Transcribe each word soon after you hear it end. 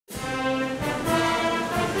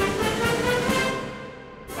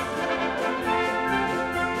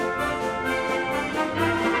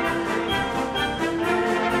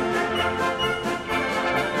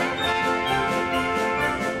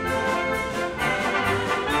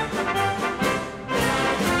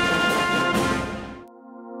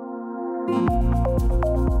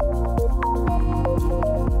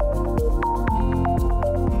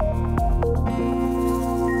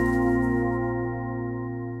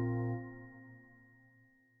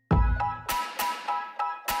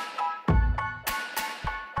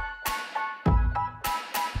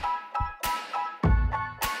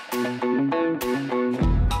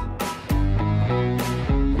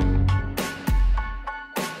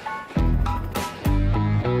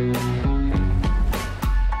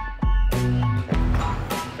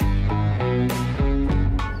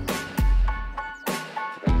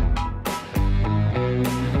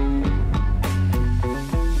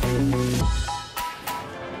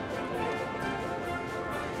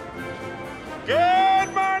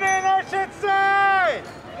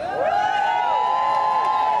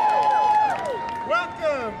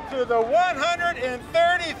the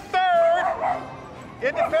 133rd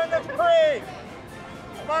Independence Parade,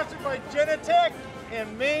 sponsored by Genetech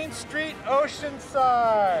and Main Street,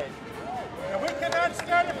 Oceanside. And we cannot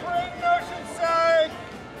start a parade in Oceanside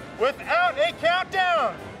without a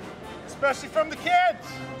countdown, especially from the kids.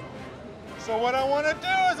 So what I want to do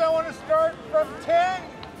is I want to start from 10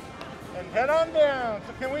 and head on down.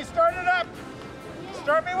 So can we start it up?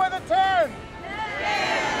 Start me with a 10.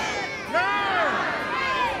 10. 9.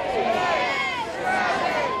 8,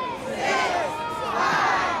 7, 6,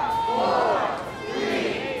 5, 4, 3,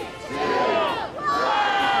 2, 1.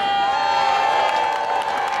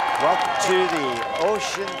 Welcome to the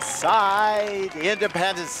Oceanside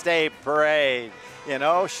Independence Day Parade in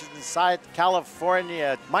Oceanside,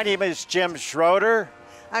 California. My name is Jim Schroeder.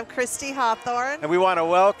 I'm Kristi Hawthorne. And we want to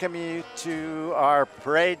welcome you to our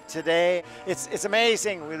parade today. It's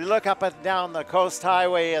amazing. We look up and down the Coast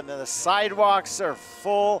Highway and the sidewalks are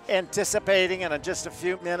full, anticipating in just a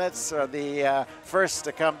few minutes are the first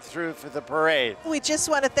to come through for the parade. We just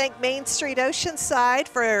want to thank Main Street Oceanside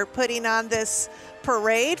for putting on this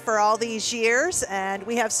parade for all these years, and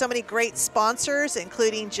we have so many great sponsors,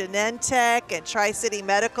 including Genentech and Tri-City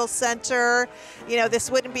Medical Center. You know,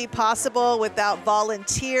 this wouldn't be possible without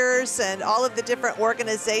volunteers and all of the different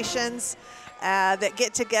organizations that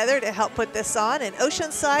get together to help put this on. And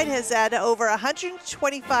Oceanside has had over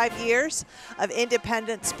 125 years of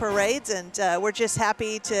independence parades, and we're just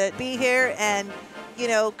happy to be here and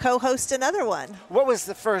co-host another one. What was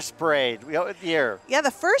the first parade year? Yeah, the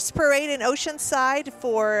first parade in Oceanside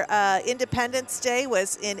for Independence Day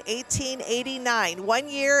was in 1889, 1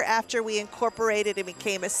 year after we incorporated and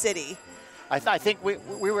became a city. I think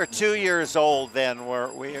we were 2 years old then,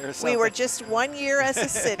 weren't we? Or something? We were just 1 year as a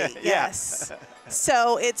city, yes. Yeah.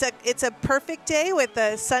 So it's a perfect day with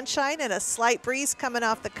the sunshine and a slight breeze coming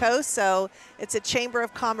off the coast. So it's a Chamber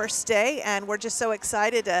of Commerce day, and we're just so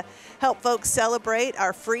excited to help folks celebrate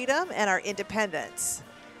our freedom and our independence.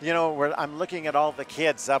 You know, I'm looking at all the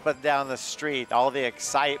kids up and down the street, all the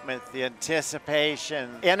excitement, the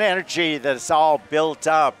anticipation, and energy that's all built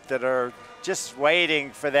up that are just waiting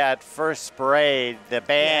for that first parade, the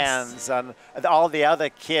bands, and all the other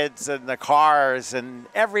kids and the cars and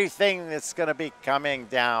everything that's going to be coming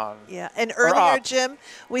down. Yeah, and earlier, Jim,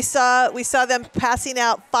 we saw them passing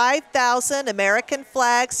out 5,000 American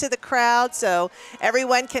flags to the crowd, so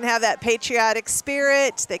everyone can have that patriotic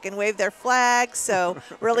spirit. They can wave their flags. So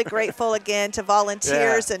really grateful again to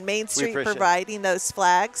volunteers and Main Street providing those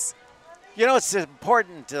flags. You know, it's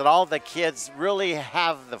important that all the kids really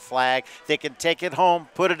have the flag. They can take it home,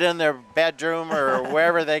 put it in their bedroom or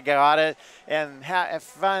wherever they got it, and have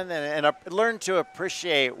fun and learn to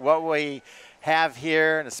appreciate what we have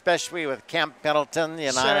here, and especially with Camp Pendleton, the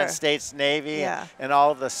United States Navy, and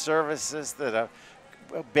all the services that have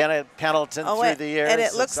been at Pendleton through the years. And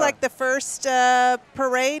it looks like the first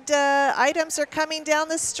parade items are coming down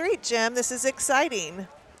the street, Jim. This is exciting.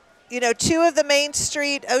 You know, 2 of the Main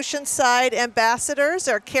Street Oceanside ambassadors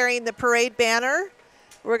are carrying the parade banner.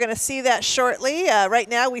 We're going to see that shortly. Right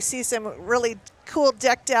now we see some really cool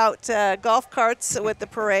decked out golf carts with the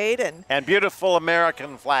parade. And beautiful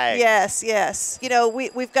American flags. Yes, yes. You know,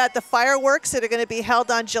 we've got the fireworks that are going to be held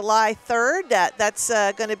on July 3rd. That's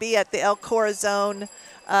going to be at the El Corazon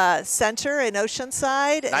Center in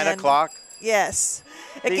Oceanside. 9 o'clock. Yes.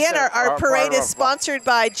 Again, our parade is sponsored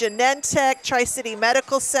by Genentech, Tri-City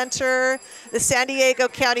Medical Center, the San Diego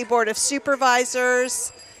County Board of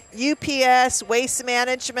Supervisors, UPS, Waste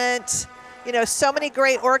Management. You know, so many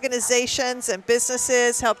great organizations and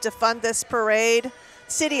businesses help to fund this parade.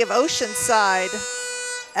 City of Oceanside,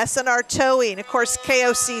 SNR Towing, of course,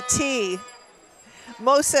 KOCT,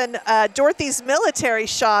 Dorothy's Military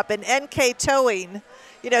Shop, and NK Towing.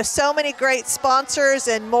 You know, so many great sponsors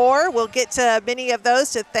and more. We'll get to many of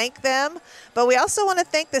those to thank them. But we also want to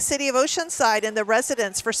thank the City of Oceanside and the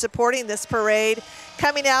residents for supporting this parade,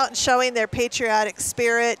 coming out and showing their patriotic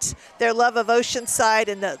spirit, their love of Oceanside,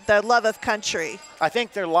 and their love of country. I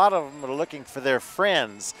think there are a lot of them are looking for their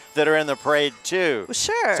friends that are in the parade too. Well,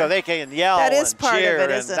 sure. So they can yell and cheer,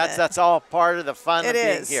 and that's all part of the fun of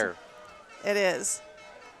being here. It is.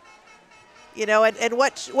 You know, and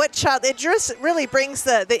what child, it just really brings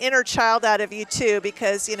the inner child out of you too,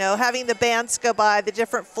 because, you know, having the bands go by, the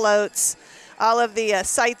different floats, all of the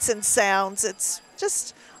sights and sounds, it's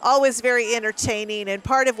just always very entertaining and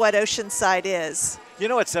part of what Oceanside is. You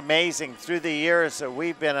know, it's amazing through the years that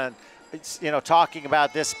we've been, talking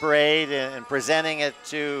about this parade and presenting it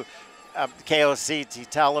to KOCT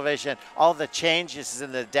television, all the changes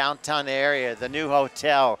in the downtown area, the new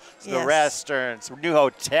hotel, the restaurants, new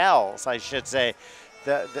hotels, I should say.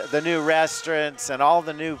 the new restaurants and all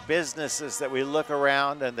the new businesses that we look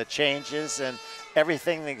around and the changes and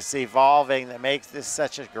everything that's evolving that makes this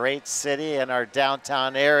such a great city and our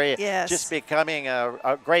downtown area just becoming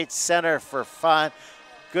a great center for fun,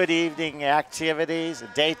 good evening activities,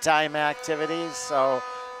 daytime activities. So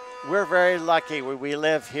we're very lucky we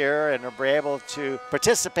live here and are able to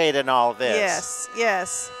participate in all this. Yes,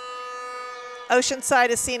 yes.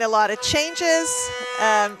 Oceanside has seen a lot of changes.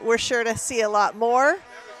 We're sure to see a lot more.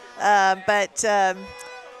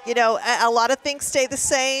 You know, a lot of things stay the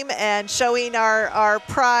same, and showing our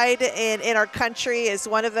pride in our country is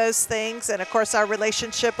one of those things. And, of course, our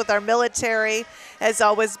relationship with our military has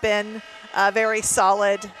always been very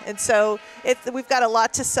solid. And so we've got a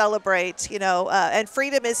lot to celebrate, you know, and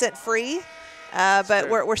freedom isn't free. But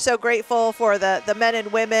we're so grateful for the men and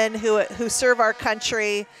women who serve our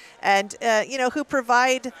country and, you know, who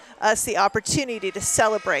provide us the opportunity to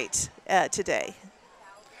celebrate today.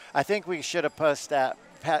 I think we should have passed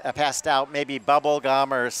out maybe bubble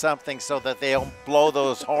gum or something so that they don't blow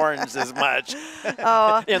those horns as much.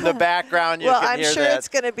 In the background, you can hear that. Well, I'm sure it's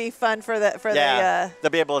going to be fun for the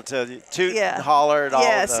they'll be able to toot and holler at all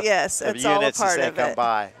the it's units all a part as they of come it.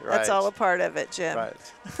 by. Right. That's all a part of it, Jim. Right.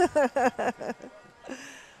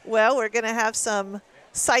 Well, we're going to have some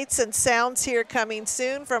sights and sounds here coming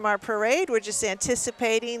soon from our parade. We're just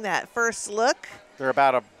anticipating that first look. They're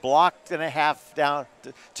about a block and a half down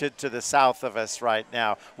to the south of us right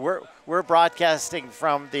now. We're broadcasting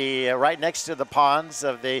from the right next to the ponds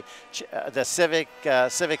of the Civic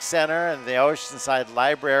Center and the Oceanside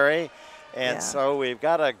Library, and so we've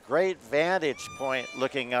got a great vantage point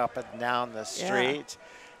looking up and down the street.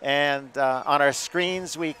 And on our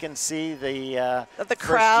screens, we can see the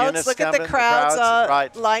crowds. Look at the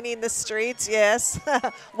crowds lining the streets,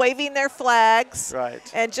 waving their flags. Right.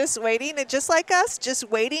 And just waiting, and just like us, just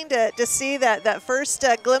waiting to see that first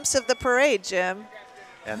glimpse of the parade, Jim.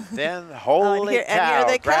 And then, holy cow, and here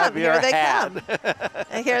they grab come. your Here they hand. come.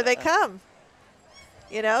 And here they come.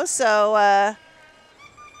 You know, so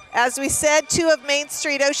as we said, 2 of Main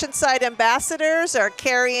Street Oceanside ambassadors are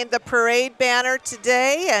carrying the parade banner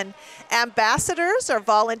today, and ambassadors are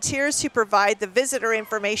volunteers who provide the visitor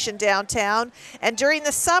information downtown. And during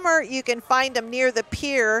the summer, you can find them near the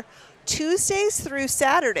pier Tuesdays through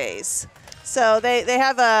Saturdays. So they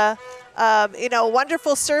have a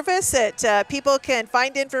wonderful service that people can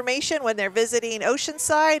find information when they're visiting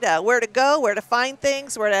Oceanside, where to go, where to find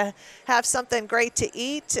things, where to have something great to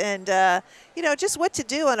eat, and you know, just what to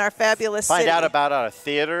do in our fabulous city. Find out about our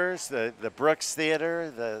theaters, the Brooks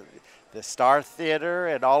Theater, the Star Theater,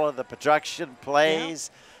 and all of the production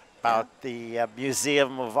plays, about the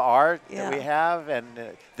Museum of Art that we have, and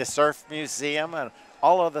the Surf Museum, and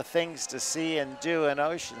all of the things to see and do in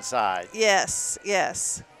Oceanside. Yes,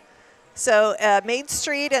 yes. So Main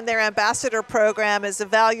Street and their ambassador program is a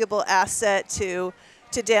valuable asset to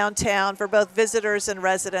downtown for both visitors and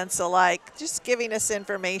residents alike, just giving us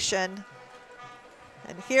information.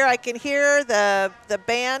 And here I can hear the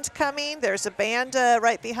band coming. There's a band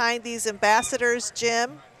right behind these ambassadors,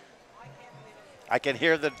 Jim. I can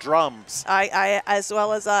hear the drums. I as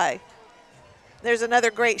well as I. There's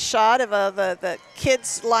another great shot of the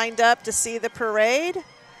kids lined up to see the parade.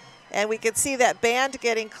 And we can see that band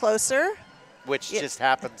getting closer. Which just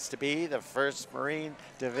happens to be the 1st Marine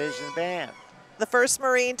Division Band. The 1st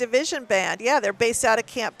Marine Division Band. Yeah, they're based out of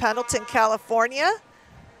Camp Pendleton, California.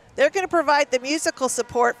 They're going to provide the musical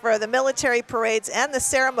support for the military parades and the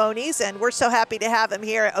ceremonies, and we're so happy to have them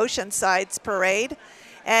here at Oceanside's parade.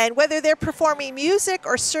 And whether they're performing music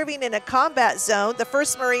or serving in a combat zone, the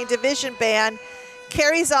 1st Marine Division Band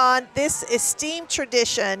carries on this esteemed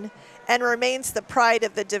tradition and remains the pride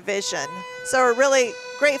of the division. So we're really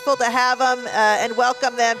grateful to have them and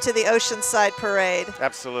welcome them to the Oceanside Parade.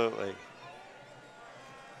 Absolutely.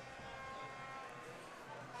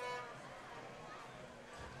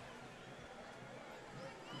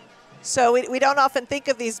 So we don't often think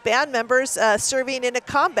of these band members serving in a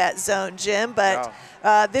combat zone, Jim, but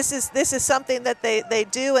this is something that they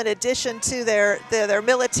do in addition to their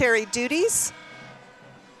military duties.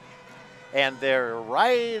 And they're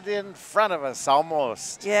right in front of us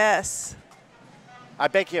almost. Yes. I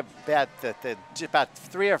bet you bet that about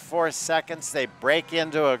 3 or 4 seconds they break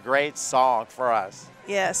into a great song for us.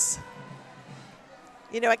 Yes.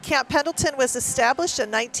 You know, Camp Pendleton was established in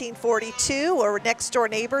 1942. We're next door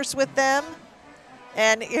neighbors with them.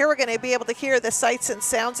 And here we're going to be able to hear the sights and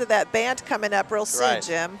sounds of that band coming up real soon,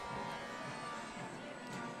 Jim.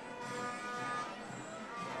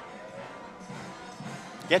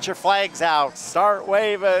 Get your flags out. Start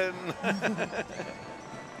waving.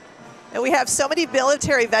 And we have so many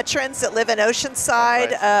military veterans that live in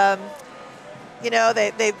Oceanside. Right. You know,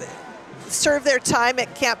 they've served their time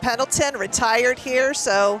at Camp Pendleton, retired here,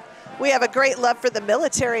 so we have a great love for the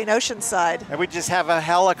military in Oceanside. And we just have a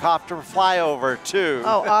helicopter flyover too.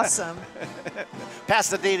 Oh, awesome.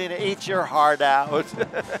 Pasadena to eat your heart out.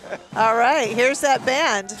 All right, here's that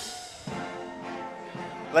band.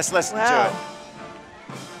 Let's listen to Wow. it.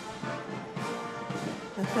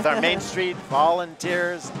 With our Main Street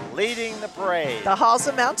volunteers leading the parade. The Halls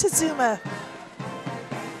of Montezuma.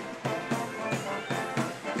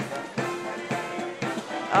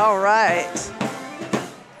 All right.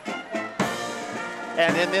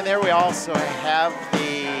 And then there we also have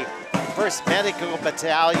the 1st Medical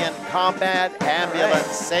Battalion Combat Ambulance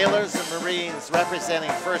Sailors and Marines representing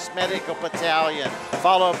 1st Medical Battalion,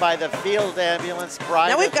 followed by the Field Ambulance.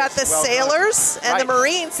 Now we've got the sailors and the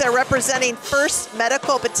Marines. They're representing 1st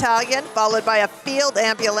Medical Battalion, followed by a Field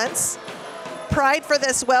Ambulance. Pride for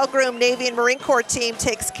this well-groomed Navy and Marine Corps team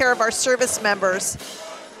takes care of our service members.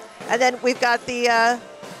 And then we've got the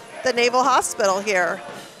Naval Hospital here,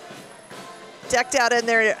 decked out in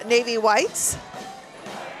their Navy whites.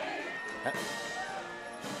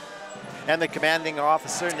 And the commanding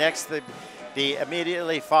officer next, the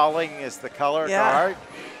immediately following is the color guard.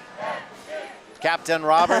 Captain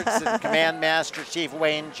Roberts and Command Master Chief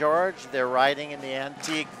Wayne George. They're riding in the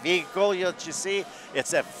antique vehicle. You see,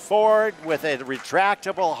 it's a Ford with a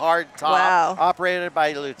retractable hard top, operated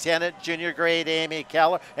by Lieutenant Junior Grade Amy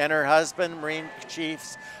Keller and her husband, Marine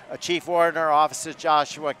Chief Warrant Officer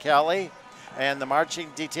Joshua Kelly. And the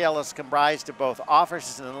marching detail is comprised of both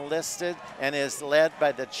officers and enlisted and is led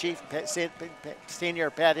by the Senior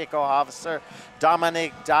Petty Officer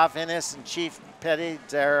Dominic Davinis and Chief Petty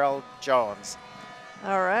Darrell Jones.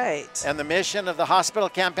 All right. And the mission of the hospital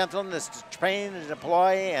Camp Pendleton is to train,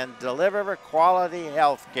 deploy, and deliver quality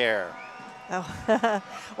health care. Oh.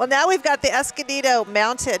 Well, now we've got the Escondido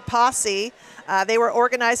Mounted Posse. They were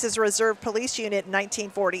organized as a reserve police unit in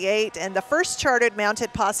 1948 and the first chartered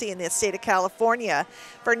mounted posse in the state of California.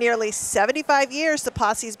 For nearly 75 years, the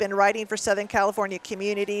posse's been riding for Southern California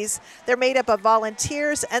communities. They're made up of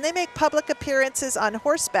volunteers and they make public appearances on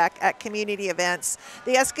horseback at community events.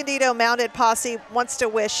 The Escondido Mounted Posse wants to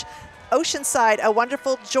wish Oceanside a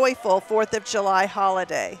wonderful, joyful 4th of July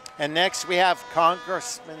holiday. And next we have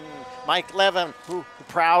Congressman Mike Levin, who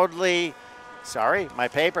proudly, sorry, my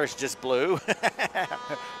paper's just blue,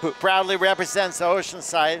 who proudly represents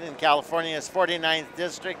Oceanside in California's 49th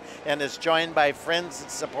district and is joined by friends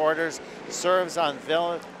and supporters, serves on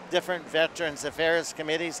different Veterans Affairs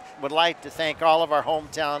committees. Would like to thank all of our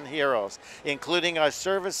hometown heroes, including our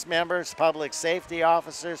service members, public safety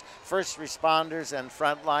officers, first responders, and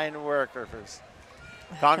frontline workers.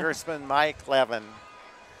 Congressman Mike Levin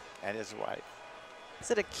and his wife. Is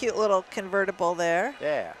it a cute little convertible there?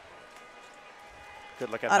 Yeah. Good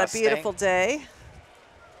looking on Mustang. A beautiful day.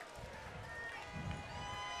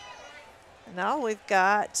 Now we've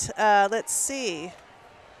got, let's see.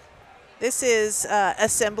 This is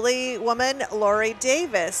Assemblywoman Lori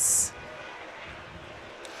Davis.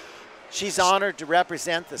 She's honored to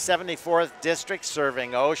represent the 74th District,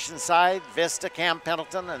 serving Oceanside, Vista, Camp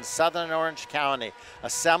Pendleton, and Southern Orange County.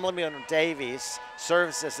 Assemblywoman Davis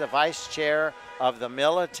serves as the Vice Chair of the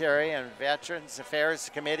Military and Veterans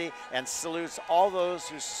Affairs Committee and salutes all those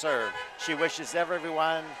who serve. She wishes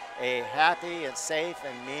everyone a happy and safe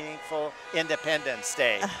and meaningful Independence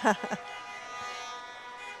Day.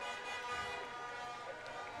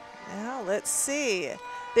 Now let's see.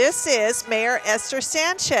 This is Mayor Esther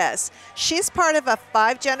Sanchez. She's part of a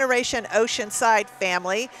 5-generation Oceanside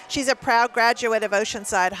family. She's a proud graduate of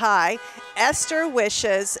Oceanside High. Esther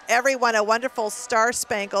wishes everyone a wonderful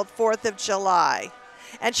star-spangled 4th of July.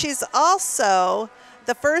 And she's also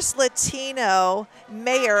the first Latino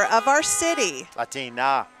mayor of our city.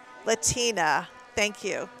 Latina. Thank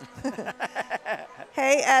you.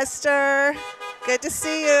 Hey, Esther. Good to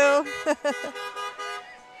see you.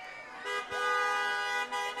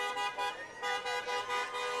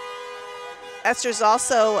 Esther's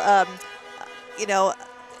also,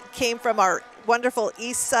 came from our wonderful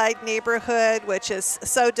East Side neighborhood, which is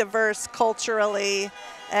so diverse culturally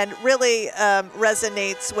and really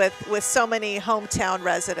resonates with so many hometown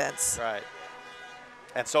residents. Right.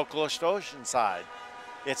 And so close to Oceanside.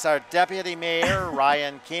 It's our Deputy Mayor,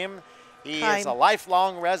 Ryan Kim. He is a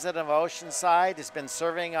lifelong resident of Oceanside. He's been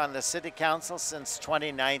serving on the City Council since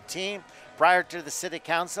 2019. Prior to the City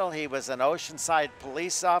Council, he was an Oceanside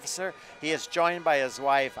police officer. He is joined by his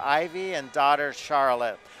wife, Ivy, and daughter,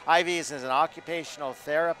 Charlotte. Ivy is an occupational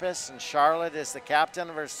therapist, and Charlotte is the captain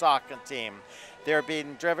of her soccer team. They're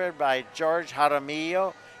being driven by George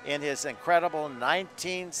Jaramillo. in his incredible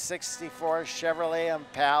 1964 Chevrolet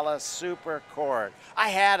Impala Super Court. I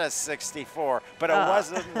had a 64, but it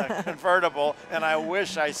wasn't a convertible, and I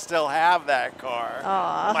wish I still have that car.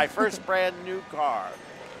 My first brand new car.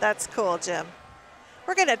 That's cool, Jim.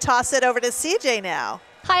 We're going to toss it over to CJ now.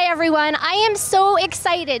 Hi, everyone. I am so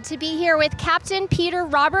excited to be here with Captain Peter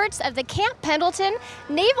Roberts of the Camp Pendleton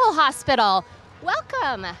Naval Hospital.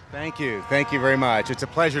 Welcome. Thank you. Thank you very much. It's a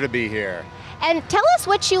pleasure to be here. And tell us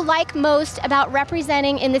what you like most about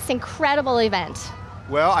representing in this incredible event.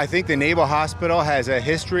 Well, I think the Naval Hospital has a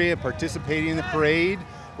history of participating in the parade.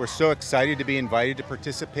 We're so excited to be invited to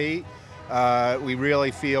participate. We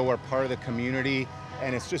really feel we're part of the community,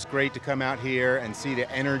 and it's just great to come out here and see the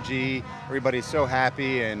energy. Everybody's so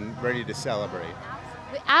happy and ready to celebrate.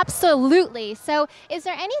 Absolutely. So is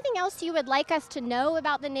there anything else you would like us to know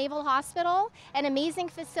about the Naval Hospital? An amazing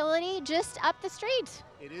facility just up the street.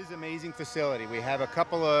 It is an amazing facility. We have a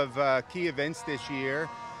couple of key events this year.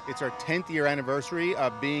 It's our 10th year anniversary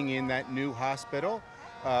of being in that new hospital,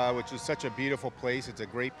 which is such a beautiful place. It's a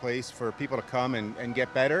great place for people to come and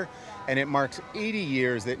get better. And it marks 80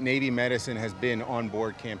 years that Navy medicine has been on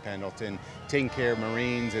board Camp Pendleton, taking care of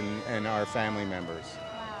Marines and our family members.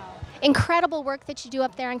 Incredible work that you do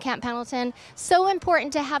up there in Camp Pendleton. So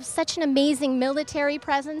important to have such an amazing military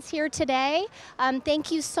presence here today.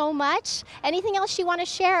 Thank you so much. Anything else you want to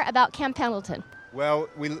share about Camp Pendleton? Well,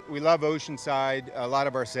 we love Oceanside. A lot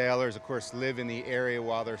of our sailors, of course, live in the area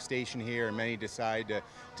while they're stationed here, and many decide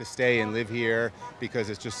to stay and live here because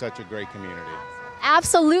it's just such a great community.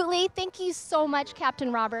 Absolutely. Thank you so much,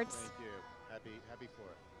 Captain Roberts. Thank you. Happy for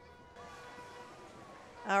it.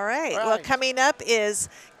 All right. Well, coming up is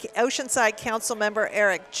Oceanside Council Member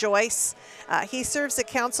Eric Joyce. He serves as a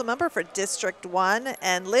council member for District 1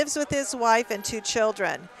 and lives with his wife and 2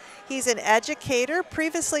 children. He's an educator,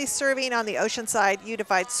 previously serving on the Oceanside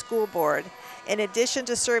Unified School Board, in addition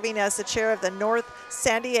to serving as the chair of the North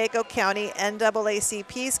San Diego County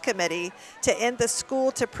NAACP's Committee to End the School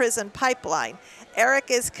to Prison Pipeline.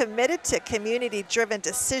 Eric is committed to community-driven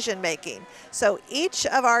decision-making, so each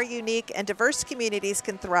of our unique and diverse communities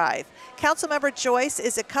can thrive. Councilmember Joyce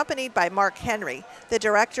is accompanied by Mark Henry, the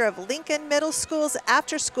director of Lincoln Middle School's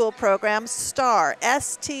after-school program, STAR,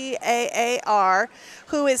 S-T-A-A-R,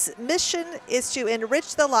 whose mission is to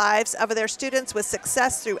enrich the lives of their students with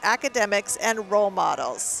success through academics and role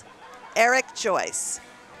models. Eric Joyce.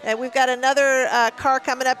 And we've got another car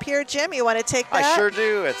coming up here. Jim, you want to take that? I sure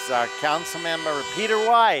do. It's our council member, Peter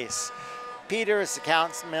Weiss. Peter is the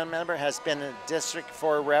council member, has been a District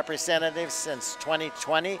 4 representative since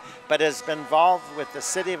 2020, but has been involved with the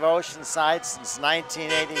city of Oceanside since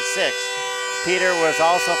 1986. Peter was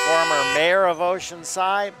also former mayor of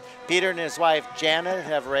Oceanside. Peter and his wife Janet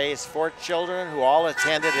have raised 4 children who all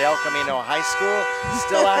attended El Camino High School,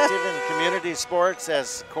 still active in community sports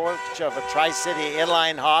as coach of a Tri-City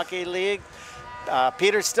Inline Hockey League.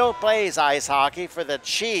 Peter still plays ice hockey for the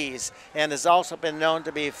Cheese and has also been known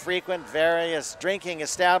to be frequent various drinking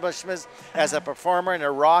establishments as a performer in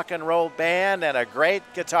a rock and roll band and a great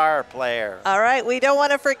guitar player. All right, we don't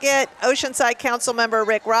want to forget Oceanside Council Member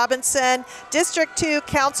Rick Robinson. District 2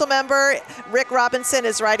 Council Member Rick Robinson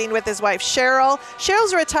is riding with his wife Cheryl.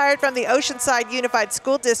 Cheryl's retired from the Oceanside Unified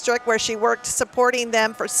School District where she worked supporting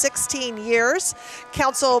them for 16 years.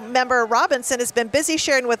 Council Member Robinson has been busy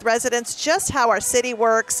sharing with residents just how our city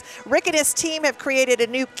works. Rick and his team have created a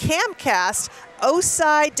new camcast,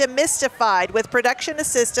 Oceanside Demystified, with production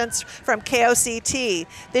assistance from KOCT.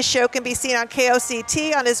 This show can be seen on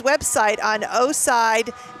KOCT on his website on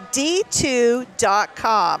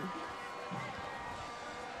OCID2.com.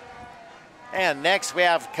 And next we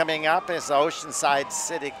have coming up is the Oceanside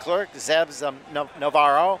City Clerk, Zeb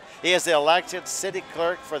Navarro. He is the elected city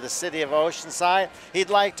clerk for the city of Oceanside. He'd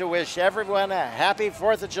like to wish everyone a happy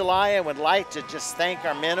 4th of July and would like to just thank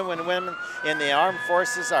our men and women in the armed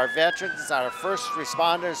forces, our veterans, our first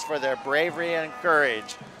responders for their bravery and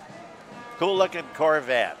courage. Cool looking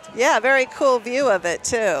Corvette. Yeah, very cool view of it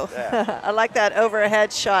too. Yeah. I like that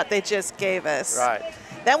overhead shot they just gave us. Right.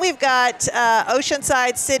 Then we've got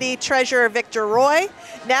Oceanside City Treasurer Victor Roy.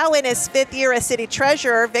 Now in his 5th year as City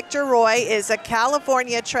Treasurer, Victor Roy is a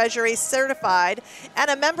California Treasury certified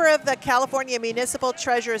and a member of the California Municipal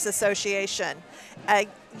Treasurers Association. A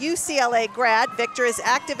UCLA grad, Victor is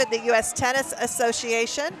active in the U.S. Tennis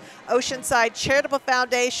Association, Oceanside Charitable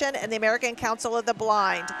Foundation, and the American Council of the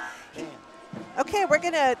Blind. Okay, we're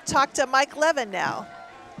going to talk to Mike Levin now.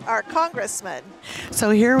 our congressman. So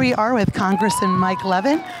here we are with Congressman Mike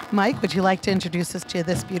Levin. Mike, would you like to introduce us to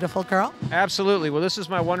this beautiful girl? Absolutely. Well, this is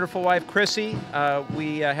my wonderful wife, Kristi.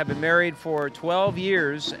 We have been married for 12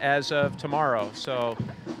 years as of tomorrow. So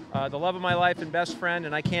the love of my life and best friend,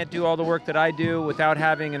 and I can't do all the work that I do without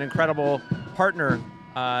having an incredible partner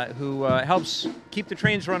who helps keep the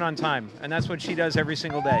trains run on time. And that's what she does every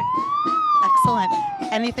single day. Excellent.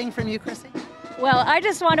 Anything from you, Kristi? Well, I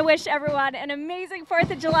just want to wish everyone an amazing 4th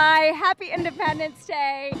of July, happy Independence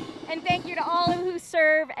Day, and thank you to all who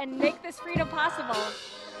serve and make this freedom possible.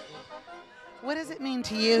 What does it mean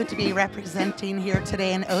to you to be representing here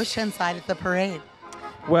today in Oceanside at the parade?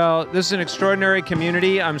 Well, this is an extraordinary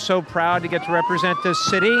community. I'm so proud to get to represent this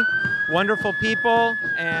city. Wonderful people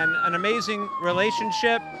and an amazing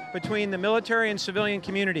relationship between the military and civilian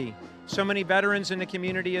community. So many veterans in the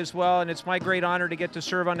community as well, and it's my great honor to get to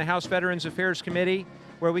serve on the House Veterans Affairs Committee,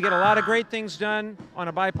 where we get a lot of great things done on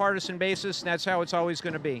a bipartisan basis, and that's how it's always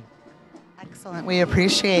going to be. Excellent. We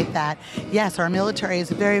appreciate that. Yes, our military is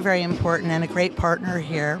very, very important and a great partner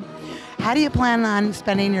here. How do you plan on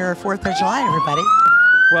spending your 4th of July, everybody?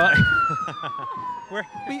 Well,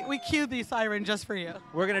 we cued the siren just for you.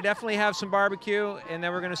 We're going to definitely have some barbecue, and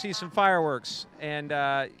then we're going to see some fireworks, and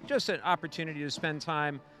just an opportunity to spend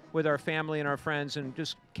time with our family and our friends and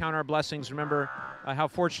just count our blessings. Remember how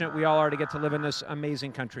fortunate we all are to get to live in this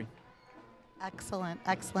amazing country. Excellent,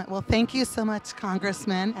 excellent. Well, thank you so much,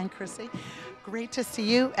 Congressman and Kristi. Great to see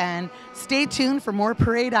you, and stay tuned for more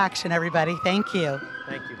parade action, everybody. Thank you.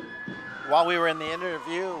 Thank you. While we were in the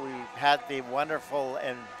interview, we had the wonderful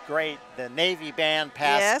and great, the Navy band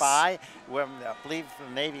pass by, I believe from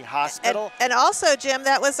the Navy Hospital. And also, Jim,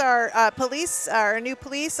 that was our new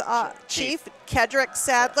police chief, Kedrick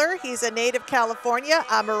Sadler. He's a native California,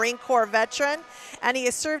 a Marine Corps veteran, and he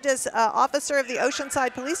has served as officer of the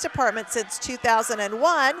Oceanside Police Department since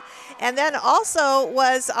 2001, and then also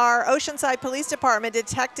was our Oceanside Police Department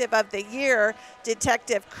Detective of the Year,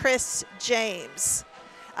 Detective Chris James.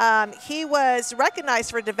 He was recognized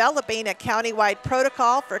for developing a countywide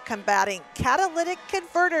protocol for combating catalytic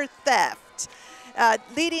converter theft,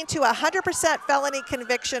 leading to a 100% felony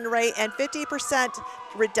conviction rate and 50%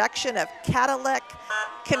 reduction of catalytic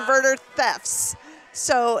converter thefts.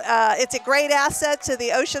 So it's a great asset to the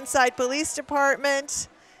Oceanside Police Department.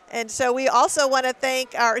 And so we also want to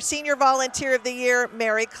thank our Senior Volunteer of the Year,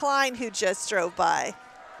 Mary Klein, who just drove by.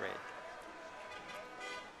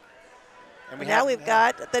 And now we've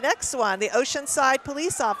got the next one, the Oceanside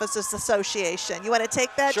Police Officers Association. You want to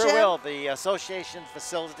take that, Jim? Sure will. The association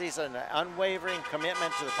facilitates an unwavering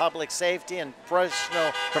commitment to the public safety and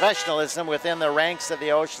professionalism within the ranks of the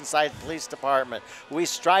Oceanside Police Department. We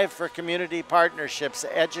strive for community partnerships,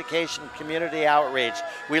 education, community outreach.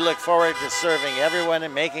 We look forward to serving everyone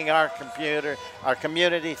and making our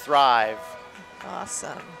community thrive.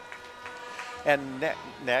 Awesome. And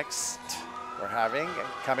next,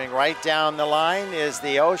 coming right down the line is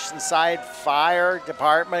the Oceanside Fire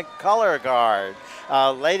Department Color Guard.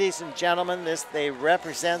 Ladies and gentlemen, they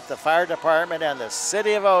represent the fire department and the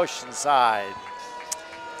city of Oceanside.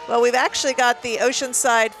 Well, we've actually got the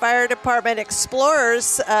Oceanside Fire Department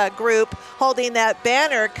Explorers group holding that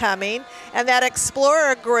banner coming, and that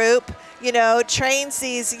Explorer group, you know, trains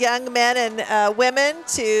these young men and women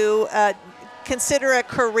to consider a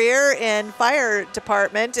career in fire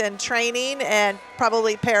department and training and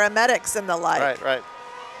probably paramedics and the like. Right.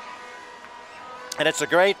 And it's a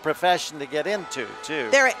great profession to get into, too.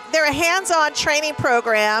 They're a hands-on training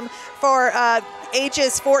program for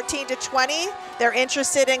ages 14 to 20. They're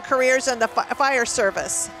interested in careers in the fire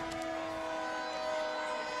service.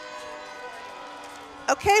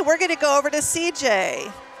 Okay, we're going to go over to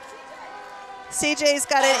CJ. CJ's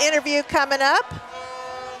got an interview coming up.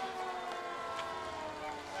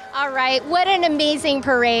 All right, what an amazing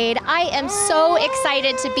parade. I am so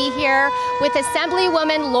excited to be here with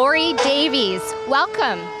Assemblywoman Lori Davies.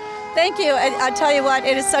 Welcome. Thank you. I tell you what,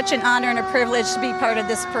 it is such an honor and a privilege to be part of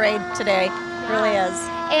this parade today. It really is.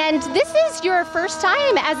 And this is your first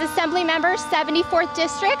time as Assembly Member, 74th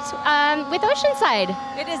District with Oceanside.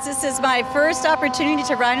 It is. This is my first opportunity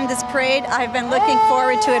to ride in this parade. I've been looking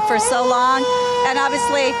forward to it for so long. And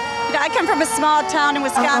obviously, I come from a small town in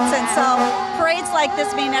Wisconsin, so parades like this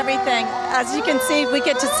mean everything. As you can see, we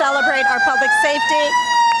get to celebrate our public safety,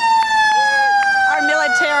 our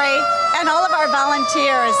military, and all of our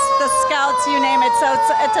volunteers, the scouts, you name it. So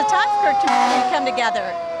it's a time for a community to come together.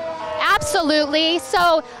 Absolutely.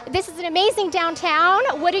 So this is an amazing downtown.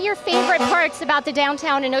 What are your favorite parts about the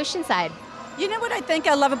downtown in Oceanside? You know what I think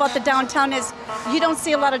I love about the downtown is you don't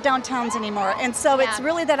see a lot of downtowns anymore. And so it's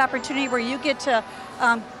really that opportunity where you get to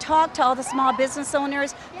talk to all the small business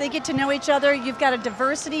owners. They get to know each other. You've got a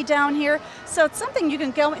diversity down here. So it's something you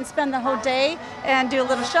can go and spend the whole day and do a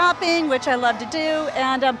little shopping, which I love to do,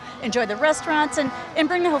 and enjoy the restaurants and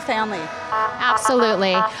bring the whole family.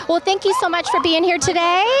 Absolutely. Well, thank you so much for being here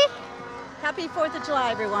today. Happy 4th of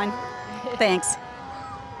July, everyone. Thanks.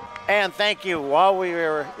 And thank you. While we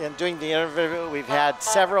were doing the interview, we've had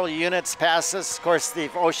several units pass us. Of course, the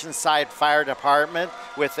Oceanside Fire Department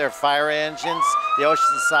with their fire engines, the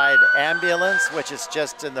Oceanside Ambulance, which is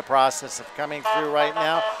just in the process of coming through right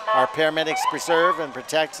now. Our paramedics preserve and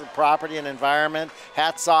protect the property and environment.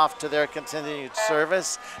 Hats off to their continued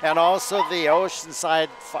service. And also the Oceanside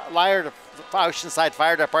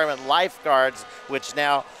Fire Department lifeguards, which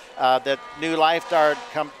now the new lifeguard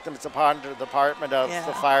comes upon the department of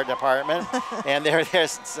the fire department, and they're there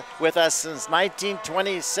with us since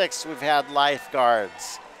 1926. We've had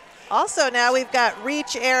lifeguards. Also now we've got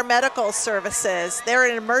Reach Air Medical Services. They're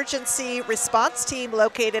an emergency response team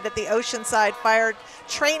located at the Oceanside Fire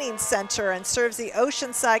Training Center and serves the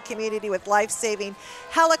Oceanside community with life-saving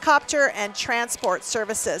helicopter and transport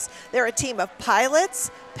services. They're a team of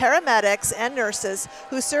pilots, paramedics, and nurses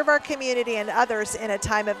who serve our community and others in a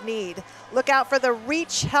time of need. Look out for the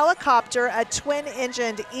Reach helicopter, a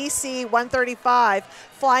twin-engined EC-135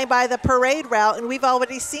 flying by the parade route, and we've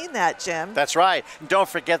already seen that, Jim. That's right. And don't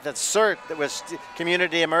forget that CERT, that was the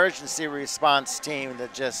Community Emergency Response Team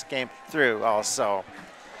that just came through also.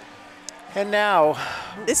 And now,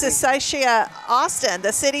 this is Saicia Austin,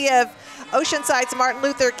 the city of Oceanside's Martin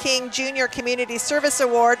Luther King Jr. Community Service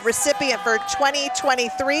Award recipient for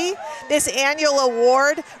 2023. This annual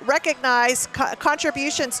award recognizes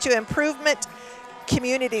contributions to improvement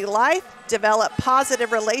community life, develop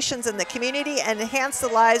positive relations in the community, and enhance the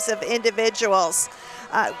lives of individuals.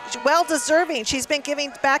 Well-deserving. She's been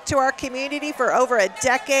giving back to our community for over a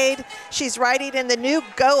decade. She's riding in the new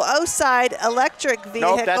KOCT electric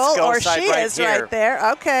vehicle, nope, that's or KOCT she right is here. right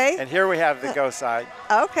there. Okay. And here we have the KOCT.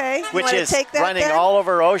 Okay. Which is running all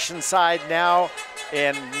over Oceanside now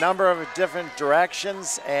in a number of different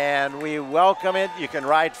directions, and we welcome it. You can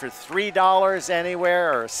ride for $3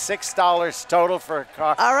 anywhere or $6 total for a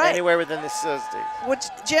car anywhere within the city. Which,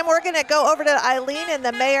 Jim, we're going to go over to Eileen and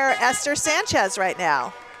the Mayor Esther Sanchez right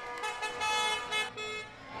now.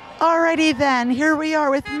 Alrighty then, here we are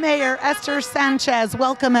with Mayor Esther Sanchez.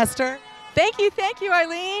 Welcome, Esther. Thank you,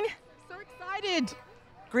 Eileen. So excited.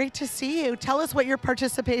 Great to see you. Tell us what your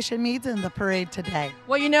participation means in the parade today.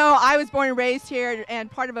 Well, you know, I was born and raised here and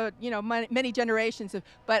part of many generations,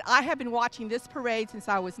 but I have been watching this parade since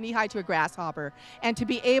I was knee-high to a grasshopper. And to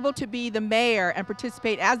be able to be the mayor and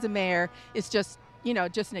participate as the mayor is just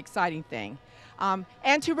an exciting thing.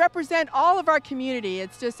 And to represent all of our community,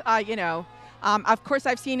 it's just, of course,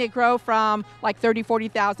 I've seen it grow from like 30,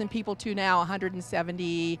 40,000 people to now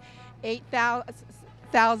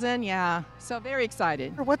 178,000, yeah. So very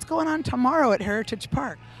excited. What's going on tomorrow at Heritage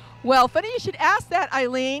Park? Well, funny you should ask that,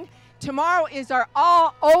 Eileen. Tomorrow is our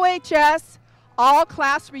all OHS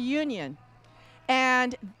all-class reunion.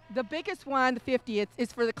 And the biggest one, the 50th,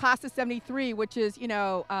 is for the class of 73, which is,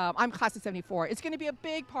 I'm class of 74. It's going to be a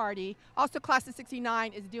big party. Also, class of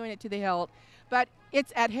 69 is doing it to the hilt. But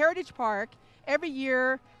it's at Heritage Park every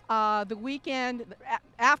year, the weekend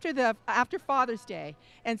after Father's Day.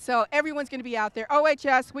 And so everyone's going to be out there.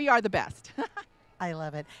 OHS, we are the best. I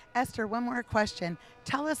love it. Esther, one more question.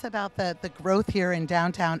 Tell us about the growth here in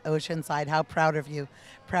downtown Oceanside. How proud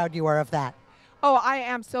you are of that. Oh, I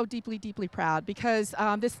am so deeply, deeply proud because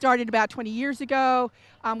this started about 20 years ago.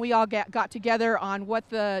 We all got together on what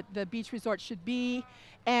the beach resort should be.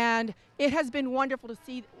 And it has been wonderful to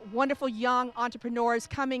see wonderful young entrepreneurs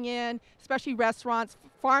coming in, especially restaurants,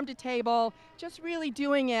 farm to table, just really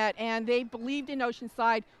doing it. And they believed in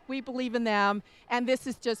Oceanside. We believe in them. And this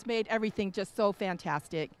has just made everything just so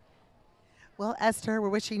fantastic. Well, Esther, we're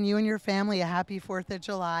wishing you and your family a happy 4th of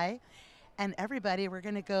July. And everybody, we're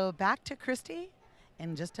going to go back to Kristi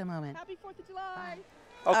in just a moment. Happy 4th of July.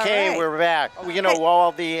 Okay, we're back.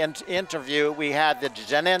 While the interview, we had the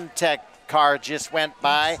Genentech car just went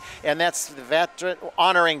by, and that's the veteran,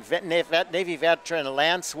 honoring Navy veteran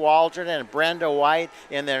Lance Waldron and Brenda White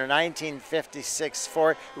in their 1956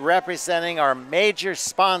 Ford, representing our major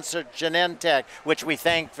sponsor, Genentech, which we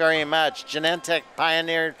thank very much. Genentech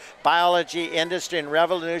pioneered biology industry and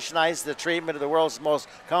revolutionized the treatment of the world's most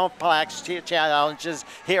complex challenges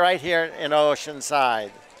right here in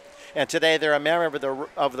Oceanside. And today they're a member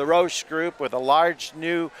of the Roche Group with a large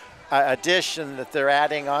new addition that they're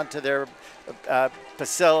adding onto their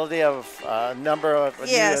facility of a number of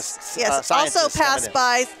yes, yes. Also passed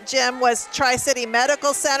by, Jim, was Tri-City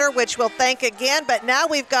Medical Center, which we'll thank again, but now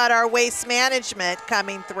we've got our waste management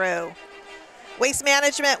coming through. Waste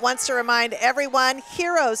management wants to remind everyone,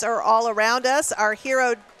 heroes are all around us. Our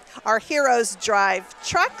heroes drive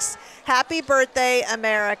trucks. Happy birthday,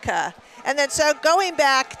 America. And then so going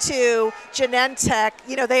back to Genentech,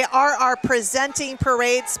 you know, they are our presenting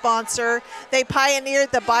parade sponsor. They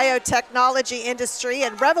pioneered the biotechnology industry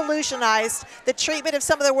and revolutionized the treatment of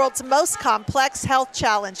some of the world's most complex health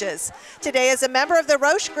challenges. Today, as a member of the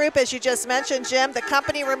Roche Group, as you just mentioned, Jim, the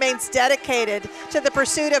company remains dedicated to the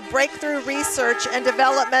pursuit of breakthrough research and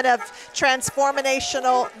development of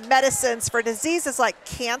transformational medicines for diseases like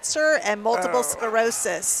cancer and multiple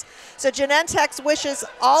sclerosis. So Genentech wishes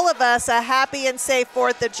all of us a happy and safe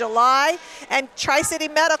 4th of July. And Tri-City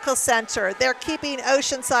Medical Center, they're keeping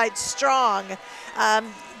Oceanside strong.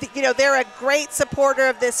 You know, they're a great supporter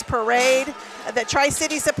of this parade. The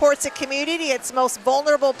Tri-City supports the community, its most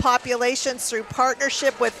vulnerable populations, through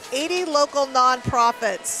partnership with 80 local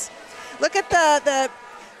nonprofits. Look at the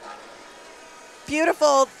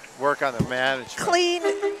beautiful work on the management. Clean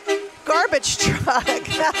garbage truck.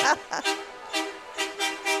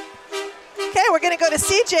 Okay, we're going to go to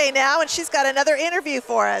CJ now, and she's got another interview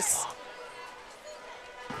for us.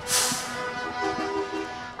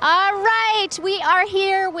 All right, we are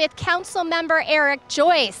here with Council Member Eric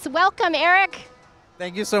Joyce. Welcome, Eric.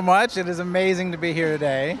 Thank you so much. It is amazing to be here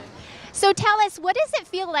today. So tell us, what does it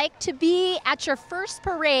feel like to be at your first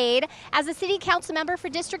parade as a City Council member for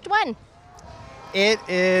District 1? It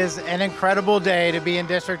is an incredible day to be in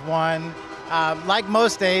District 1. Like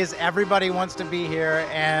most days, everybody wants to be here,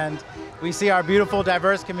 and we see our beautiful,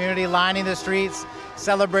 diverse community lining the streets,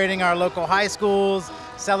 celebrating our local high schools,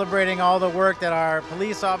 celebrating all the work that our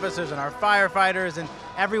police officers and our firefighters and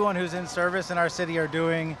everyone who's in service in our city are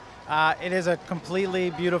doing. It is a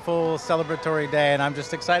completely beautiful celebratory day, and I'm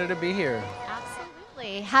just excited to be here.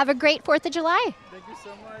 Absolutely. Have a great 4th of July. Thank you so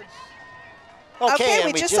much. Okay,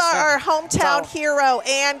 we just saw our hometown hero,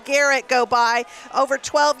 Ann Garrett, go by. Over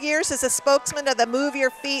 12 years as a spokesman of the Move Your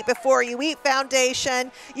Feet Before You Eat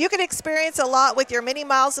Foundation. You can experience a lot with your many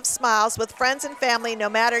miles of smiles with friends and family, no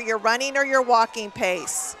matter your running or your walking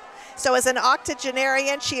pace. So as an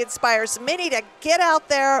octogenarian, she inspires many to get out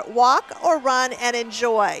there, walk or run, and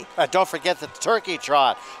enjoy. Don't forget the Turkey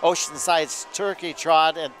Trot, Oceanside's Turkey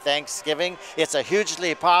Trot and Thanksgiving. It's a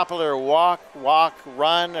hugely popular walk,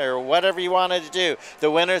 run, or whatever you wanted to do. The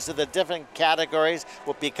winners of the different categories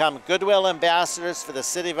will become Goodwill Ambassadors for the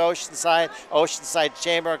City of Oceanside, Oceanside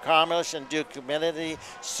Chamber of Commerce, and do community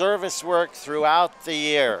service work throughout the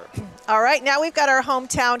year. All right, now we've got our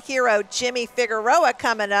hometown hero, Jimmy Figueroa,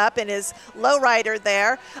 coming up in his lowrider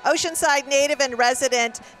there. Oceanside native and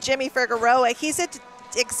resident Jimmy Figueroa, he's an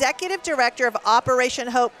executive director of Operation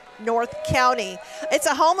Hope North County. It's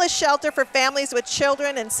a homeless shelter for families with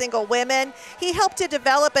children and single women. He helped to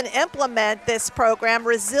develop and implement this program,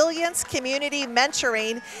 Resilience Community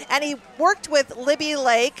Mentoring, and he worked with Libby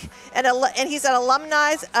Lake, and he's an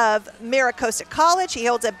alumni of Maricosta College. He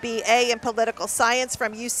holds a BA in Political Science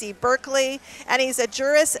from UC Berkeley, and he's a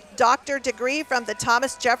Juris Doctor degree from the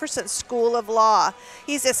Thomas Jefferson School of Law.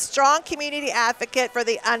 He's a strong community advocate for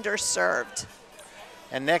the underserved.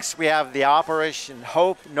 And next we have the Operation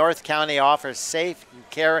Hope North County offers safe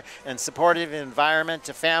care and supportive environment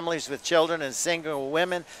to families with children and single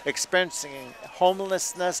women experiencing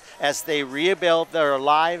homelessness as they rebuild their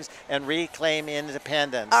lives and reclaim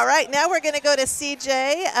independence. All right, now we're going to go to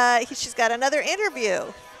CJ. She's got another interview.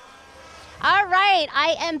 All right,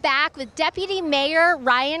 I am back with Deputy Mayor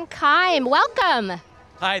Ryan Keim. Welcome.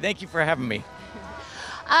 Hi, thank you for having me.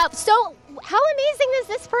 So how amazing is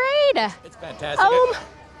this parade? It's fantastic.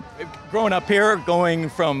 Growing up here, going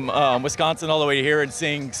from Wisconsin all the way here and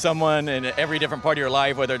seeing someone in every different part of your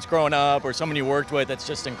life, whether it's growing up or someone you worked with, it's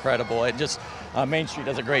just incredible. It just, Main Street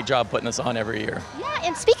does a great job putting this on every year. Yeah,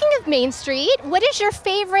 and speaking of Main Street, what is your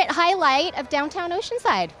favorite highlight of downtown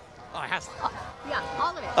Oceanside? Oh, it has to. Yeah,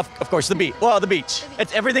 all of it. Of course, the beach. Well, the beach.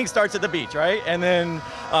 Everything starts at the beach, right? And then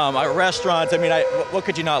our restaurants. I mean, what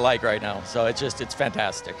could you not like right now? So it's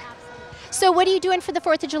fantastic. So what are you doing for the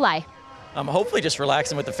 4th of July? Hopefully just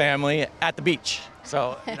relaxing with the family at the beach.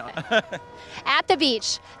 So, you know. At the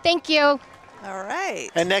beach. Thank you. All right.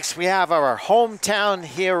 And next we have our hometown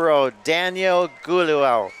hero, Daniel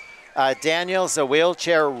Guluel. Daniel's a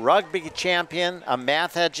wheelchair rugby champion, a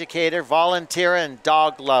math educator, volunteer, and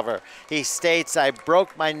dog lover. He states, I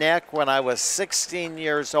broke my neck when I was 16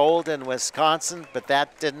 years old in Wisconsin, but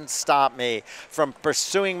that didn't stop me from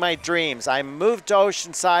pursuing my dreams. I moved to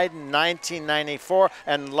Oceanside in 1994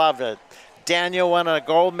 and loved it. Daniel won a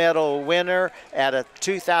gold medal winner at a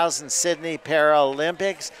 2000 Sydney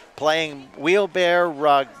Paralympics playing wheelchair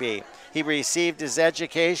rugby. He received his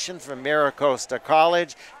education from Mira Costa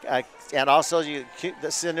College and also the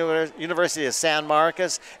University of San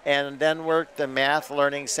Marcos, and then worked the Math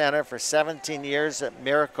Learning Center for 17 years at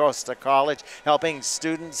Mira Costa College, helping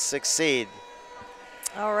students succeed.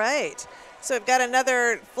 All right. So we've got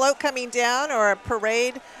another float coming down, or a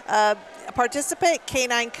parade. Participate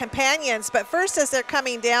Canine Companions. But first, as they're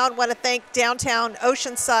coming down, want to thank Downtown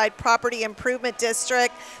Oceanside Property Improvement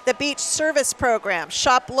District, the Beach Service Program,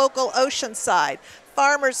 Shop Local Oceanside,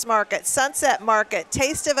 Farmers Market, Sunset Market,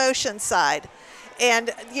 Taste of Oceanside.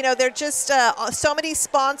 And, you know, they're just so many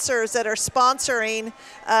sponsors that are sponsoring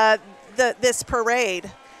this parade.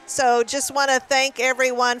 So just want to thank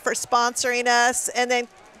everyone for sponsoring us, and then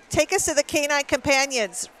take us to the Canine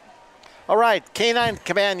Companions. All right, Canine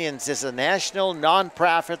Companions is a national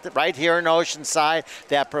nonprofit right here in Oceanside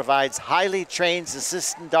that provides highly trained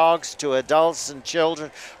assistant dogs to adults and children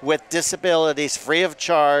with disabilities free of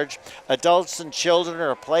charge. Adults and children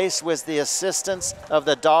are placed with the assistance of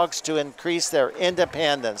the dogs to increase their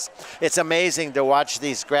independence. It's amazing to watch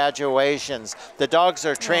these graduations. The dogs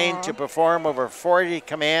are trained to perform over 40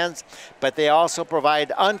 commands, but they also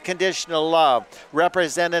provide unconditional love.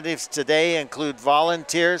 Representatives today include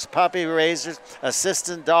volunteers, puppy raisers,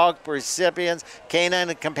 assistant dog recipients.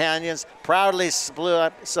 Canine Companions proudly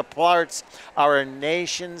supports our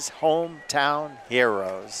nation's hometown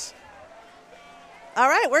heroes. All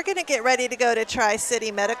right, we're going to get ready to go to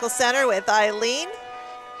Tri-City Medical Center with Eileen.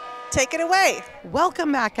 Take it away.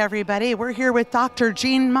 Welcome back, everybody. We're here with Dr.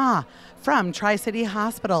 Jean Ma from Tri-City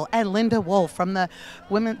Hospital and Linda Wolf from the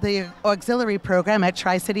auxiliary program at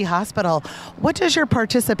Tri-City Hospital. What does your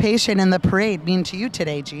participation in the parade mean to you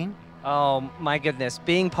today, Jean? Oh my goodness,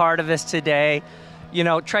 being part of this today, you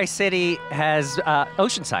know, Tri-City has,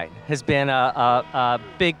 Oceanside has been a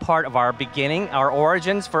big part of our beginning, our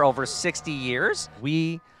origins for over 60 years.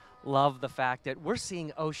 We love the fact that we're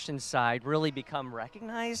seeing Oceanside really become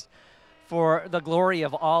recognized for the glory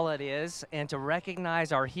of all it is, and to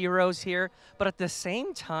recognize our heroes here, but at the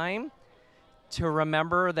same time, to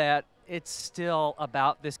remember that it's still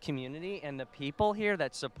about this community and the people here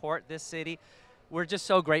that support this city. We're just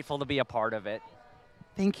so grateful to be a part of it.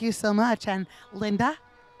 Thank you so much. And Linda?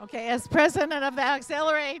 Okay, as president of the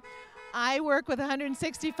auxiliary, I work with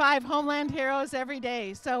 165 Homeland Heroes every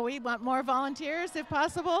day. So we want more volunteers if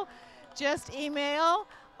possible. Just email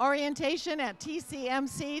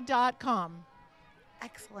orientation@tcmc.com.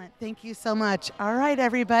 Excellent. Thank you so much. All right,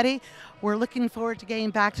 everybody. We're looking forward to getting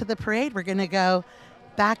back to the parade. We're going to go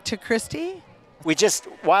back to Kristi.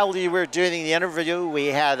 While you were doing the interview, we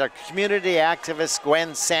had a community activist,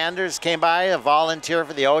 Gwen Sanders, came by, a volunteer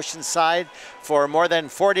for the Oceanside for more than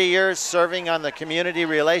 40 years, serving on the Community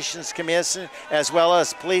Relations Commission as well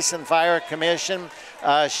as Police and Fire Commission.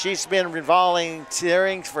 She's been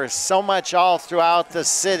volunteering for so much all throughout the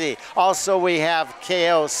city. Also, we have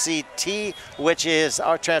KOCT, which is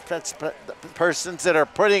our persons that are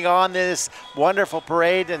putting on this wonderful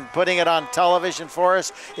parade and putting it on television for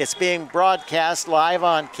us. It's being broadcast live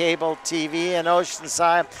on cable TV in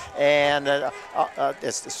Oceanside, and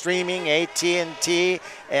it's streaming AT&T,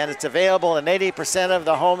 and it's available in 80% of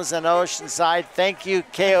the homes in Oceanside. Thank you,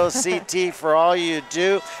 KOCT, for all you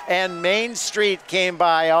do. And Main Street came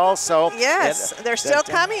by also. Yes, they're still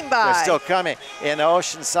coming by. They're still coming. In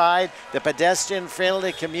Oceanside, the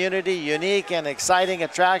pedestrian-friendly community, unique and exciting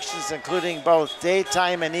attractions, including both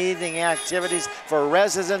daytime and evening activities for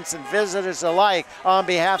residents and visitors alike. On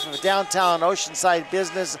behalf of downtown Oceanside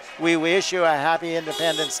business, we wish you a happy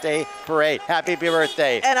Independence Day parade. Happy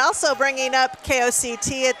birthday. And also bringing up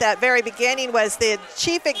KOCT at that very beginning was the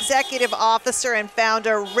Chief Executive Officer and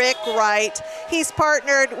founder, Rick Wright. He's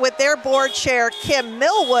partnered with their board chair, Kim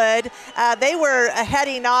Millwood. They were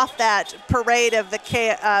heading off that parade of the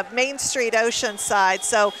Main Street Oceanside.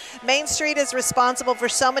 So Main Street is responsible for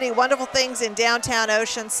so many wonderful things in downtown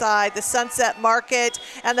Oceanside. The Sunset Market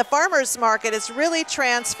and the Farmers Market has really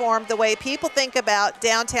transformed the way people think about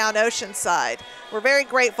downtown Oceanside. We're very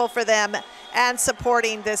grateful for them and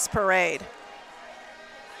supporting this parade.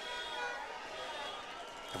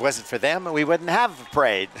 If it wasn't for them, we wouldn't have a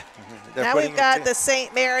parade. Now we've got the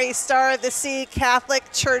St. Mary Star of the Sea Catholic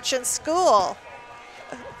Church and School.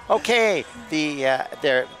 Okay,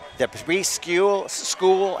 they're The preschool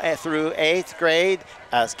through 8th grade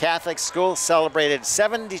Catholic school celebrated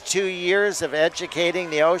 72 years of educating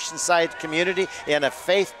the Oceanside community in a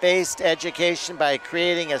faith-based education by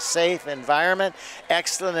creating a safe environment,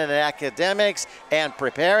 excellent in academics, and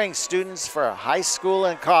preparing students for high school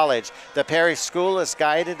and college. The parish school is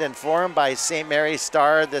guided and formed by St. Mary's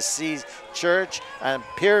Star of the Sea Church on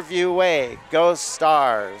Pierview Way. Go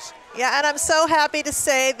Stars! Yeah, and I'm so happy to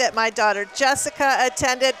say that my daughter Jessica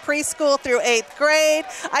attended preschool through 8th grade.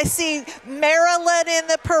 I see Marilyn in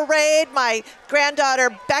the parade, my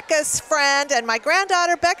granddaughter Becca's friend, and my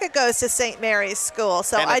granddaughter Becca goes to St. Mary's School.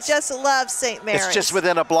 So I just love St. Mary's. It's just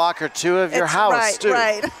within a block or two of your house, right, too.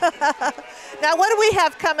 Right. Now, what do we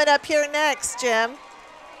have coming up here next, Jim?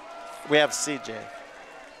 We have CJ.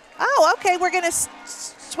 Oh, okay. We're going to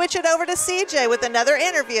switch it over to CJ with another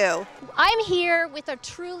interview. I'm here with a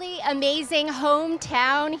truly amazing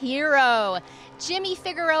hometown hero. Jimmy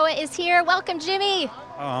Figueroa is here. Welcome, Jimmy.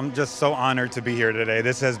 Oh, I'm just so honored to be here today.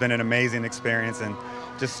 This has been an amazing experience and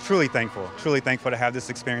just truly thankful to have this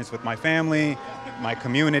experience with my family, my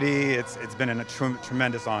community. It's been a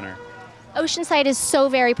tremendous honor. Oceanside is so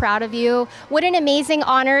very proud of you. What an amazing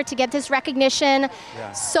honor to get this recognition.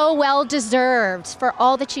 Yeah. So well deserved for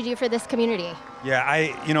all that you do for this community.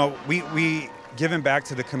 Yeah, we giving back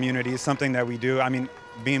to the community is something that we do. I mean,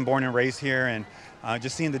 being born and raised here and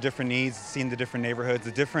just seeing the different needs, seeing the different neighborhoods,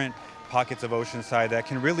 the different pockets of Oceanside that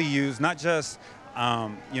can really use not just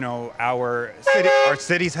our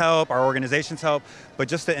city's help, our organization's help, but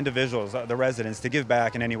just the individuals, the residents, to give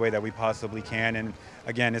back in any way that we possibly can. And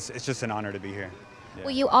again, it's just an honor to be here. Yeah.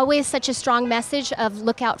 Well, you always such a strong message of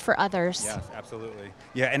look out for others. Yes, absolutely.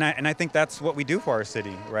 Yeah, and I think that's what we do for our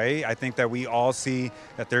city, right? I think that we all see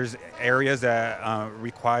that there's areas that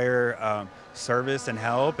require service and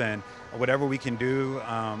help, and whatever we can do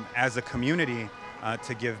as a community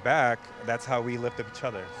to give back, that's how we lift up each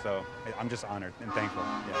other. So I'm just honored and thankful.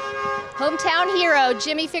 Yeah. Hometown hero,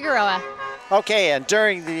 Jimmy Figueroa. Okay, and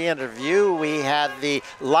during the interview, we had the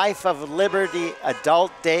Life of Liberty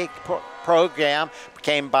Adult Day program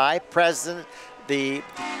came by. President, the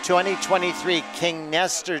 2023 King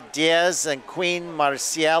Nestor Diaz and Queen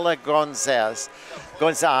Marciela Gonzalez.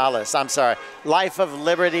 Life of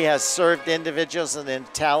Liberty has served individuals with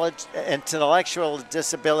intellectual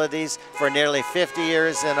disabilities for nearly 50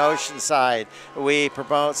 years in Oceanside. We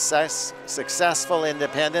promote successful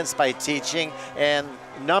independence by teaching and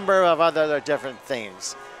a number of other different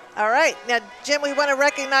things. All right. Now, Jim, we want to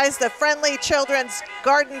recognize the Friendly Children's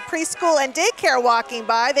Garden Preschool and Daycare walking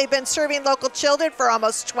by. They've been serving local children for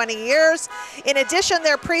almost 20 years. In addition,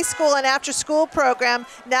 their preschool and after-school program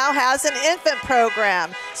now has an infant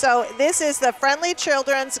program. So this is the Friendly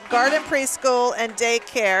Children's Garden Preschool and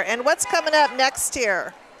Daycare. And what's coming up next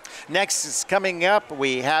here? Next is coming up,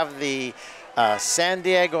 we have the San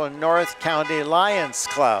Diego North County Lions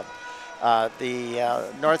Club.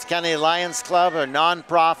 The North County Lions Club, a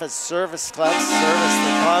nonprofit service club.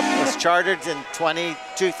 The club was chartered in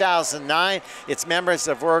 2009. Its members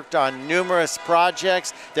have worked on numerous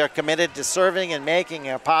projects. They're committed to serving and making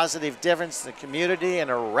a positive difference in the community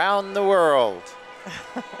and around the world.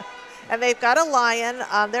 And they've got a lion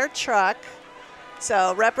on their truck,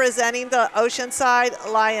 so representing the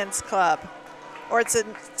Oceanside Lions Club. Or it's a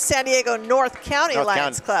San Diego North County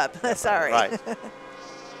Lions Club. Sorry. Right.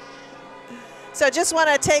 So just want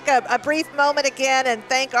to take a brief moment again and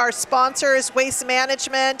thank our sponsors, Waste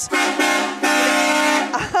Management,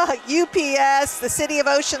 UPS, the City of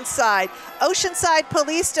Oceanside, Oceanside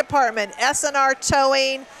Police Department, S&R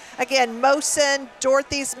Towing, again, Mosin,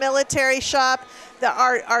 Dorothy's Military Shop,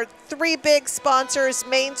 our three big sponsors,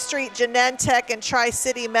 Main Street, Genentech, and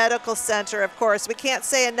Tri-City Medical Center, of course. We can't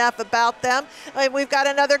say enough about them. And we've got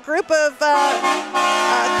another group of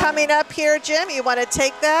coming up here. Jim, you want to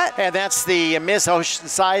take that? And that's the Miss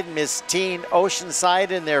Oceanside, Miss Teen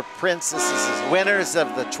Oceanside, and their princesses, winners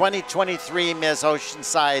of the 2023 Miss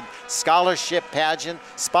Oceanside Scholarship Pageant,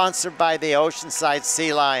 sponsored by the Oceanside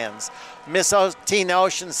Sea Lions. Miss Teen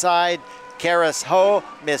Oceanside, Karis Ho,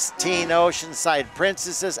 Miss Teen Oceanside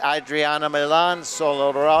Princesses, Adriana Milan,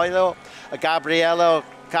 Soloroyo, Gabriela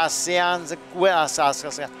Casians,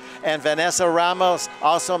 and Vanessa Ramos,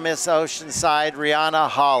 also Miss Oceanside, Rihanna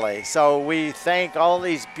Holly. So we thank all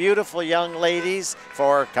these beautiful young ladies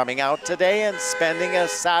for coming out today and spending a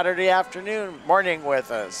Saturday morning with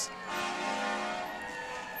us.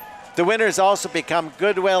 The winners also become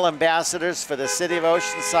Goodwill Ambassadors for the City of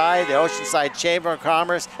Oceanside, the Oceanside Chamber of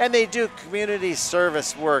Commerce, and they do community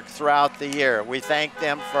service work throughout the year. We thank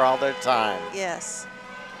them for all their time. Yes.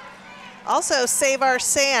 Also, Save Our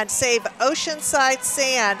Sand, Save Oceanside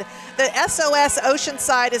Sand. The SOS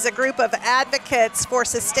Oceanside is a group of advocates for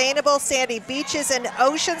sustainable sandy beaches in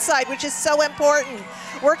Oceanside, which is so important.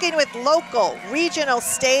 Working with local, regional,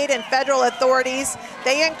 state, and federal authorities,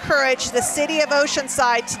 they encourage the city of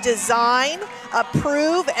Oceanside to design,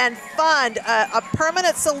 approve, and fund a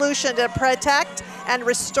permanent solution to protect and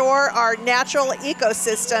restore our natural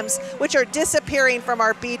ecosystems, which are disappearing from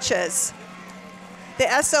our beaches. The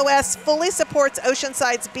SOS fully supports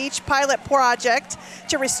Oceanside's beach pilot project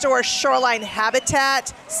to restore shoreline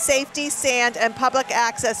habitat, safety, sand, and public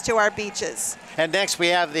access to our beaches. And next we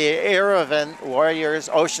have the Irvin Warriors.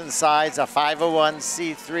 Oceanside's a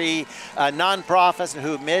 501c3 nonprofit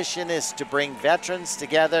whose mission is to bring veterans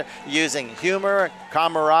together using humor and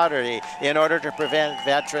camaraderie in order to prevent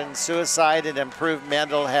veteran suicide and improve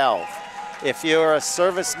mental health. If you're a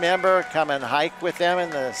service member, come and hike with them in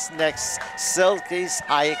the next Silkies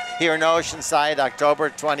hike here in Oceanside, October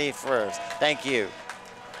 21st. Thank you.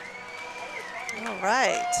 All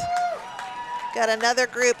right. Got another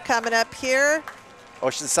group coming up here.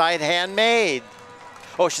 Oceanside Handmade.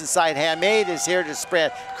 Oceanside Handmade is here to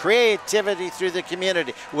spread creativity through the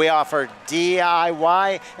community. We offer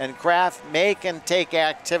DIY and craft make and take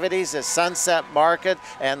activities at Sunset Market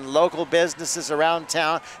and local businesses around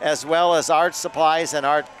town, as well as art supplies and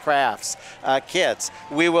art crafts kits.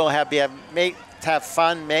 We will have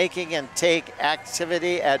fun making and take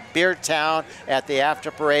activity at Beer Town at the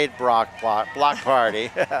after parade block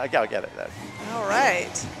party. I gotta get it then. All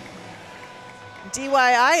right.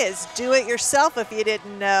 DIY is do it yourself if you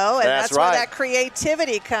didn't know, and that's right. where that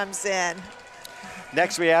creativity comes in.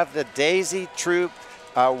 Next we have the Daisy Troop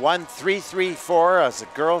 1334 as the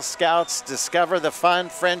Girl Scouts discover the fun,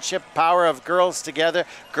 friendship, power of girls together.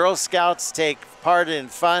 Girl Scouts take part in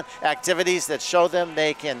fun activities that show them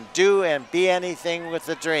they can do and be anything with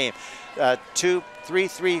a dream.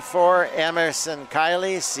 2334 Emerson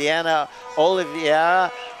Kylie, Sienna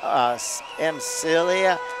Olivia, M.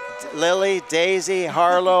 Celia, Lily, Daisy,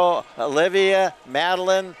 Harlow, Olivia,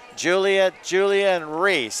 Madeline, Julia, and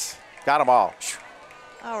Reese. Got them all.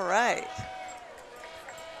 All right.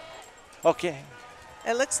 Okay.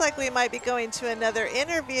 It looks like we might be going to another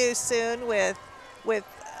interview soon with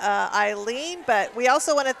Eileen, but we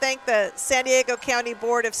also want to thank the San Diego County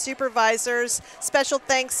Board of Supervisors. Special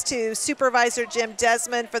thanks to Supervisor Jim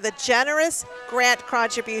Desmond for the generous grant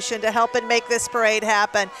contribution to help and make this parade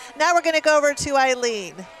happen. Now we're going to go over to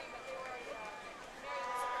Eileen.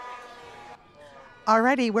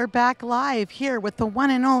 Alrighty, we're back live here with the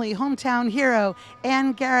one and only hometown hero,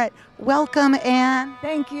 Ann Garrett. Welcome, Ann.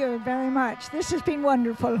 Thank you very much. This has been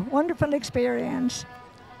wonderful, wonderful experience.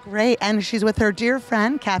 Great, and she's with her dear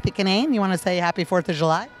friend, Kathy Kinane. You want to say happy 4th of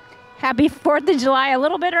July? Happy 4th of July, a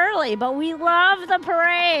little bit early, but we love the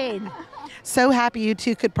parade. So happy you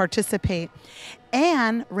two could participate.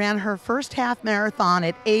 Ann ran her first half marathon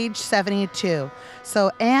at age 72.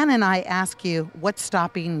 So Ann and I ask you, what's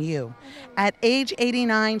stopping you? At age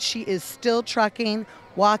 89, she is still trucking,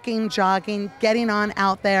 walking, jogging, getting on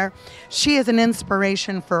out there. She is an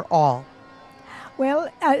inspiration for all. Well,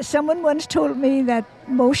 someone once told me that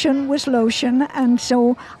motion was lotion, and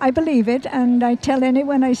so I believe it, and I tell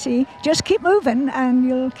anyone I see, just keep moving, and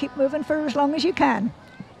you'll keep moving for as long as you can.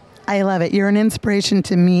 I love it. You're an inspiration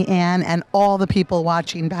to me, Ann, and all the people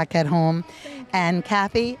watching back at home. And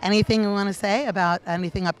Kathy, anything you want to say about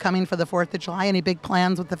anything upcoming for the 4th of July? Any big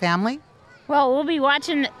plans with the family? Well, we'll be out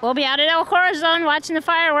at El Corazon watching the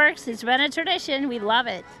fireworks. It's been a tradition. We love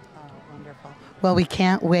it. Well, we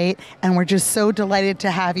can't wait, and we're just so delighted to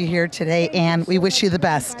have you here today, Ann. We wish you the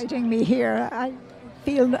best. Inviting me here. I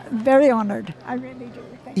feel very honored. I really do.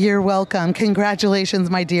 You're welcome. Congratulations,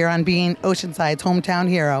 my dear, on being Oceanside's hometown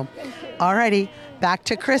hero. All righty, back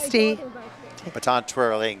to Kristi. Baton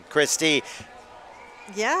twirling. Kristi.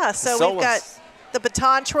 Yeah, so we've got the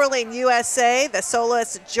baton twirling USA, the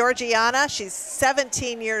soloist Georgiana. She's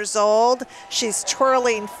 17 years old. She's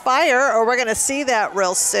twirling fire, or we're going to see that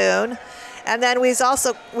real soon. And then we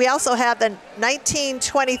also have the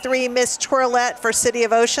 1923 Miss Twirlette for City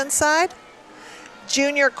of Oceanside.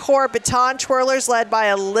 Junior Corps baton twirlers led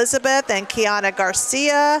by Elizabeth and Kiana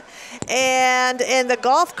Garcia. And in the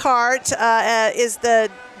golf cart is the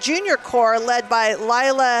Junior Corps led by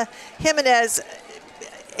Lila Jimenez,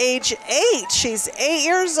 age 8. She's 8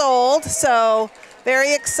 years old, so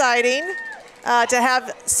very exciting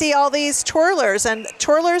to see all these twirlers. And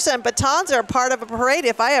twirlers and batons are part of a parade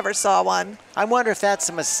if I ever saw one. I wonder if that's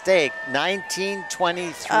a mistake.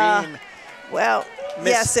 1923. Well,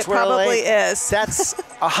 Miss yes, it Twirly. probably is. That's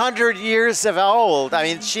 100 years of old. I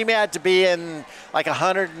mean, she had to be in like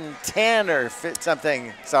 110 or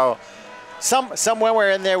something. So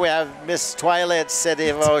Somewhere in there we have Miss Twilight City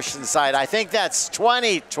of Oceanside. I think that's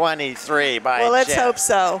 2023 by Well, let's chance. hope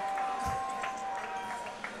so.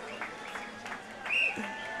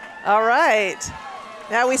 All right.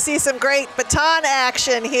 Now we see some great baton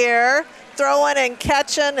action here. Throwing and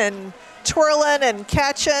catching and twirling and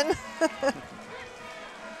catching.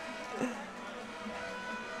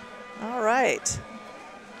 All right.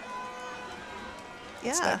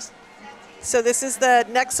 Yeah. So this is the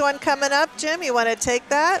next one coming up. Jim, you want to take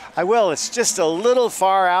that? I will. It's just a little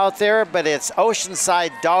far out there, but it's Oceanside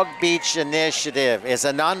Dog Beach Initiative. It's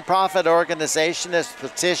a nonprofit organization that's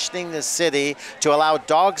petitioning the city to allow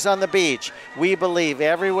dogs on the beach. We believe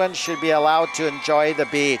everyone should be allowed to enjoy the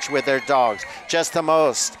beach with their dogs. Just the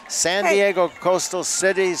most San Diego coastal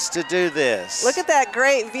cities to do this. Look at that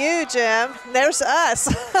great view, Jim. There's us.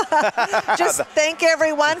 Just thank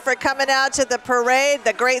everyone for coming out to the parade,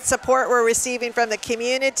 the great support we're receiving from the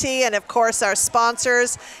community, and of course our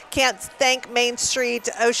sponsors. Can't thank Main Street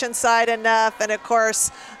Oceanside enough, and of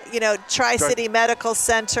course, you know, Tri-City Medical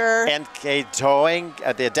Center. NK Towing,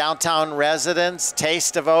 the downtown residents,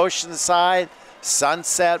 Taste of Oceanside,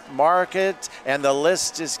 Sunset Market, and the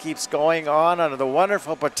list just keeps going on the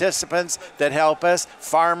wonderful participants that help us.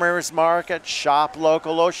 Farmers Market, Shop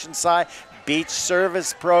Local Oceanside, Beach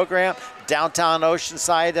Service Program, Downtown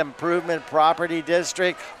Oceanside Improvement Property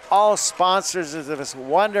District, all sponsors of this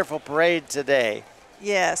wonderful parade today.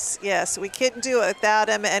 Yes, yes, we couldn't do it without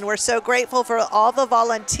them, and we're so grateful for all the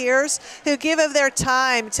volunteers who give of their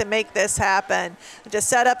time to make this happen, to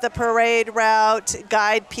set up the parade route,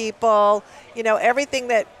 guide people, you know, everything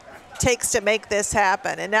that takes to make this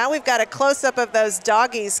happen. And now we've got a close-up of those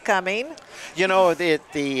doggies coming. You know,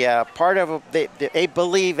 part of they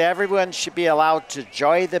believe everyone should be allowed to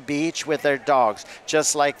enjoy the beach with their dogs,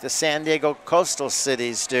 just like the San Diego coastal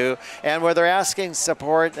cities do. And where they're asking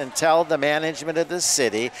support and tell the management of the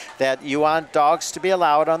city that you want dogs to be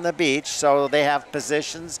allowed on the beach, so they have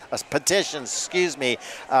petitions, that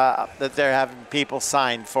they're having people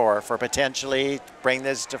sign for potentially bring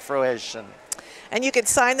this to fruition. And you can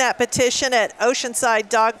sign that petition at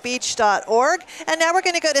oceansidedogbeach.org. And now we're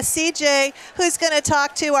going to go to CJ, who's going to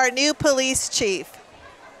talk to our new police chief.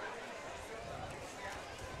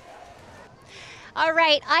 All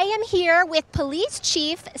right, I am here with Police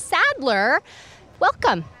Chief Sadler.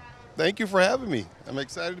 Welcome. Thank you for having me. I'm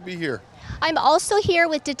excited to be here. I'm also here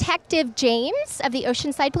with Detective James of the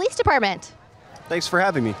Oceanside Police Department. Thanks for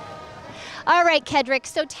having me. All right, Kedrick,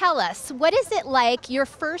 so tell us, what is it like your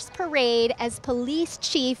first parade as police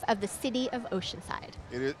chief of the city of Oceanside?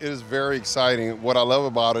 It is very exciting. What I love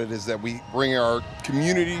about it is that we bring our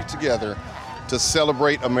community together to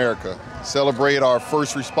celebrate America, celebrate our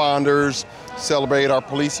first responders, celebrate our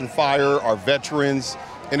police and fire, our veterans,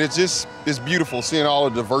 and it's beautiful seeing all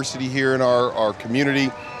the diversity here in our community,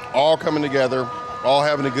 all coming together, all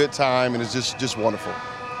having a good time, and it's just wonderful.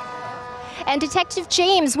 And Detective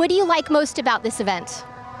James, what do you like most about this event?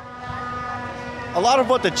 A lot of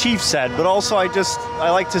what the chief said, but also I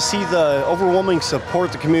like to see the overwhelming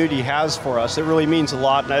support the community has for us. It really means a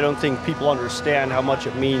lot, and I don't think people understand how much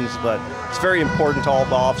it means, but it's very important to all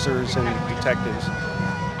the officers and detectives.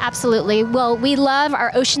 Absolutely. Well, we love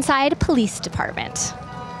our Oceanside Police Department.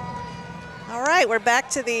 All right, we're back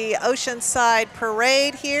to the Oceanside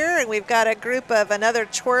Parade here, and we've got a group of another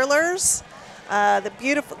twirlers. The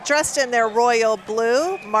beautiful, dressed in their royal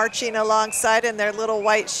blue, marching alongside in their little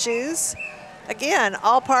white shoes. Again,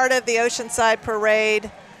 all part of the Oceanside Parade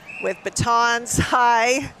with batons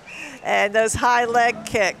high and those high leg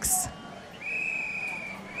kicks.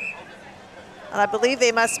 And I believe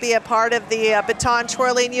they must be a part of the Baton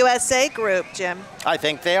Twirling USA group, Jim. I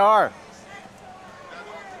think they are.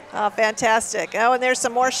 Oh, fantastic. Oh, and there's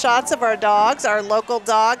some more shots of our dogs, our local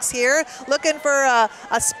dogs here, looking for a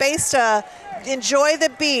space to enjoy the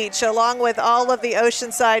beach along with all of the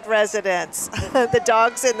Oceanside residents. The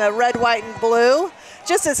dogs in the red, white, and blue,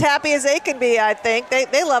 just as happy as they can be, I think.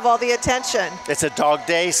 They love all the attention. It's a dog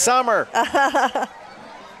day summer.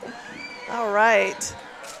 All right.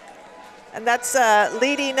 And that's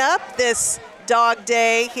leading up this dog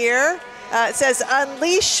day here. It says,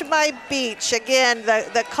 unleash my beach. Again,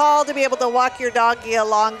 the call to be able to walk your doggy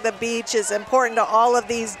along the beach is important to all of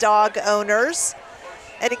these dog owners.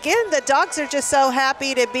 And again, the dogs are just so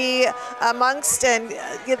happy to be amongst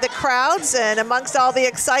the crowds and amongst all the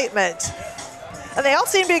excitement. And they all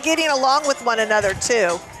seem to be getting along with one another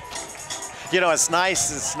too. You know, it's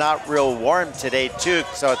nice, it's not real warm today too,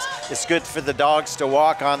 so it's good for the dogs to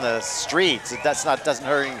walk on the streets. Doesn't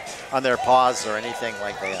hurt on their paws or anything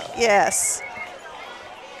like that. Yes.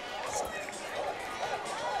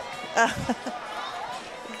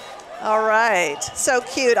 All right, so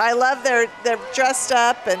cute. I love they're dressed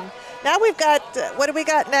up, and now we've got, what do we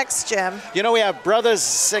got next, Jim? You know, we have Brothers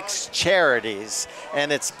 6 Charities,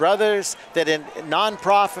 and it's brothers that in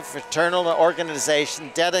nonprofit fraternal organization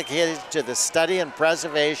dedicated to the study and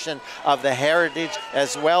preservation of the heritage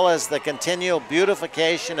as well as the continual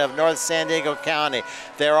beautification of North San Diego County.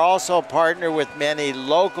 They're also partnered with many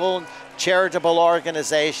local charitable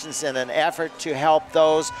organizations in an effort to help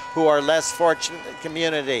those who are less fortunate in the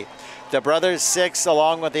community. The Brothers 6,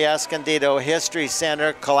 along with the Escondido History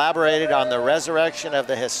Center, collaborated on the resurrection of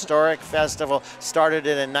the historic festival, started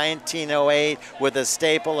in 1908 with a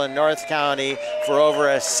staple in North County for over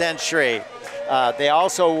a century. They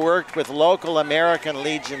also worked with local American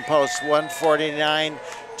Legion Post 149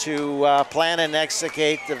 to plan and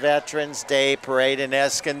execute the Veterans Day Parade in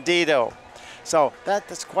Escondido. So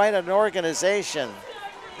that's quite an organization.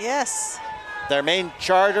 Yes. Their main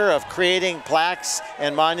charter of creating plaques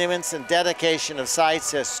and monuments and dedication of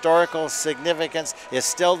sites of historical significance is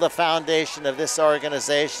still the foundation of this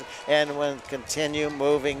organization and will continue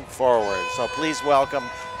moving forward. So please welcome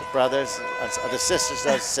the brothers, the Sisters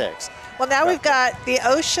of 6. Well, now we've got The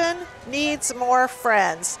Ocean Needs More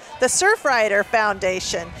Friends. The Surfrider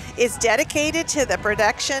Foundation is dedicated to the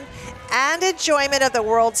protection and enjoyment of the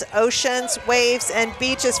world's oceans, waves, and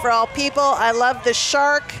beaches for all people. I love the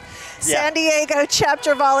shark. San Diego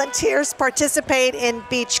chapter volunteers participate in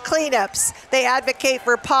beach cleanups. They advocate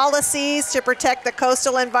for policies to protect the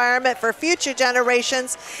coastal environment for future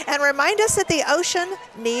generations and remind us that the ocean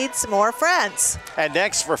needs more friends. And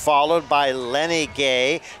next we're followed by Lenny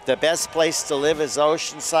Gay. The best place to live is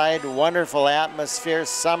Oceanside. Wonderful atmosphere.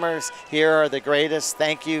 Summers here are the greatest.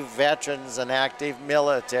 Thank you, veterans and active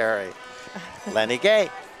military. Lenny Gay.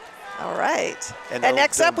 All right. And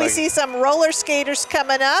next up, we see some roller skaters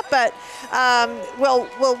coming up, but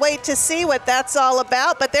we'll wait to see what that's all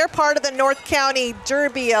about. But they're part of the North County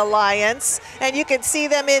Derby Alliance, and you can see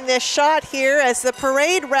them in this shot here as the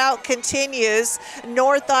parade route continues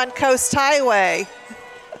north on Coast Highway.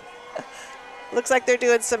 Looks like they're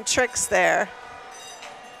doing some tricks there.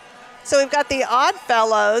 So we've got the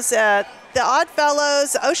Oddfellows. The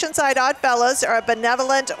Oddfellows, Oceanside Oddfellows, are a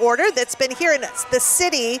benevolent order that's been here in the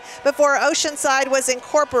city before Oceanside was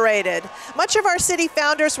incorporated. Much of our city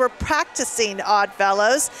founders were practicing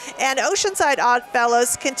Oddfellows, and Oceanside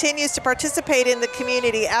Oddfellows continues to participate in the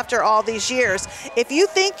community after all these years. If you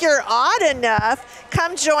think you're odd enough,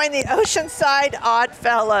 come join the Oceanside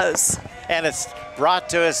Oddfellows. And it's brought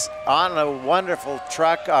to us on a wonderful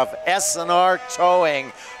truck of S&R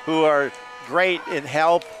Towing, who are great in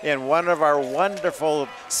help in one of our wonderful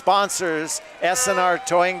sponsors, S&R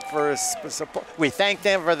Towing, for support. We thank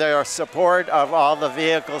them for their support of all the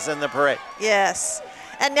vehicles in the parade. Yes.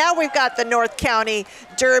 And now we've got the North County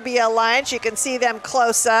Derby Alliance. You can see them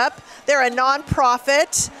close up. They're a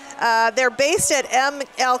nonprofit. They're based at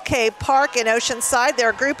MLK Park in Oceanside.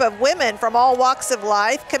 They're a group of women from all walks of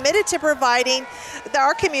life committed to providing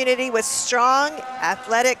our community with strong,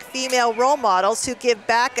 athletic female role models who give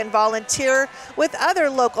back and volunteer with other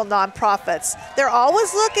local nonprofits. They're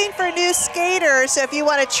always looking for new skaters, so if you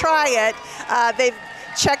want to try it,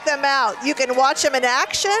 check them out. You can watch them in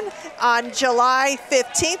action on July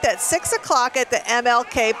 15th at 6 o'clock at the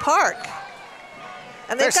MLK Park.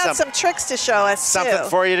 And they've got some tricks to show us, something too.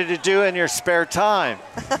 for you to do in your spare time.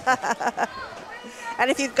 And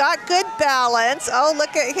if you've got good balance, oh,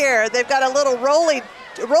 look at here. They've got a little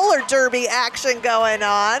roller derby action going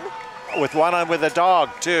on. With one on with a dog,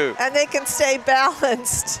 too. And they can stay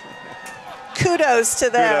balanced. Kudos to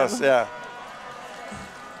them. Kudos, yeah.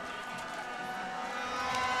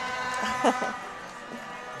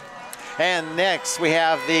 And next we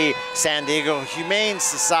have the San Diego Humane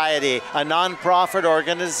Society, a nonprofit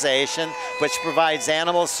organization which provides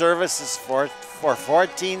animal services for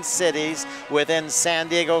 14 cities within San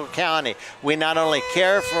Diego County. We not only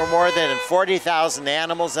care for more than 40,000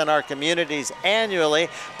 animals in our communities annually,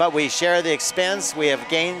 but we share the expense we have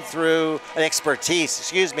gained through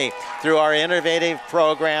through our innovative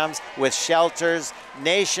programs with shelters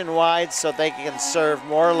nationwide so they can serve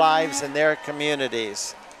more lives in their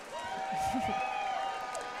communities.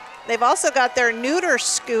 They've also got their neuter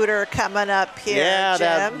scooter coming up here,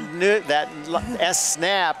 Jim. that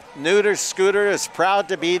S-Snap neuter scooter is proud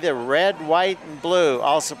to be the red, white, and blue.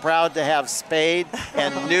 Also proud to have spayed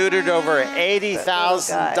and neutered over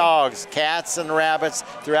 80,000 dogs, cats, and rabbits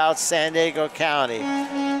throughout San Diego County.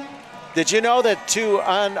 Did you know that 2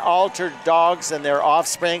 unaltered dogs and their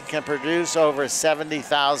offspring can produce over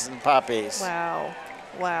 70,000 puppies? Wow.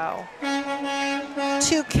 Wow.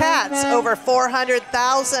 2 cats, over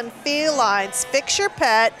 400,000 felines. Fix your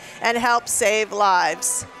pet and help save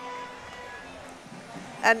lives.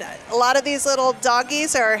 And a lot of these little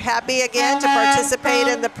doggies are happy again to participate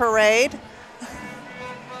in the parade.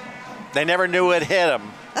 They never knew it hit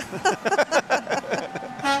them.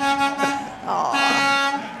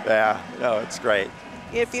 Yeah, no, it's great.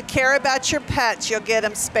 If you care about your pets, you'll get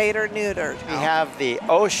them spayed or neutered. We have the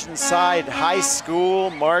Oceanside High School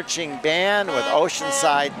Marching Band with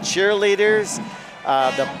Oceanside cheerleaders.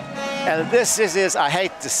 And this is, I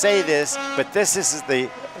hate to say this, but this is the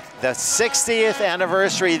 60th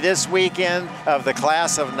anniversary this weekend of the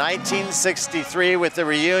class of 1963 with the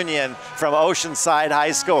reunion from Oceanside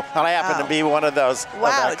High School. And I happen to be one of those of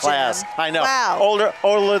that class. Jim. I know, Wow.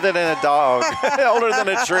 older than a dog, older than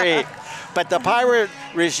a tree. But the pirate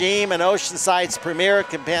regime and Oceanside's premier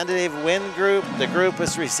competitive wind group, the group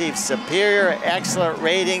has received superior, excellent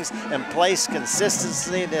ratings and placed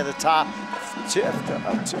consistently near the top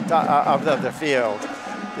of the field.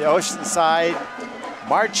 The Oceanside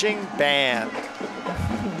Marching Band.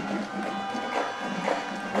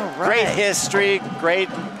 Great history, great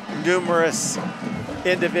numerous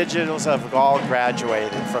individuals have all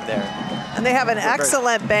graduated from there. And they have an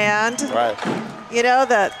excellent band. Right. You know,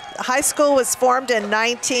 the high school was formed in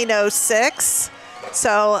 1906.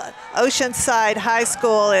 So Oceanside High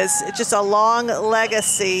School is just a long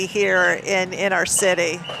legacy here in our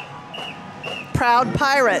city. Proud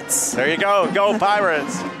Pirates. There you go, go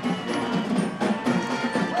Pirates.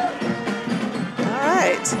 All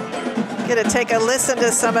right, gonna take a listen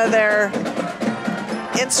to some of their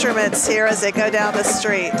instruments here as they go down the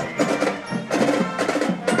street.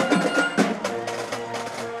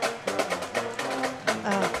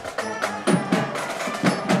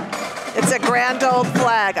 It's a grand old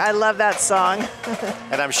flag. I love that song.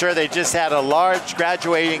 And I'm sure they just had a large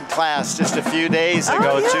graduating class just a few days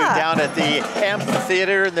ago too, down at the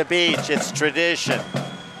amphitheater in the beach. It's tradition.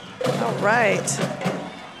 All right.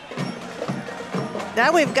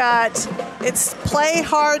 Now we've got, it's Play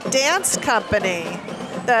Hard Dance Company.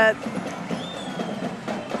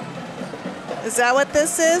 Is that what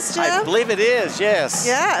this is, Jim? I believe it is, yes.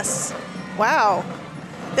 Yes. Wow.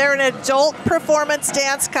 They're an adult performance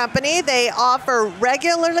dance company. They offer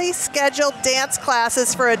regularly scheduled dance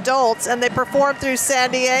classes for adults, and they perform through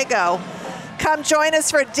San Diego. Come join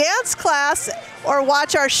us for dance class or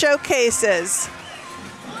watch our showcases.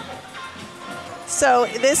 So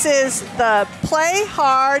this is the Play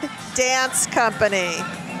Hard Dance Company.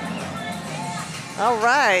 All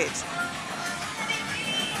right.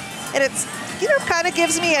 And it's, you know, kind of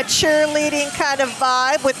gives me a cheerleading kind of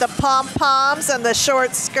vibe with the pom-poms and the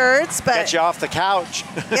short skirts. But get you off the couch.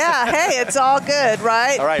 Yeah, hey, it's all good,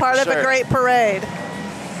 right? All right, part of sure. a great parade.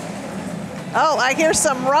 Oh, I hear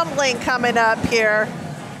some rumbling coming up here.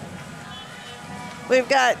 We've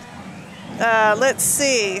got, let's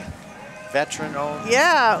see. Veteran owned?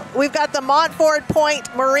 Yeah, we've got the Montford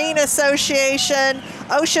Point Marine Association,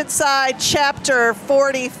 Oceanside Chapter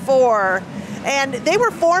 44. And they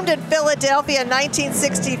were formed in Philadelphia in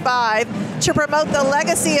 1965 to promote the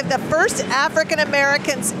legacy of the first African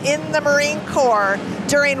Americans in the Marine Corps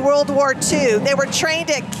during World War II. They were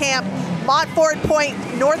trained at Camp Montford Point,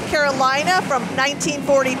 North Carolina from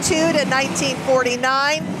 1942 to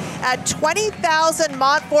 1949. 20,000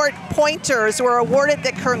 Montfort Pointers were awarded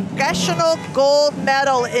the Congressional Gold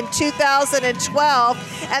Medal in 2012,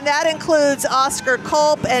 and that includes Oscar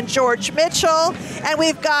Culp and George Mitchell. And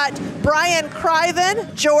we've got Brian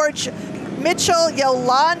Criven, George Mitchell,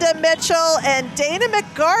 Yolanda Mitchell, and Dana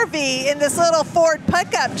McGarvey in this little Ford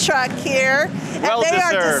pickup truck here. And they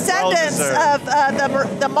are descendants of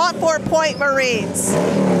the Montfort Point Marines.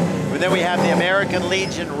 And then we have the American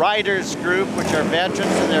Legion Riders Group, which are veterans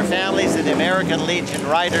and their families of the American Legion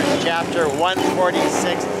Riders Chapter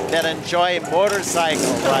 146 that enjoy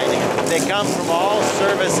motorcycle riding. They come from all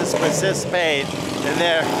services, participate in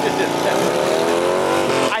there.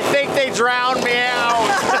 I think they drowned me out.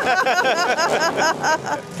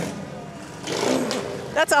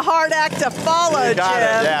 That's a hard act to follow, Jim.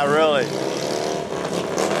 Yeah, really.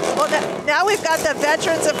 Well, now we've got the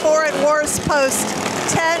Veterans of Foreign Wars Post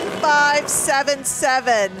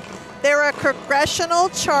 10577. They're a congressional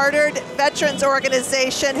chartered veterans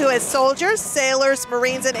organization who has soldiers, sailors,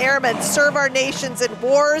 Marines, and airmen serve our nations in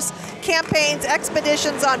wars, campaigns,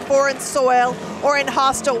 expeditions on foreign soil, or in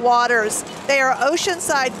hostile waters. They are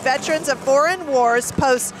Oceanside Veterans of Foreign Wars,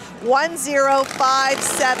 Post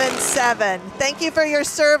 10577. Thank you for your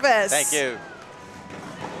service. Thank you.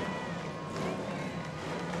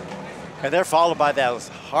 And they're followed by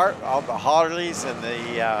those all the Harleys and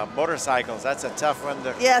the motorcycles. That's a tough one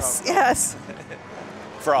to yes.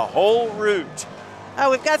 for a whole route.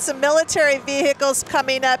 We've got some military vehicles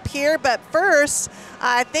coming up here, but first,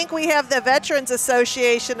 I think we have the Veterans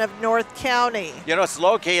Association of North County. You know, it's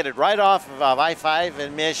located right off of I-5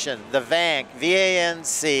 in Mission. The VANC,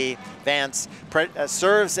 V-A-N-C, Vance,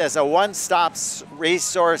 serves as a one-stop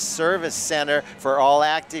resource service center for all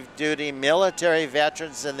active duty military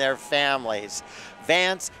veterans and their families.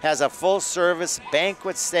 Vance has a full-service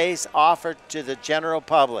banquet stays offered to the general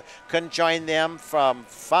public. Couldn't join them from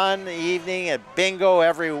fun evening and bingo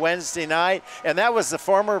every Wednesday night. And that was the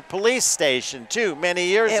former police station, too, many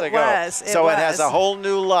years ago. It has a whole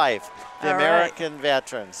new life. The American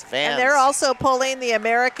Veterans, Vance. And they're also pulling the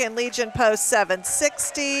American Legion Post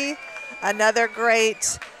 760, another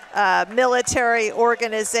great military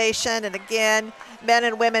organization. And again, men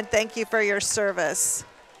and women, thank you for your service.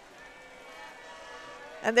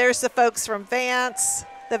 And there's the folks from Vance.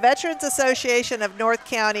 The Veterans Association of North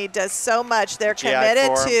County does so much. They're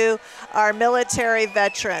committed to our military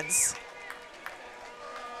veterans.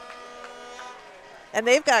 And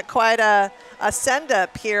they've got quite a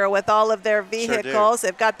send-up here with all of their vehicles.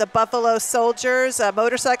 They've got the Buffalo Soldiers, a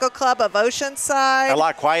motorcycle club of Oceanside. A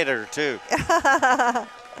lot quieter, too.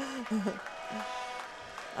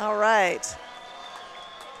 All right.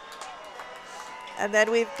 And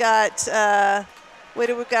then we've got... what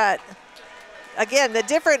do we got? Again, the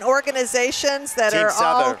different organizations that are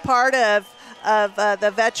all part of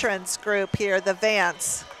the veterans group here, the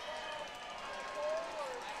Vance.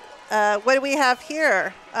 What do we have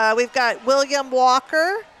here? We've got William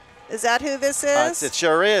Walker. Is that who this is? It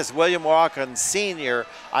sure is. William Walker Sr.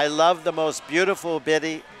 I love the most beautiful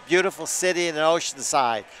city in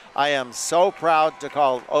Oceanside. I am so proud to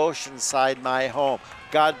call Oceanside my home.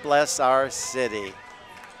 God bless our city.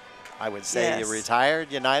 I would say you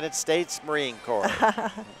retired United States Marine Corps.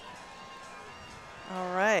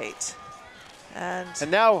 All right. And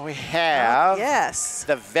now we have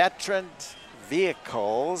the veteran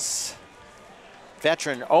vehicles,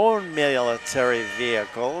 veteran-owned military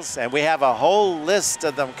vehicles, and we have a whole list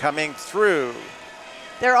of them coming through.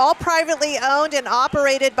 They're all privately owned and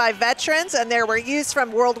operated by veterans, and they were used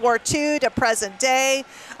from World War II to present day.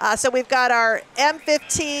 So we've got our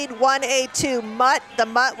M15 1A2 Mutt. The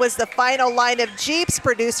Mutt was the final line of Jeeps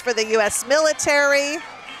produced for the U.S. military.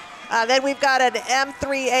 Then we've got an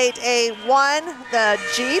M38A1, the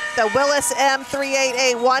Jeep. The Willis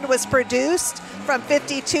M38A1 was produced from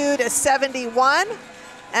 52 to 71.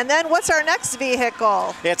 And then what's our next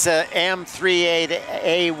vehicle? It's a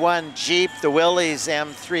M38A1 Jeep. The Willys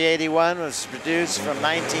M381 was produced from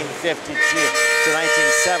 1952 to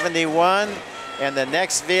 1971. And the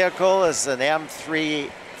next vehicle is an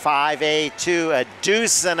M35A2, a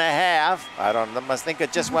deuce and a half. I don't know, must think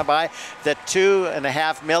it just went by. The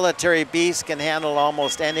 2.5 military beast can handle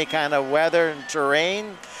almost any kind of weather and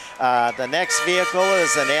terrain. The next vehicle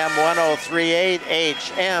is an M1038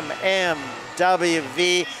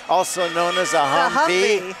 HMMWV, also known as a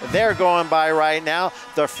Humvee. They're going by right now.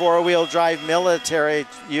 The four-wheel drive military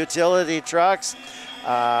utility trucks.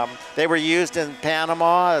 They were used in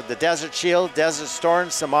Panama, the Desert Shield, Desert Storm,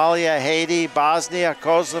 Somalia, Haiti, Bosnia,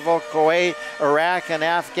 Kosovo, Kuwait, Iraq, and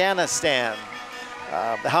Afghanistan.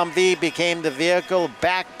 The Humvee became the vehicle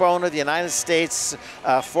backbone of the United States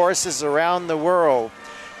forces around the world.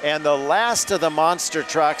 And the last of the monster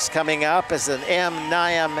trucks coming up is an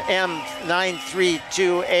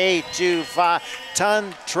M932A25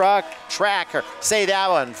 ton truck tracker. Say that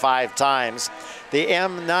one 5 times. The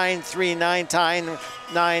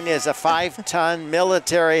M939 is a 5-ton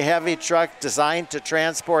military heavy truck designed to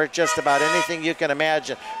transport just about anything you can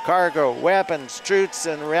imagine. Cargo, weapons, troops,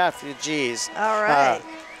 and refugees. All right.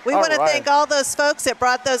 We want to thank all those folks that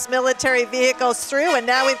brought those military vehicles through, and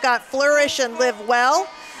now we've got Flourish and Live Well.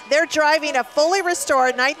 They're driving a fully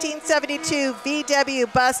restored 1972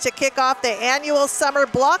 VW bus to kick off the annual summer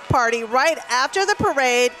block party right after the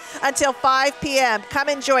parade until 5 p.m. Come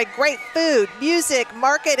enjoy great food, music,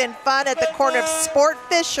 market, and fun at the corner of Sport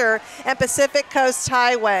Fisher and Pacific Coast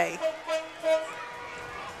Highway.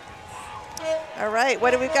 All right,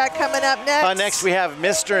 what do we got coming up next? Next we have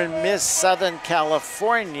Mr. and Miss Southern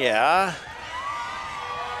California.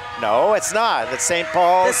 No, it's not. It's St.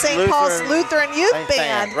 Paul's. The St. Paul's Lutheran Youth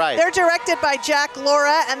Band. Right. They're directed by Jack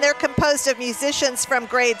Laura, and they're composed of musicians from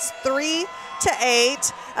grades 3 to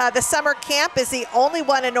 8. The summer camp is the only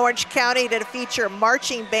one in Orange County to feature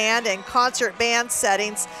marching band and concert band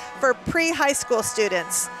settings for pre-high school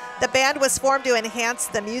students. The band was formed to enhance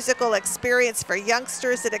the musical experience for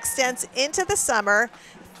youngsters that extends into the summer.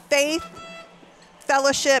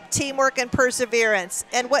 fellowship, teamwork, and perseverance.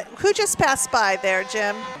 And who just passed by there,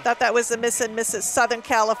 Jim? Thought that was the Miss and Mrs. Southern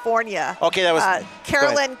California. Okay, that was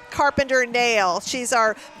Carolyn Carpenter Nail. She's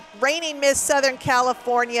our reigning Miss Southern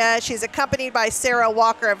California. She's accompanied by Sarah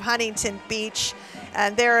Walker of Huntington Beach,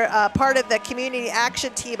 and they're part of the Community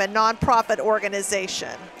Action Team, a nonprofit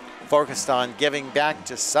organization focused on giving back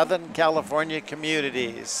to Southern California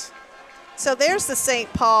communities. So there's the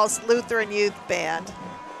St. Paul's Lutheran Youth Band.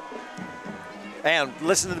 And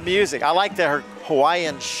listen to the music. I like their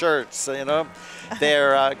Hawaiian shirts, you know.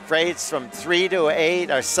 They're grades from 3 to 8.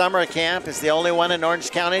 Our summer camp is the only one in Orange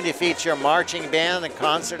County to feature marching band and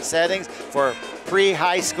concert settings for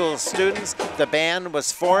pre-high school students. The band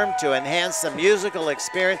was formed to enhance the musical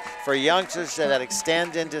experience for youngsters that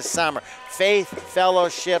extend into summer. Faith,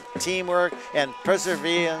 fellowship, teamwork, and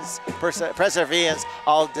perseverance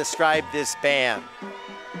all describe this band.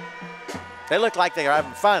 They look like they're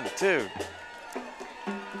having fun, too.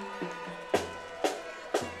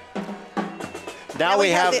 Now we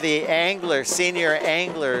have the Anglers, Senior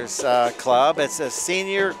Anglers Club. It's a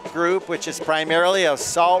senior group which is primarily a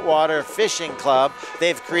saltwater fishing club.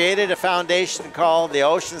 They've created a foundation called the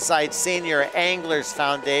Oceanside Senior Anglers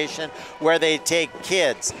Foundation, where they take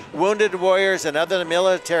kids, wounded warriors, and other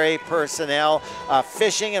military personnel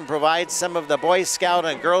fishing, and provide some of the Boy Scout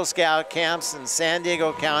and Girl Scout camps in San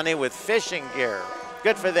Diego County with fishing gear.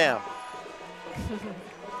 Good for them.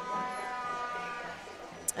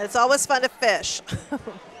 It's always fun to fish,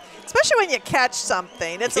 especially when you catch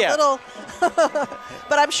something. It's a little,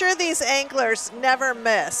 but I'm sure these anglers never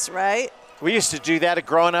miss, right? We used to do that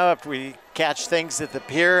growing up. We catch things at the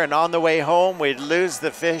pier, and on the way home, we'd lose the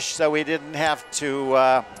fish so we didn't have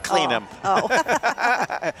to clean them.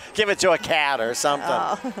 Give it to a cat or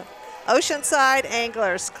something. Oceanside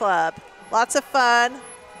Anglers Club. Lots of fun.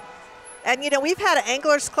 And, you know, we've had an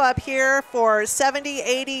Anglers Club here for 70,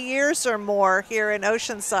 80 years or more here in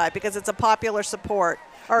Oceanside because it's a popular sport.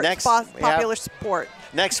 Popular sport.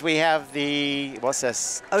 Next, we have the, what's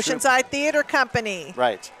this? Oceanside Theater Company.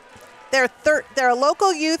 Right. They're a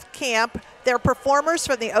local youth camp. They're performers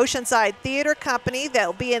from the Oceanside Theater Company that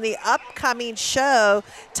will be in the upcoming show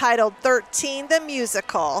titled 13 the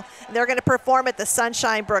Musical. And they're going to perform at the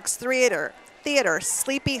Sunshine Brooks Theater.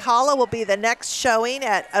 Sleepy Hollow will be the next showing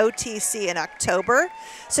at OTC in October.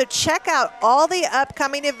 So check out all the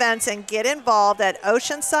upcoming events and get involved at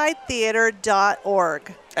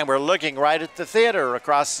oceansidetheater.org. And we're looking right at the theater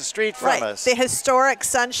across the street from us. The historic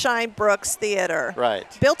Sunshine Brooks Theater. Right.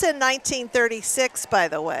 Built in 1936, by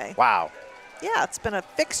the way. Wow. Yeah, it's been a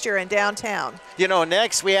fixture in downtown. You know,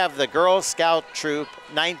 next we have the Girl Scout Troop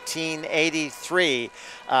 1983,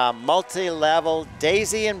 multi-level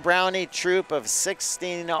Daisy and Brownie troop of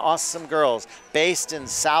 16 awesome girls based in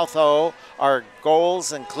South O. Our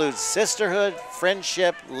goals include sisterhood,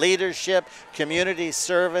 friendship, leadership, community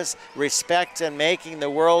service, respect, and making the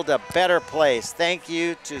world a better place. Thank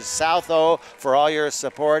you to South O for all your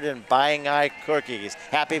support in buying cookies.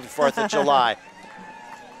 Happy 4th of July.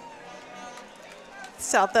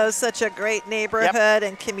 South O's such a great neighborhood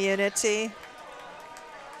and community.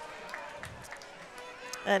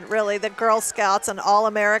 And really, the Girl Scouts, an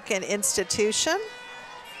all-American institution.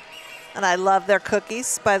 And I love their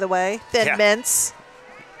cookies, by the way. Thin mints.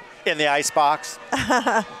 In the ice box.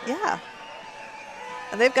 Yeah.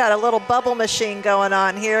 And they've got a little bubble machine going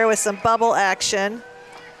on here with some bubble action.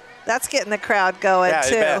 That's getting the crowd going,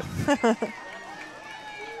 too.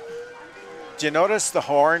 Did you notice the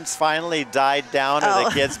horns finally died down and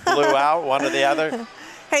the kids blew out one or the other?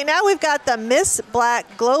 Hey, now we've got the Miss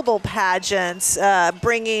Black Global pageants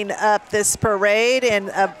bringing up this parade in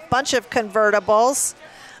a bunch of convertibles.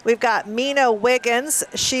 We've got Mina Wiggins.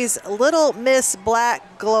 She's Little Miss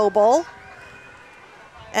Black Global.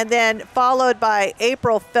 And then followed by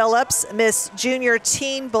April Phillips, Miss Junior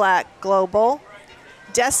Teen Black Global.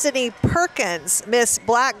 Destiny Perkins, Miss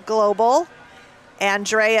Black Global.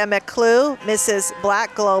 Andrea McClue, Mrs.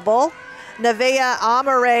 Black Global. Nevaeh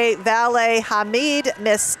Amare Valet Hamid,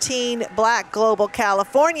 Miss Teen Black Global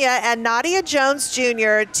California, and Nadia Jones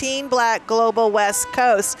Jr., Teen Black Global West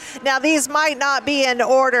Coast. Now, these might not be in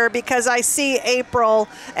order because I see April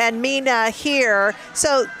and Mina here.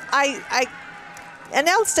 So I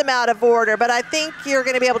announced them out of order, but I think you're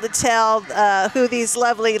going to be able to tell who these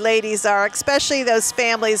lovely ladies are, especially those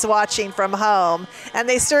families watching from home. And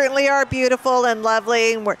they certainly are beautiful and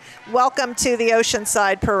lovely. And welcome to the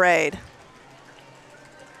Oceanside Parade.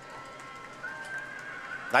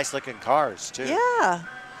 Nice looking cars, too. Yeah.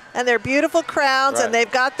 And they're beautiful crowns, and they've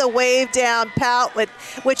got the wave down pout,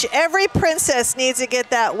 which every princess needs to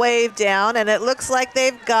get that wave down, and it looks like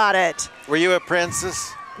they've got it. Were you a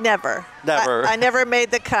princess? Never. Never. I never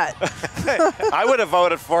made the cut. I would have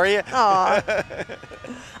voted for you. Aw.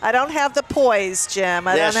 I don't have the poise, Jim.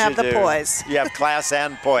 I don't have the poise. You have class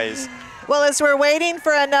and poise. Well, as we're waiting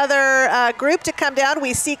for another group to come down,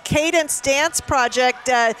 we see Cadence Dance Project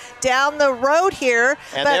down the road here.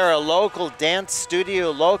 And they're a local dance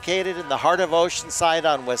studio located in the heart of Oceanside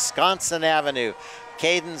on Wisconsin Avenue.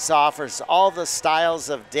 Cadence offers all the styles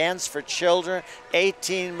of dance for children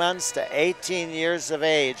 18 months to 18 years of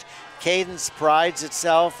age. Cadence prides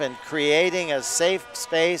itself in creating a safe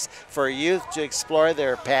space for youth to explore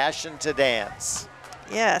their passion to dance.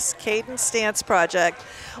 Yes, Cadence Dance Project.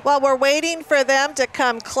 While we're waiting for them to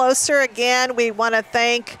come closer again, we want to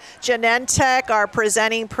thank Genentech, our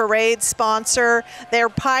presenting parade sponsor. They're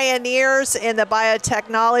pioneers in the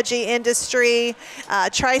biotechnology industry.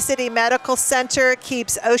 Tri-City Medical Center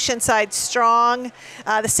keeps Oceanside strong.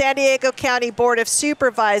 The San Diego County Board of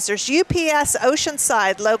Supervisors, UPS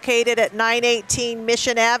Oceanside, located at 918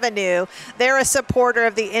 Mission Avenue. They're a supporter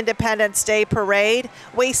of the Independence Day Parade.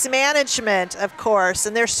 Waste Management, of course,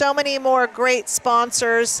 and there's so many more great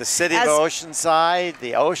sponsors. The City of Oceanside,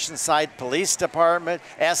 the Oceanside Police Department,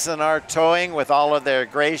 S&R Towing with all of their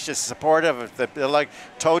gracious support of the like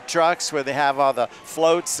tow trucks where they have all the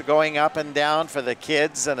floats going up and down for the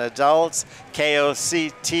kids and adults,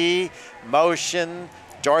 KOCT, Motion,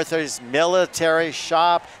 Dorothy's Military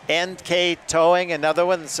Shop, NK Towing, another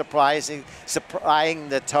one supplying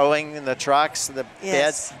the towing and the trucks and the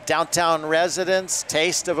beds. Downtown Residents,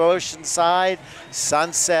 Taste of Oceanside,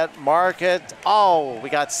 Sunset Market. Oh,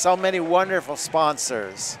 we got so many wonderful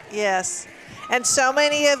sponsors. Yes. And so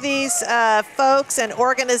many of these folks and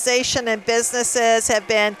organizations and businesses have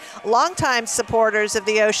been longtime supporters of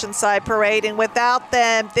the Oceanside Parade, and without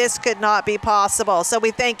them, this could not be possible. So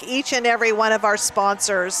we thank each and every one of our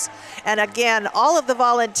sponsors, and again, all of the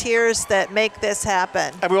volunteers that make this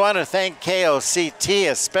happen. And we want to thank KOCT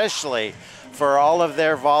especially for all of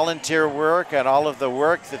their volunteer work and all of the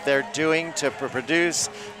work that they're doing to produce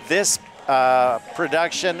this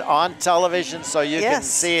production on television, so you can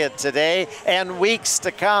see it today and weeks to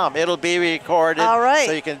come. It'll be recorded,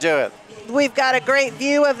 so you can do it. We've got a great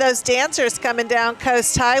view of those dancers coming down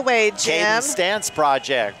Coast Highway, Jim. Cadence Dance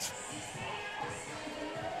Project.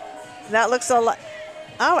 That looks a lot.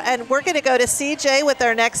 Oh, and we're going to go to CJ with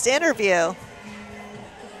our next interview.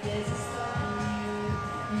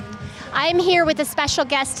 I'm here with a special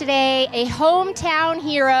guest today, a hometown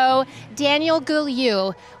hero, Daniel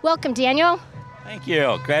Gouliou. Welcome, Daniel. Thank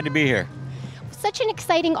you. Glad to be here. Such an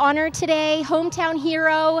exciting honor today, hometown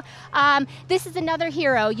hero. This is another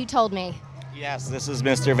hero, you told me. Yes, this is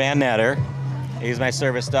Mr. Van Netter. He's my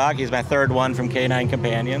service dog. He's my third one from Canine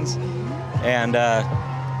Companions. And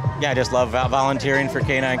yeah, I just love volunteering for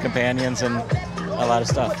Canine Companions and a lot of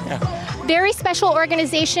stuff. Yeah. Very special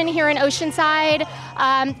organization here in Oceanside.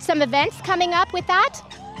 Some events coming up with that?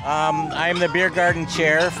 I'm the beer garden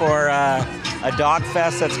chair for a dog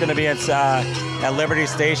fest that's going to be at Liberty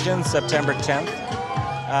Station September 10th.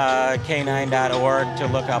 K9.org to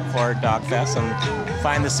look up for dog fest and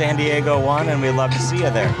find the San Diego one, and we'd love to see you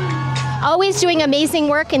there. Always doing amazing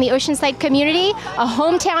work in the Oceanside community. A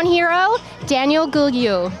hometown hero, Daniel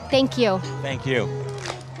Gouliou. Thank you. Thank you.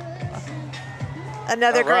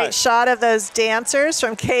 Another great shot of those dancers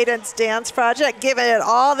from Cadence Dance Project, giving it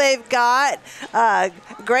all they've got.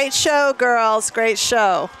 Great show, girls, great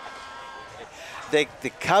show. The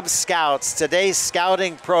Cub Scouts, today's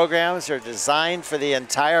scouting programs are designed for the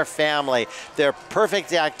entire family. They're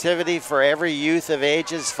perfect activity for every youth of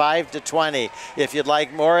ages 5 to 20. If you'd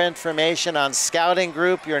like more information on scouting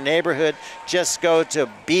group, your neighborhood, just go to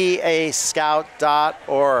bascout.org.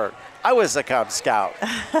 I was a Cub Scout.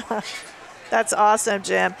 That's awesome,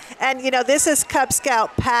 Jim. And you know, this is Cub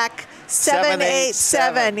Scout Pack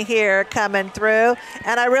 787 here coming through.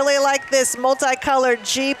 And I really like this multicolored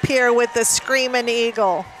Jeep here with the Screaming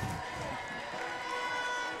Eagle.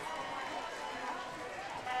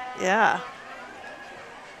 Yeah.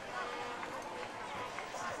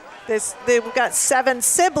 We've got 7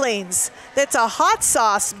 siblings. That's a hot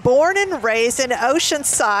sauce born and raised in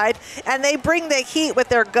Oceanside, and they bring the heat with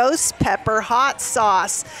their ghost pepper hot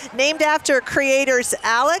sauce. Named after creators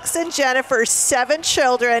Alex and Jennifer's 7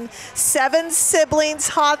 children, 7 siblings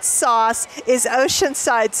hot sauce is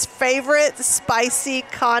Oceanside's favorite spicy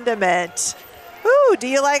condiment. Ooh, do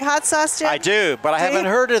you like hot sauce, Jim? I do, but I haven't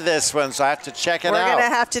heard of this one, so I have to check it out. We're going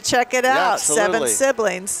to have to check it out. Absolutely. 7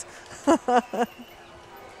 siblings.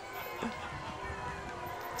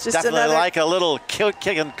 Just definitely another... like a little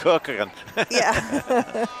kicking cooking.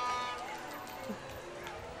 Yeah.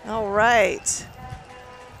 All right.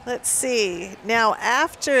 Let's see. Now,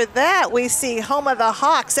 after that, we see Home of the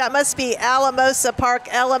Hawks. That must be Alamosa Park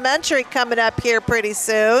Elementary coming up here pretty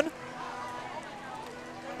soon.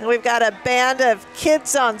 And we've got a band of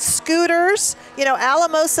kids on scooters. You know,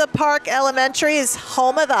 Alamosa Park Elementary is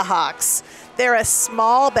home of the Hawks. They're a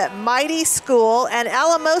small but mighty school, and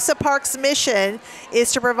Alamosa Park's mission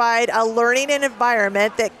is to provide a learning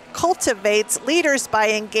environment that cultivates leaders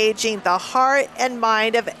by engaging the heart and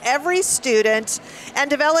mind of every student and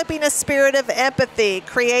developing a spirit of empathy,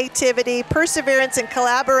 creativity, perseverance, and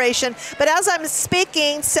collaboration. But as I'm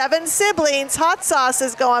speaking, 7 siblings, hot sauce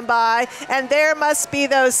is going by, and there must be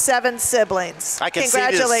those 7 siblings. I can see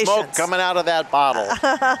the smoke coming out of that bottle.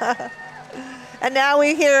 And now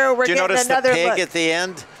we're getting another look. Do you notice the pig at the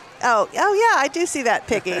end? Oh yeah, I do see that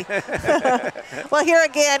piggy. Well, here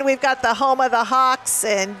again, we've got the home of the Hawks,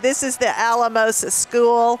 and this is the Alamosa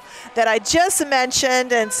School that I just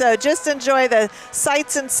mentioned, and so just enjoy the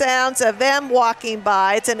sights and sounds of them walking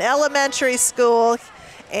by. It's an elementary school,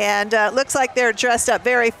 and looks like they're dressed up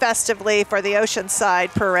very festively for the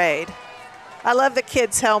Oceanside parade. I love the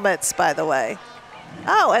kids' helmets, by the way.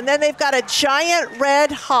 Oh, and then they've got a giant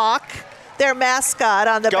red hawk, their mascot,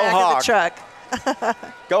 on the back of the truck.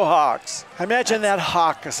 Go Hawks. I imagine that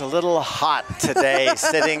hawk is a little hot today,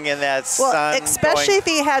 sitting in that sun. Well, especially if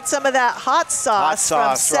he had some of that hot sauce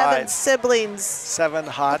from 7 siblings. 7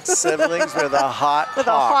 hot siblings with a hot with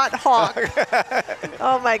hawk. a hot hawk.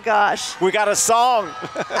 Oh my gosh. We got a song.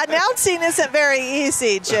 Announcing isn't very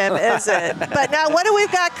easy, Jim, is it? But now what do we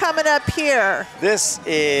got coming up here? This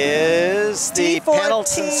is the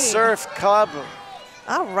Pendleton Surf Club.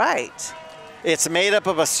 All right. It's made up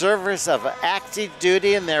of a service of active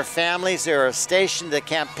duty and their families who are stationed at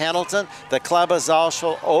Camp Pendleton. The club is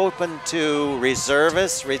also open to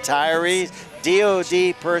reservists, retirees,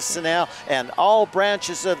 DOD personnel, and all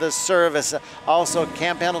branches of the service, also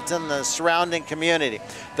Camp Pendleton and the surrounding community.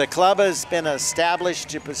 The club has been established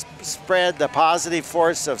to spread the positive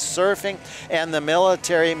force of surfing and the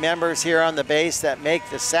military members here on the base that make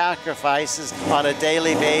the sacrifices on a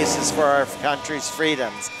daily basis for our country's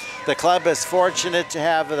freedoms. The club is fortunate to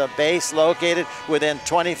have the base located within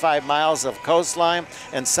 25 miles of coastline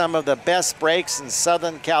and some of the best breaks in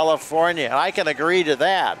Southern California. And I can agree to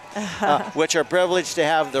that, which are privileged to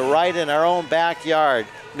have the right in our own backyard.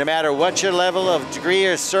 No matter what your level of degree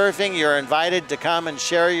of surfing, you're invited to come and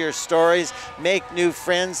share your stories, make new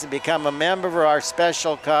friends, and become a member of our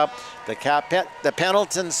special club, the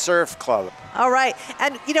Pendleton Surf Club. All right.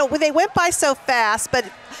 And, you know, they went by so fast, but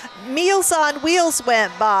Meals on Wheels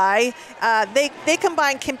went by. They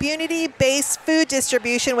combined community-based food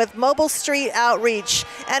distribution with mobile street outreach.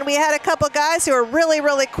 And we had a couple guys who are really,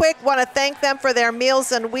 really quick. Want to thank them for their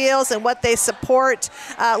Meals on Wheels and what they support.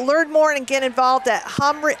 Learn more and get involved at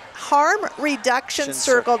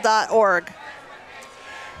harmreductioncircle.org.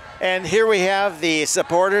 And here we have the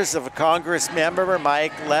supporters of a Congress member,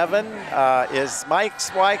 Mike Levin. Is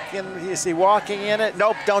he walking in it?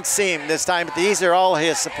 Nope, don't see him this time. But these are all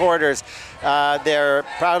his supporters. They're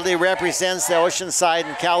proudly represents the Oceanside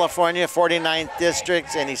in California, 49th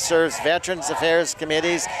District, and he serves Veterans Affairs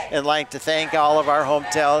Committees, and like to thank all of our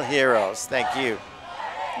hometown heroes. Thank you.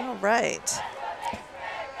 All right.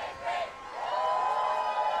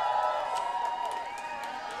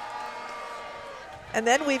 And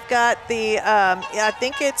then we've got the, I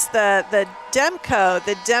think it's the DEMCO,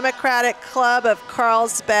 the Democratic Club of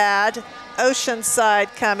Carlsbad,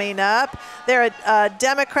 Oceanside, coming up. They're a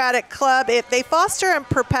Democratic club. They foster and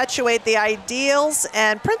perpetuate the ideals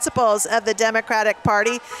and principles of the Democratic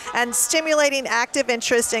Party and stimulating active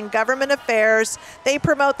interest in government affairs. They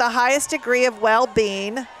promote the highest degree of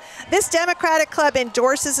well-being. This Democratic Club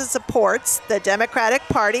endorses and supports the Democratic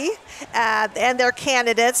Party and their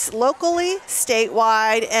candidates locally,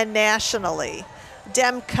 statewide, and nationally.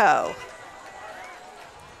 DEMCO.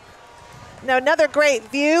 Now, another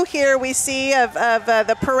great view here we see of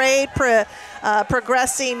the parade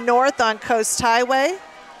progressing north on Coast Highway.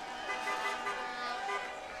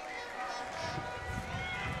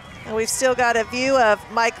 And we've still got a view of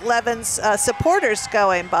Mike Levin's supporters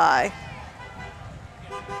going by.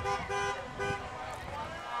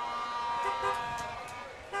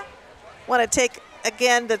 Want to take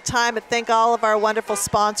again the time to thank all of our wonderful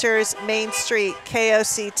sponsors: Main Street,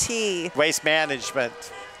 KOCT, Waste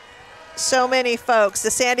Management, so many folks,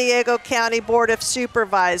 the San Diego County Board of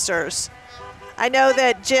Supervisors. I know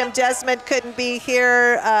that Jim Desmond couldn't be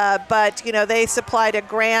here, but you know, they supplied a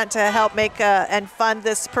grant to help make and fund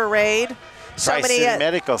this parade. Tri-City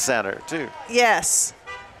Medical Center too. Yes.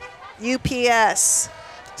 UPS.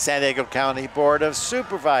 San Diego County Board of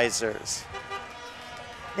Supervisors.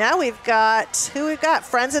 Now we've got,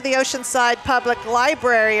 Friends of the Oceanside Public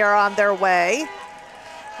Library are on their way.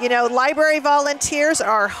 You know, library volunteers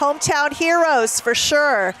are hometown heroes for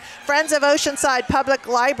sure. Friends of Oceanside Public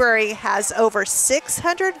Library has over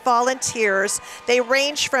 600 volunteers. They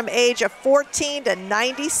range from age of 14 to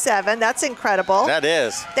 97. That's incredible. That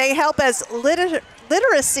is. They help as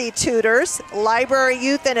literacy tutors, library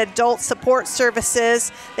youth and adult support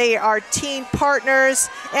services. They are teen partners.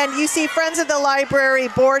 And you see Friends of the Library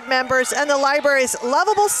board members and the library's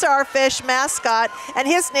lovable starfish mascot, and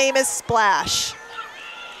his name is Splash.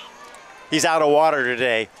 He's out of water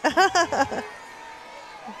today.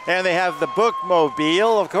 And they have the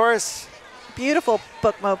bookmobile, of course. Beautiful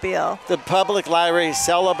bookmobile. The public library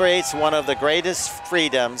celebrates one of the greatest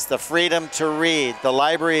freedoms, the freedom to read. The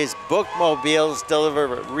library's bookmobiles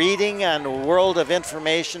deliver reading and a world of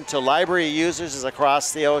information to library users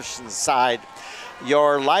across the Oceanside.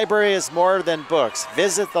 Your library is more than books.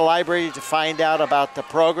 Visit the library to find out about the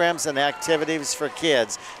programs and activities for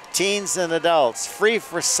kids, teens and adults, free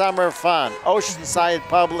for summer fun. Oceanside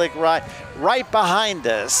Public right behind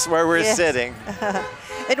us where we're sitting.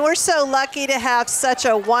 And we're so lucky to have such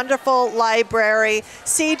a wonderful library.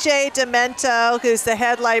 CJ Demento, who's the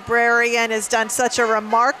head librarian, has done such a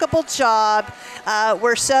remarkable job.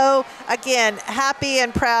 We're so, again, happy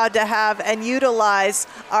and proud to have and utilize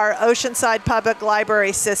our Oceanside Public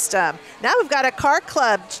Library system. Now we've got a car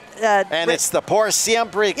club. And it's the Por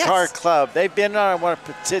Siempre Car Club. They've been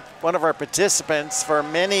one of our participants for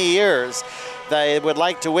many years. They would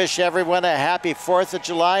like to wish everyone a happy 4th of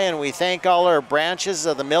July, and we thank all our branches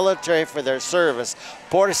of the military for their service.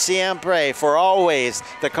 Por Siempre, for always.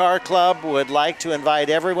 The Car Club would like to invite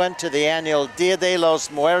everyone to the annual Dia de los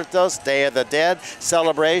Muertos, Day of the Dead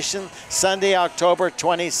celebration, Sunday, October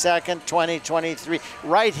 22nd, 2023,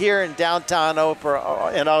 right here in downtown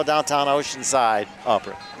downtown Oceanside.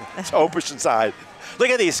 Oceanside. Look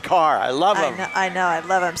at these cars. I love them. I know. I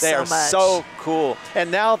love them so much. They are so cool. And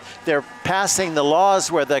now they're passing the laws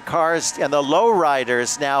where the cars and the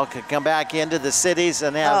lowriders now can come back into the cities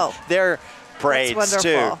and have their parades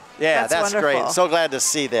too. Yeah, that's great. So glad to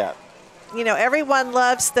see that. You know, everyone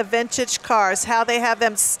loves the vintage cars, how they have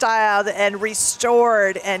them styled and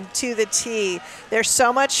restored and to the T. They're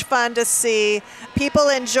so much fun to see. People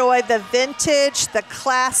enjoy the vintage, the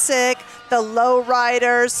classic, the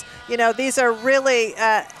lowriders. You know, these are really,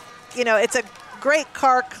 you know, it's a great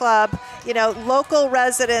car club. You know, local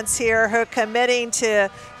residents here who are committing to,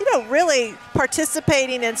 you know, really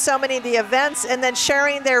participating in so many of the events and then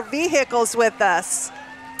sharing their vehicles with us.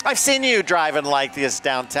 I've seen you driving like this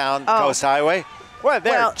downtown Coast Highway. Well,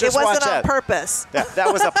 there, well, just it wasn't watch on purpose.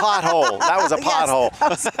 That was a pothole. That was a pothole.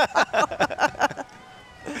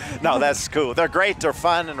 No, that's cool. They're great. They're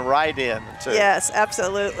fun and ride in, too. Yes,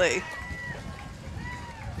 absolutely.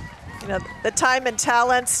 You know, the time and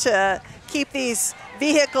talents to keep these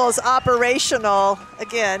vehicles operational,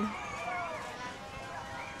 again.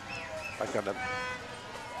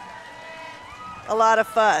 A lot of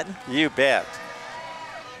fun. You bet.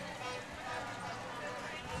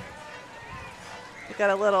 We got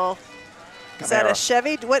a little, is that a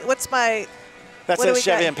Chevy? What's my? That's a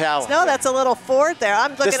Chevy Impala. No, that's a little Ford there.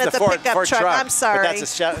 I'm looking at the pickup truck. I'm sorry. But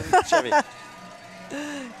that's a Chevy.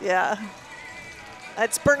 Yeah.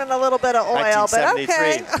 It's burning a little bit of oil, but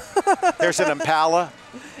okay. There's an Impala.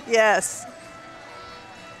 Yes.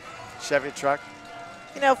 Chevy truck.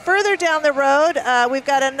 You know, further down the road, we've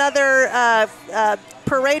got another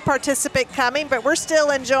parade participant coming, but we're still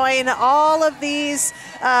enjoying all of these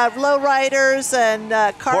lowriders and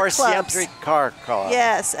car clubs. Por Siempre Car Club.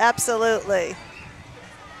 Yes, absolutely.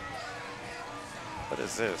 What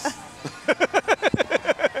is this?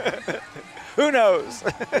 Who knows?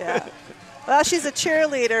 Yeah. Well, she's a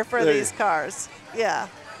cheerleader for these cars. Yeah.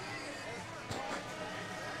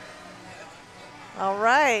 All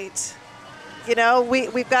right. You know,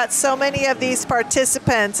 we've got so many of these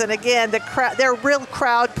participants, and again, they're real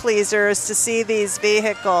crowd pleasers to see these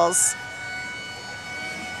vehicles.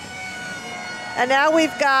 And now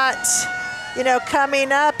we've got, you know,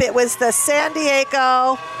 coming up, it was the San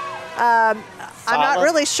Diego, I'm not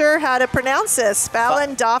really sure how to pronounce this,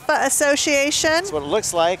 Falun Dafa Association. That's what it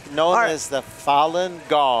looks like, known as the Falun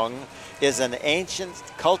Gong, is an ancient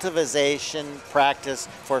cultivation practice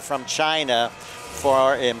from China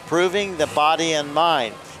for improving the body and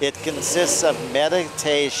mind. It consists of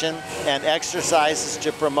meditation and exercises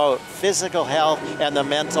to promote physical health and the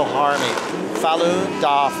mental harmony. Falun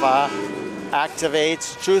Dafa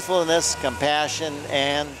activates truthfulness, compassion,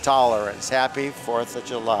 and tolerance. Happy 4th of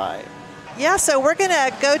July. Yeah, so we're going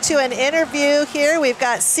to go to an interview here. We've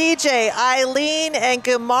got CJ, Eileen, and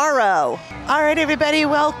Gumaro. All right, everybody,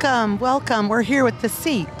 welcome, welcome. We're here with the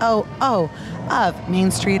COO of Main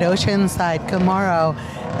Street Oceanside, Gumaro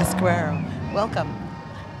Esquero. Welcome.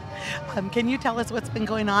 Can you tell us what's been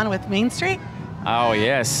going on with Main Street? Oh,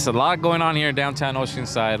 yes. A lot going on here in downtown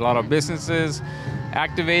Oceanside. A lot of businesses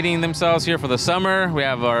activating themselves here for the summer. We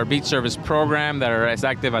have our beach service program that is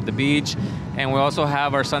active at the beach. And we also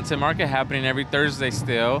have our Sunset Market happening every Thursday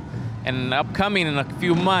still. And upcoming in a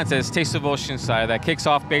few months is Taste of Oceanside. That kicks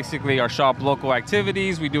off basically our shop local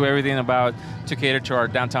activities. We do everything about to cater to our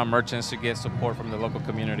downtown merchants to get support from the local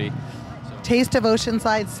community. Taste of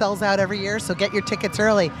Oceanside sells out every year, so get your tickets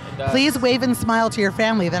early. Please wave and smile to your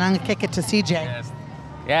family, then I'm going to kick it to CJ.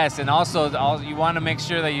 Yes, and also you want to make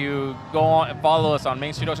sure that you go on and follow us on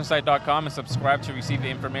MainStreetOceanside.com and subscribe to receive the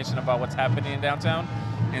information about what's happening in downtown.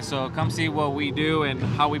 And so come see what we do and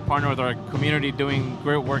how we partner with our community doing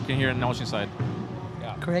great work in here in Oceanside.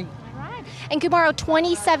 Yeah. Great. And Gumaro,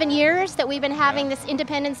 27 years that we've been having this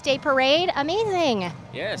Independence Day parade. Amazing.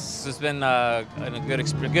 Yes, it's been a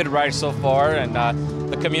good ride so far, and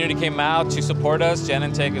the community came out to support us.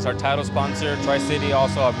 Genentech is our title sponsor. Tri-City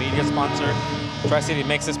also a media sponsor. Tri-City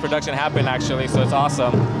makes this production happen, actually, so it's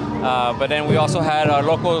awesome. But then we also had our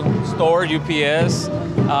local store, UPS.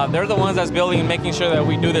 They're the ones that's building and making sure that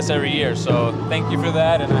we do this every year. So thank you for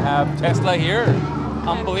that, and I have Tesla here.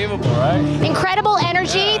 Unbelievable, right? Incredible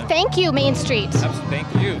energy. Yeah. Thank you, Main Street.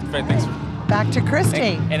 Thank you. Thanks. Back to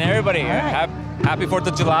Kristi. And everybody, happy 4th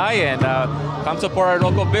of July, and come support our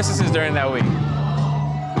local businesses during that week.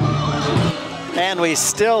 And we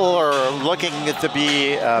still are looking at the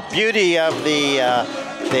beauty of the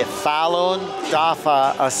Falun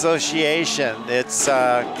Dafa Association. It's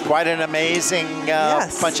quite an amazing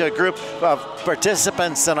bunch of group of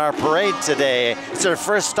participants in our parade today. It's their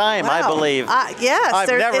first time, I believe. Yes, I've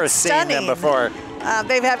never seen them before.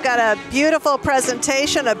 They have got a beautiful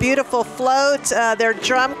presentation, a beautiful float, their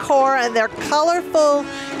drum corps, and their colorful,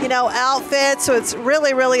 outfits. So it's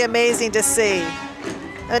really, really amazing to see.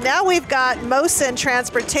 And now we've got Mosin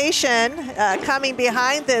Transportation coming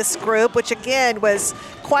behind this group, which again was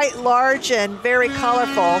quite large and very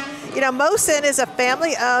colorful. Mosin is a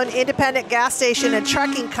family-owned independent gas station and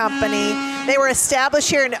trucking company. They were established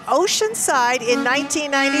here in Oceanside in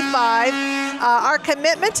 1995. Our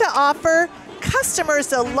commitment to offer customers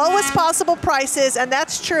the lowest possible prices, and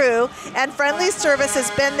that's true, and friendly service has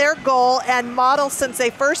been their goal and model since they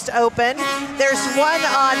first opened. There's one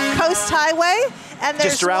on Coast Highway, and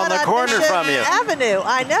there's just around one the corner on from you. Avenue.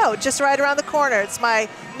 I know, just right around the corner. It's my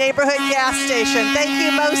neighborhood gas station. Thank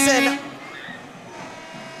you, Mosin.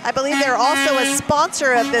 I believe they're also a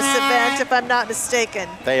sponsor of this event, if I'm not mistaken.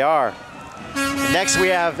 They are. Next, we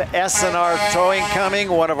have S&R Towing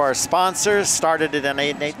coming, one of our sponsors. Started in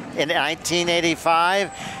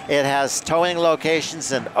 1985. It has towing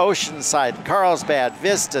locations in Oceanside, Carlsbad,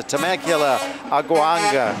 Vista, Temecula,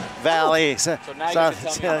 Aguanga Valley,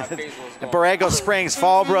 Borrego Springs,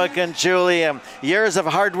 Fallbrook, and Julian. Years of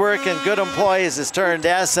hard work and good employees has turned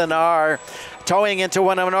S&R Towing into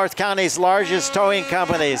one of North County's largest towing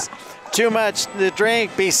companies. Too much to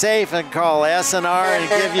drink, be safe, and call S&R and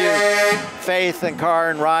give you faith and car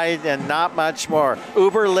and ride and not much more.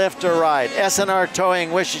 Uber, Lyft, or ride. S&R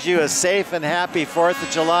Towing wishes you a safe and happy 4th of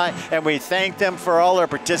July, and we thank them for all their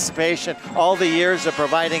participation, all the years of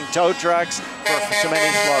providing tow trucks for so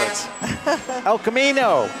many floats. El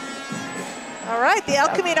Camino. All right, the El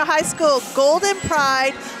Camino High School Golden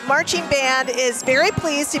Pride Marching Band is very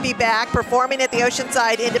pleased to be back performing at the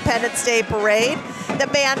Oceanside Independence Day Parade. The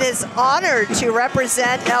band is honored to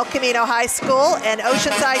represent El Camino High School and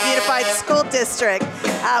Oceanside Unified School District.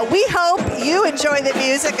 We hope you enjoy the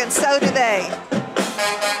music, and so do they.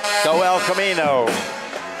 Go El Camino.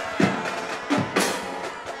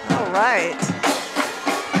 All right.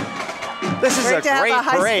 This is a great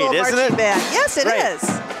parade, isn't it? Band. Yes, it is.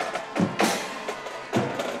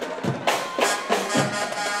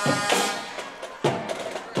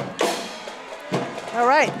 All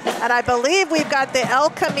right, and I believe we've got the El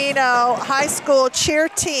Camino High School cheer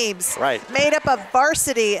teams made up of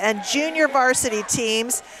varsity and junior varsity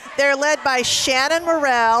teams. They're led by Shannon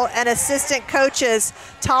Morrell and assistant coaches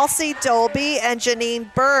Tulsi Dolby and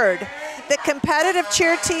Janine Bird. The competitive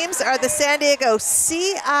cheer teams are the San Diego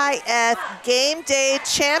CIF Game Day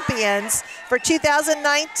champions for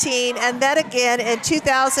 2019 and then again in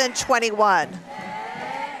 2021.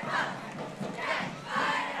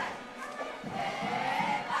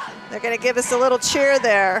 They're going to give us a little cheer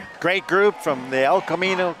there. Great group from the El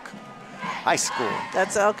Camino High School.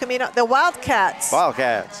 That's El Camino, the Wildcats.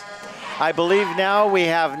 Wildcats. I believe now we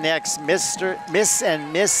have next Miss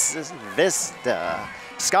and Mrs. Vista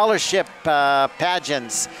scholarship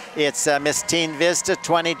pageants. It's Miss Teen Vista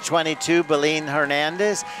 2022, Beline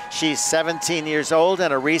Hernandez. She's 17 years old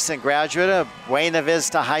and a recent graduate of Buena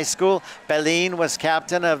Vista High School. Beline was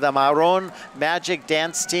captain of the Maroon Magic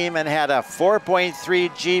Dance Team and had a 4.3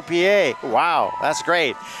 GPA. Wow, that's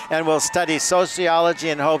great. And will study sociology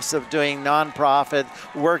in hopes of doing nonprofit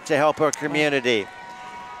work to help her community.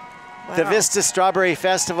 Wow. The Vista Strawberry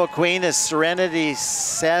Festival queen is Serenity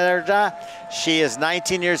Cerda. She is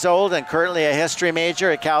 19 years old and currently a history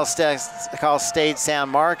major at Cal State San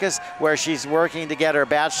Marcos, where she's working to get her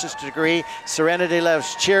bachelor's degree. Serenity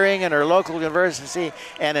loves cheering in her local university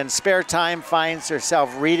and in spare time finds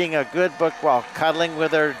herself reading a good book while cuddling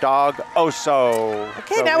with her dog, Oso.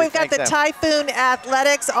 Okay, so now we've got the Typhoon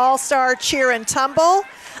Athletics All-Star Cheer and Tumble.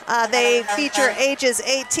 They feature ages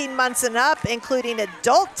 18 months and up, including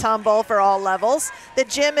adult tumble for all levels. The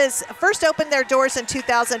gym is first opened their doors in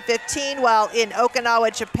 2015 while in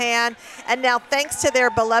Okinawa, Japan. And now, thanks to their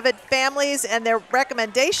beloved families and their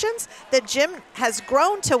recommendations, the gym has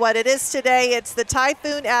grown to what it is today. It's the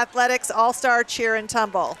Typhoon Athletics All-Star Cheer and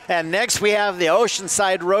Tumble. And next we have the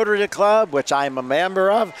Oceanside Rotary Club, which I'm a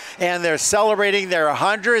member of, and they're celebrating their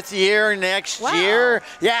 100th year next year.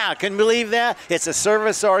 Yeah, can you believe that? It's a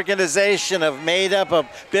service organization made up of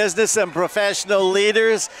business and professional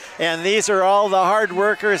leaders, and these are all the hard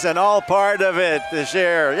workers and all part of it this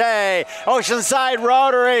year. Yay! Oceanside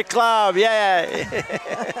Rotary Club, yay!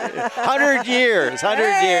 100 years,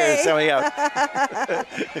 100 years. There we go.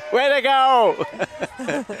 Way to go!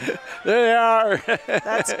 There they are.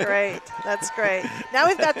 That's great. That's great. Now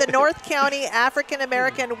we've got the North County African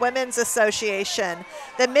American Women's Association.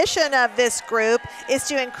 The mission of this group is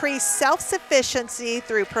to increase self-sufficiency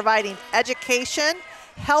through providing education,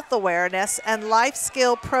 health awareness, and life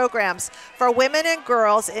skill programs for women and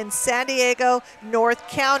girls in San Diego, North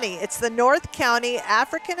County. It's the North County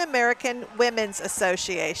African American Women's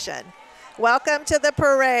Association. Welcome to the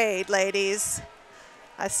parade, ladies.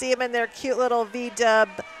 I see them in their cute little V-dub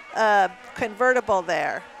convertible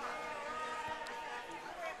there.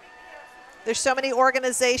 There's so many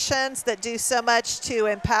organizations that do so much to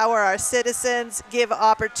empower our citizens, give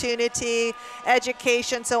opportunity,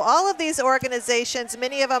 education. So all of these organizations,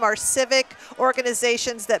 many of them are civic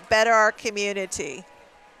organizations that better our community.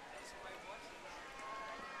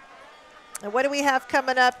 And what do we have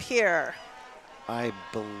coming up here? I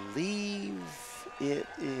believe it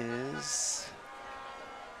is...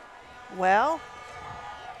 Well,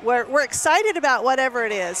 we're excited about whatever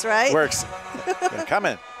it is, right? They're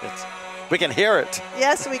coming. We can hear it.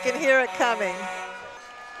 Yes, we can hear it coming.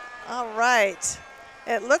 All right.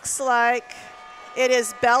 It looks like it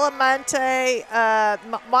is Belamonte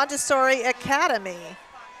Montessori Academy.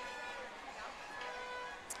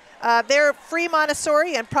 They're free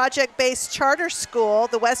Montessori and project-based charter school.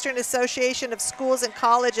 The Western Association of Schools and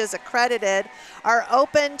Colleges accredited are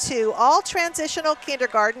open to all transitional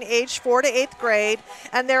kindergarten, age 4 to 8th grade,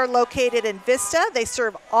 and they're located in Vista. They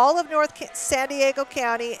serve all of North San Diego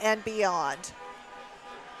County and beyond.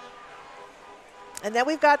 And then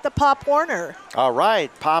we've got the Pop Warner. All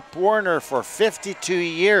right, Pop Warner for 52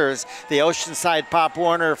 years. The Oceanside Pop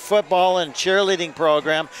Warner football and cheerleading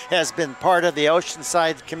program has been part of the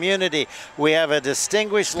Oceanside community. We have a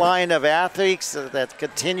distinguished line of athletes that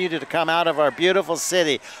continue to come out of our beautiful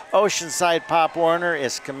city. Oceanside Pop Warner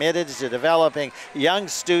is committed to developing young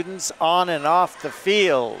students on and off the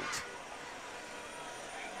field.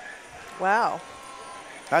 Wow.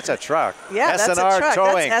 That's a truck. Yeah, that's a truck.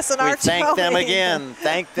 Towing. That's S&R we thank them again.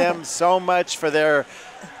 Thank them so much for their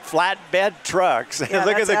flatbed trucks. Yeah,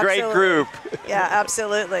 Look at the great group. Yeah,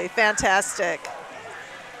 absolutely. Fantastic.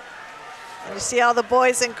 And you see all the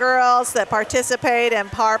boys and girls that participate in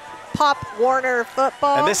Pop Warner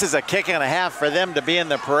football. And this is a kick and a half for them to be in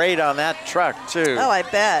the parade on that truck, too. Oh, I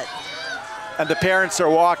bet. And the parents are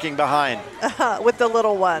walking behind. With the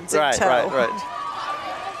little ones in tow. Right.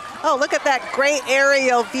 Oh, look at that great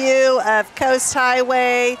aerial view of Coast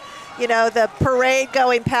Highway, you know, the parade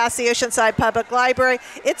going past the Oceanside Public Library.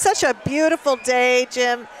 It's such a beautiful day,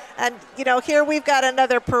 Jim. And, you know, here we've got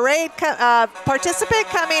another parade participant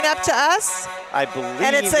coming up to us. I believe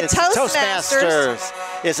and it's Toastmasters.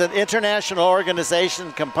 It's an international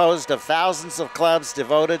organization composed of thousands of clubs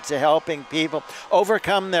devoted to helping people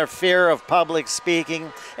overcome their fear of public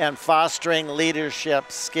speaking and fostering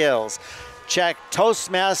leadership skills. Check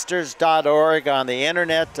Toastmasters.org on the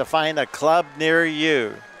internet to find a club near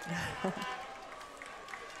you. All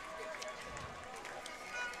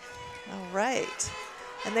right.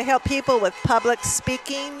 And they help people with public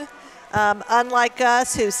speaking, Unlike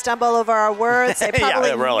us who stumble over our words, they probably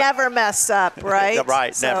Yeah, really. never mess up, right? Yeah,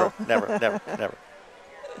 right, So- never.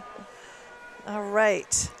 All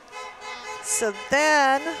right. So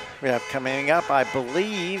then We have coming up, I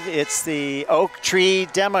believe, it's the Oak Tree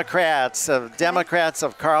Democrats of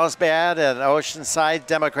Carlsbad and Oceanside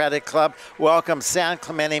Democratic Club. Welcome San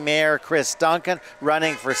Clemente Mayor Chris Duncan,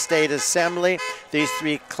 running for state assembly. These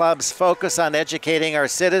three clubs focus on educating our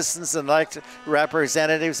citizens and elected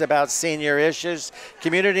representatives about senior issues,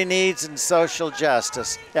 community needs, and social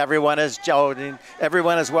justice. Everyone is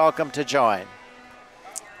welcome to join.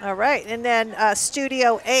 All right, and then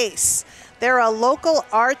Studio Ace. They're a local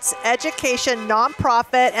arts education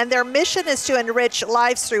nonprofit, and their mission is to enrich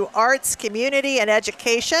lives through arts, community, and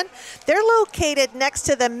education. They're located next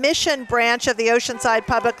to the Mission branch of the Oceanside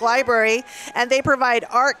Public Library, and they provide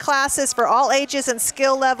art classes for all ages and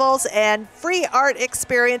skill levels and free art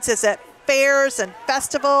experiences at fairs and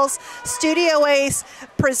festivals. Studio Ace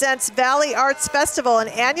presents Valley Arts Festival, an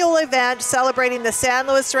annual event celebrating the San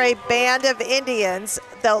Luis Rey Band of Indians,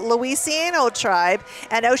 the Louisiano tribe,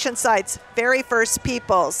 and Oceanside's very first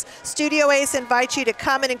peoples. Studio Ace invites you to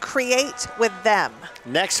come in and create with them.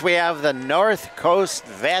 Next, we have the North Coast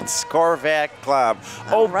Vets Corvette Club.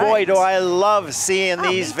 All Oh boy, do I love seeing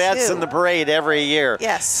these me vets too. in the parade every year.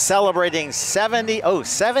 Yes. Celebrating 70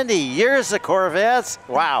 years of Corvettes.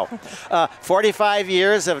 Wow. 45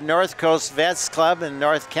 years of North Coast Vets Club in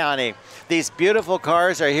North County. These beautiful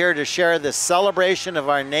cars are here to share the celebration of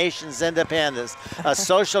our nation's independence, a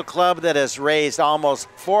social club that has raised almost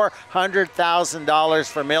 $400,000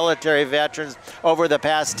 for military veterans over the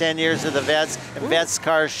past 10 years of the Vets and Vets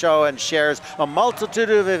Car Show, and shares a multitude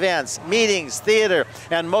of events, meetings, theater,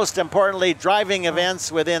 and most importantly, driving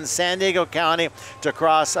events within San Diego County to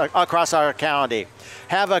across our county.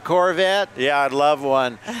 Have a Corvette? Yeah, I'd love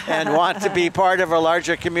one. And want to be part of a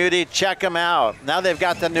larger community? Check them out. Now they've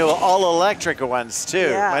got the new all-electric ones, too.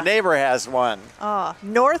 Yeah. My neighbor has one. Oh,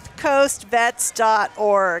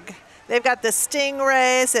 northcoastvets.org. They've got the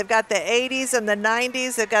Stingrays, they've got the 80s and the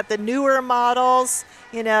 90s, they've got the newer models.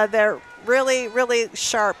 You know, they're really, really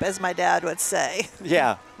sharp, as my dad would say.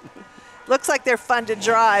 Yeah. Looks like they're fun to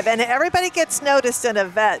drive. And everybody gets noticed in a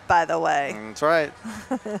vet, by the way. That's right.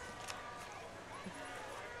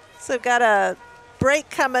 So we've got a break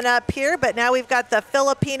coming up here, but now we've got the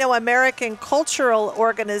Filipino American Cultural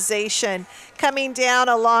Organization coming down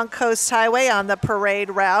along Coast Highway on the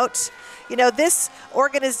parade route. You know, this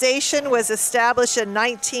organization was established in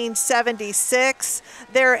 1976.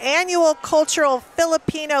 Their annual cultural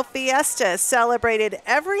Filipino fiesta is celebrated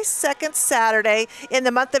every second Saturday in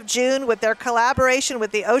the month of June with their collaboration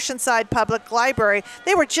with the Oceanside Public Library.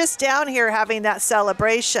 They were just down here having that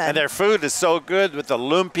celebration. And their food is so good with the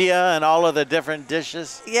lumpia and all of the different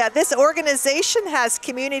dishes. Yeah, this organization has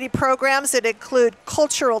community programs that include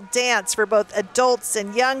cultural dance for both adults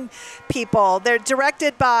and young people. They're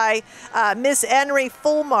directed by Ms. Henry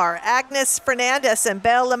Fulmar, Agnes Fernandez, and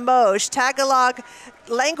Belle Limoges. Tagalog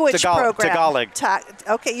language program. Tagalog.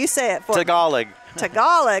 Okay, you say it for Tagalog. me.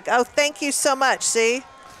 Tagalog. Oh, thank you so much. See?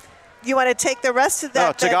 You want to take the rest of that?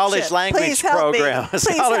 No, Tagalog language program, a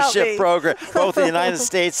scholarship program, both in the United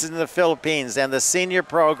States and the Philippines, and the senior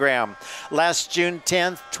program. Last June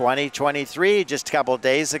 10th, 2023, just a couple of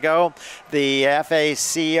days ago, the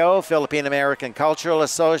FACO, Philippine American Cultural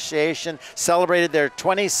Association, celebrated their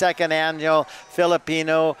 22nd annual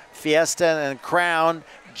Filipino Fiesta and crowned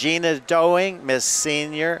Gina Doing, Miss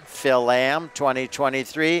Senior Phil-Am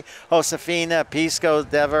 2023. Josefina Pisco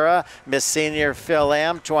Devera, Miss Senior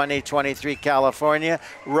Phil-Am 2023 California.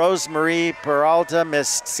 Rosemarie Peralta,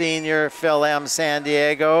 Miss Senior Phil-Am San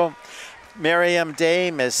Diego. Miriam Day,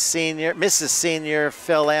 Mrs. Senior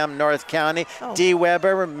Phil-Am North County. Dee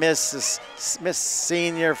Weber, Miss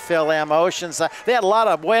Senior Phil-Am Oceanside. They had a lot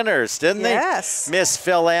of winners, didn't they? Yes. Miss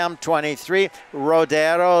Phil-Am 23.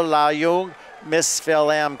 Rodero Layung, Miss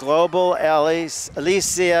Phil-Am Global.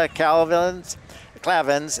 Alicia Clavins,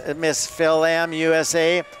 Miss Phil-Am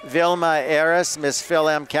USA. Vilma Eris, Miss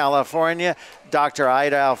Phil-Am California. Dr.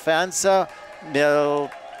 Ida Alfonso,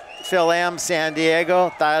 Phil-Am San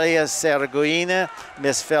Diego. Thalia Serguina,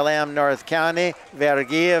 Miss Phil-Am North County.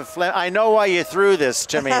 Vergia Flem. I know why you threw this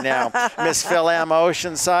to me now. Miss Phil-Am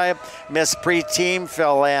Oceanside. Miss Preteen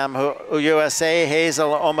Phil-Am USA.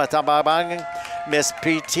 Hazel Omatababang. Miss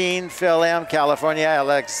Preteen Phil-Am California.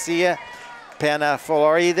 Alexia Pena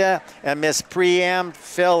Florida. And Miss Pre-Am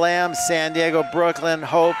Phil-Am San Diego Brooklyn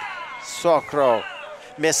Hope Socro.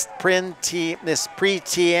 Miss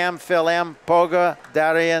Preeti M, Phil M, Poga,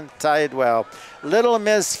 Darian Tidewell. Little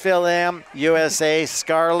Miss Phil M, USA,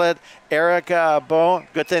 Scarlett, Erica Bo.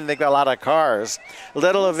 Good thing they got a lot of cars.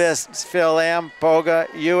 Little Miss Phil M, Poga,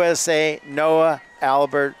 USA, Noah,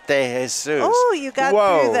 Albert De Jesus. Oh, you got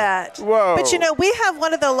through that. Whoa. But you know, we have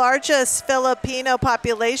one of the largest Filipino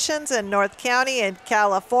populations in North County in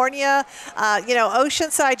California. You know,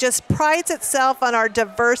 Oceanside just prides itself on our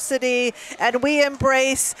diversity, and we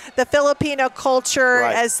embrace the Filipino culture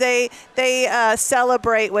as they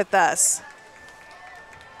celebrate with us.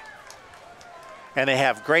 And they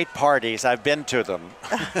have great parties. I've been to them.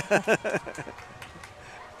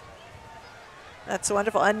 That's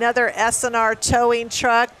wonderful. Another S&R towing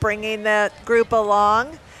truck bringing that group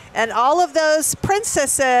along. And all of those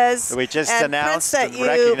princesses we just and announced prince that and you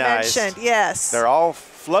recognized. mentioned. Yes. They're all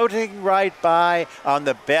floating right by on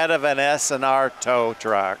the bed of an S&R tow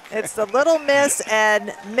truck. It's the Little Miss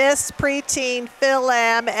and Miss Preteen Phil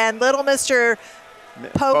Lamb and Little Mr.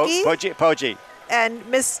 Poggy. Poggy. And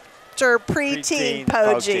Mr. Preteen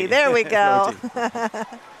Poggy. There we go.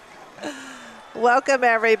 Welcome,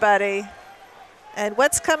 everybody. And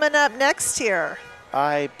what's coming up next here?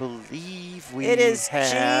 I believe we It is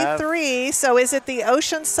have G3, so is it the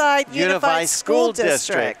Oceanside Unified School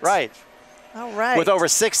District? Right. All right. With over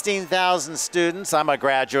 16,000 students, I'm a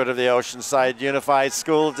graduate of the Oceanside Unified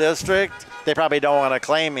School District. They probably don't want to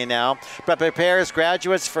claim me now, but prepares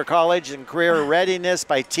graduates for college and career readiness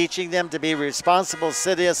by teaching them to be responsible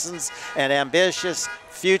citizens and ambitious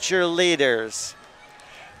future leaders.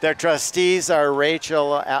 Their trustees are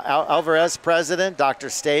Rachel Alvarez, President, Dr.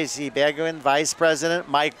 Stacy Beguin, Vice President,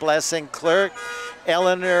 Mike Blessing, Clerk,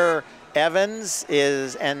 Eleanor Evans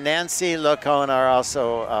and Nancy Locone are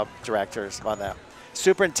also directors on that.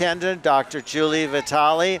 Superintendent, Dr. Julie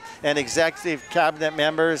Vitale, and executive cabinet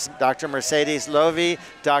members, Dr. Mercedes Lovey,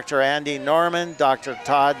 Dr. Andy Norman, Dr.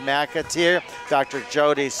 Todd McAteer, Dr.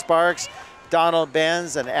 Jody Sparks, Donald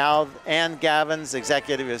Benz, and Ann Gavin's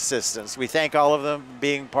executive assistants. We thank all of them for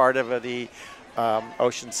being part of the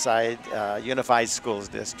Oceanside Unified Schools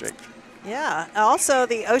District. Yeah, also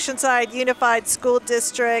the Oceanside Unified School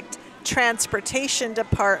District Transportation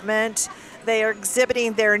Department. They are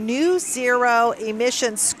exhibiting their new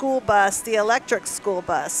zero-emission school bus, the electric school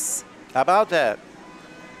bus. How about that?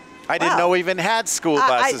 I didn't know we even had school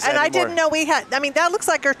buses anymore. I didn't know we had. I mean, that looks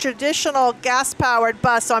like a traditional gas-powered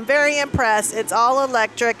bus, so I'm very impressed. It's all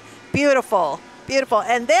electric. Beautiful, beautiful.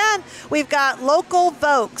 And then we've got local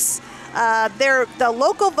Vokes. The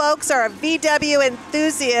local Vokes are VW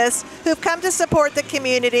enthusiasts who've come to support the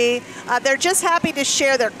community. They're just happy to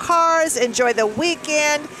share their cars, enjoy the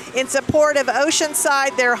weekend in support of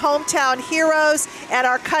Oceanside, their hometown heroes, and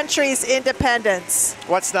our country's independence.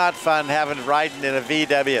 What's not fun riding in a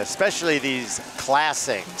VW, especially these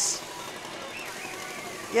classics?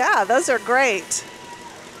 Yeah, those are great.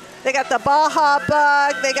 They got the Baja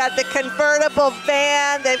Bug, they got the convertible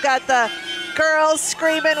van, they've got the girls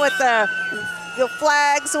screaming with the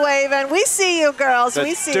flags waving. We see you, girls.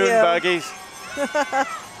 We see you. Dune buggies.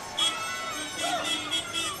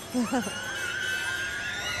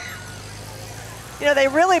 You know, they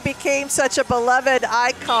really became such a beloved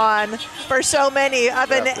icon for so many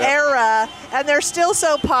of an era, and they're still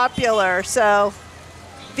so popular. So,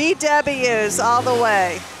 VWs all the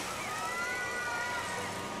way.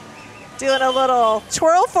 Doing a little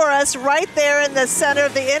twirl for us right there in the center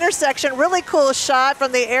of the intersection. Really cool shot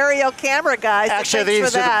from the aerial camera guys. Actually,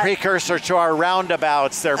 these are the precursor to our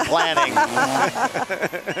roundabouts they're planning.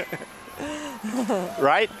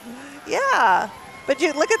 Right? Yeah. But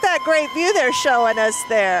you look at that great view they're showing us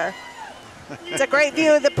there. It's a great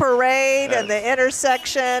view of the parade and the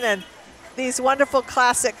intersection and these wonderful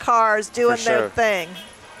classic cars doing their thing.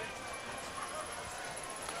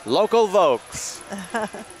 Local Vokes.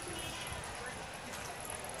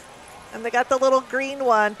 And they got the little green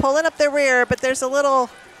one pulling up the rear, but there's a little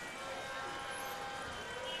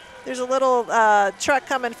truck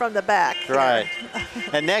coming from the back. Right.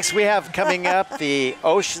 And next we have coming up the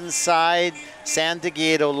Oceanside San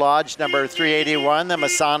Diego Lodge number 381, the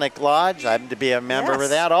Masonic Lodge. I'm to be a member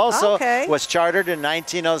of that. Also was chartered in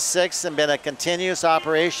 1906 and been a continuous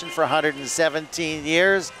operation for 117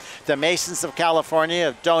 years. The Masons of California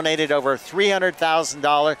have donated over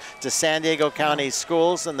 $300,000 to San Diego County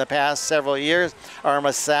schools in the past several years. Our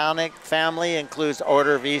Masonic family includes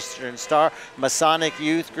Order of Eastern Star, Masonic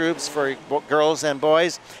youth groups for girls and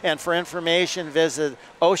boys. And for information, visit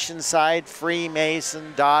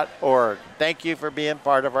oceansidefreemason.org. Thank you for being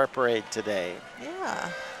part of our parade today. Yeah.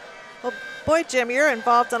 Well, boy, Jim, you're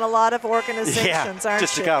involved in a lot of organizations, aren't you?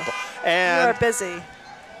 Just a couple. And you are busy.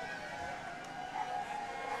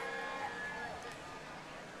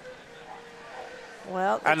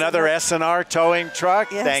 Well, another S&R towing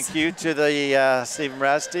truck. Yes. Thank you to the Stephen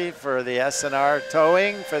Rusty for the S&R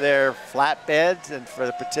towing, for their flatbeds and for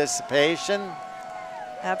the participation.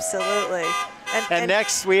 Absolutely. And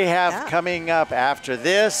next we have coming up after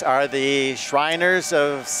this are the Shriners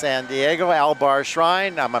of San Diego, Albar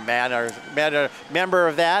Shrine. I'm a member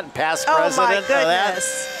of that and past president of that.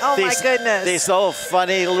 Oh my goodness. These little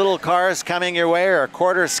funny little cars coming your way are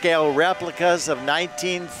quarter scale replicas of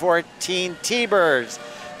 1914 T-Birds.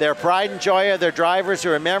 Their pride and joy of their drivers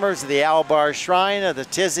who are members of the Albar Shrine of the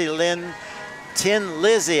Tin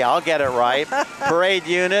Lizzie, I'll get it right, parade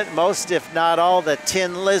unit. Most, if not all, the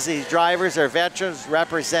Tin Lizzie drivers are veterans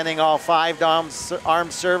representing all 5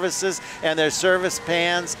 armed services and their service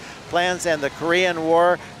plans and the Korean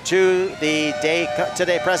War to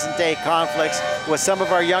the present day conflicts, with some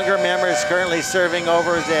of our younger members currently serving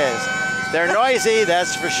overseas. They're noisy,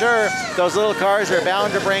 that's for sure. Those little cars are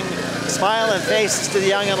bound to bring smiling faces to the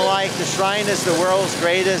young and alike. The Shrine is the world's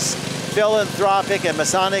greatest philanthropic and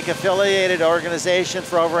Masonic affiliated organization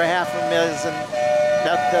for over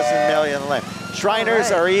 500,000 lives.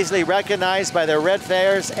 Shriners are easily recognized by their red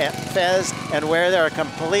fez and where they are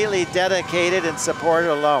completely dedicated in support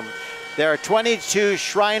alone. There are 22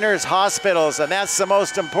 Shriners hospitals, and that's the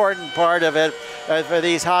most important part of it. For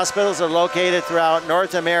these hospitals are located throughout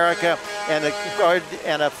North America and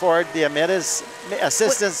afford the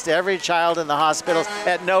assistance to every child in the hospitals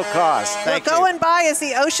at no cost. Thank you. Going by is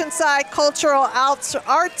the Oceanside Cultural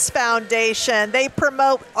Arts Foundation. They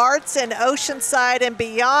promote arts in Oceanside and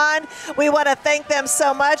beyond. We want to thank them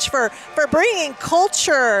so much for bringing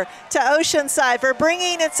culture to Oceanside, for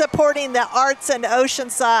bringing and supporting the arts in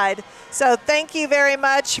Oceanside. So thank you very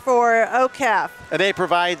much for OCAF. And they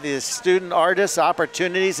provide the student artists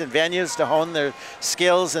opportunities and venues to hone their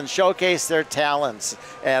skills and showcase their talents,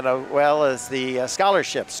 and well as the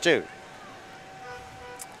scholarships too.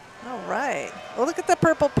 All right. Well, look at the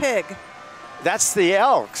purple pig. That's the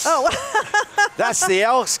Elks. Oh. That's the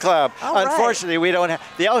Elks Club. All right. Unfortunately, we don't have,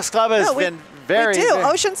 the Elks Club has been very... We do.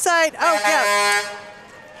 Oceanside, yeah.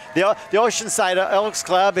 The Oceanside Elks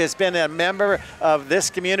Club has been a member of this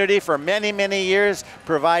community for many, many years,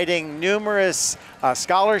 providing numerous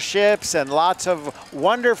scholarships and lots of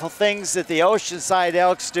wonderful things that the Oceanside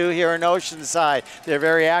Elks do here in Oceanside. They're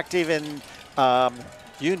very active in,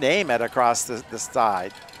 you name it, across the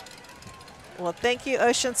side. Well, thank you,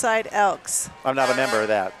 Oceanside Elks. I'm not a member of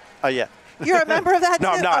that. Oh, yeah. You're a member of that? No,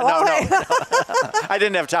 I'm not. No. I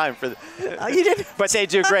didn't have time for that. Oh, you didn't? But they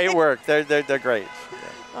do great work. They're great.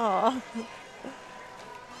 Oh,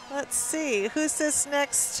 let's see. Who's this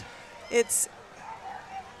next? It's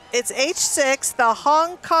H6, the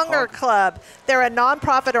Hong Konger Club. They're a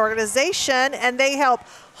nonprofit organization, and they help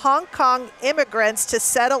Hong Kong immigrants to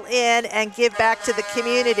settle in and give back to the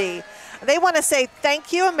community. They want to say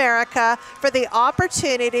thank you, America, for the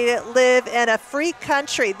opportunity to live in a free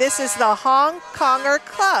country. This is the Hong Konger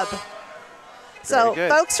Club. So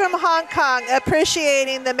folks from Hong Kong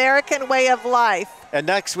appreciating the American way of life. And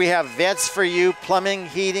next we have Vets for You Plumbing,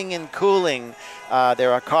 Heating, and Cooling.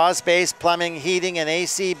 They're a cause-based plumbing, heating, and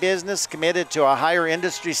AC business committed to a higher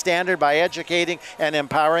industry standard by educating and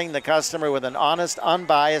empowering the customer with an honest,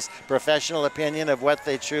 unbiased, professional opinion of what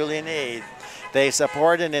they truly need. They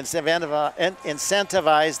support and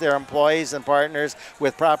incentivize their employees and partners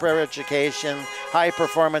with proper education,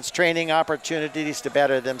 high-performance training opportunities to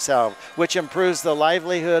better themselves, which improves the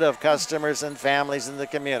livelihood of customers and families in the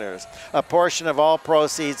communities. A portion of all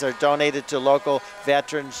proceeds are donated to local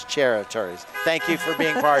veterans charities. Thank you for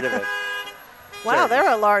being part of it. Wow,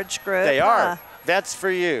 they're a large group. They are. Vets for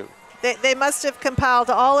You. They must have compiled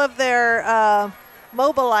all of their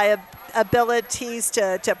mobile abilities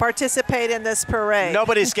to participate in this parade.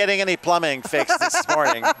 Nobody's getting any plumbing fixed this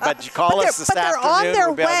morning, but you call us this afternoon. They're on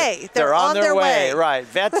their way. They're on their way, right.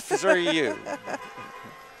 Vets for You.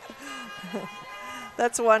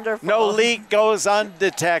 That's wonderful. No leak goes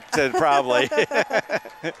undetected, probably.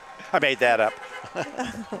 I made that up.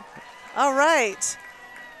 All right.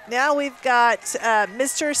 Now we've got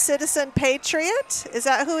Mr. Citizen Patriot. Is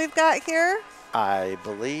that who we've got here? I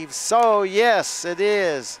believe so. Yes, it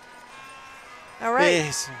is. All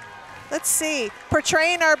right. Let's see.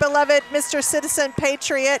 Portraying our beloved Mr. Citizen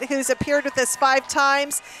Patriot, who's appeared with us 5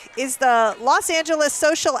 times, is the Los Angeles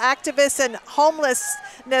social activist and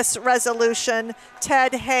homelessness resolution,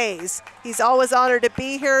 Ted Hayes. He's always honored to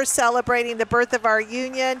be here celebrating the birth of our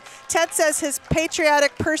union. Ted says his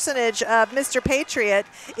patriotic personage of Mr. Patriot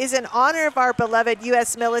is in honor of our beloved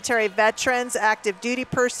U.S. military veterans, active duty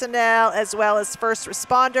personnel, as well as first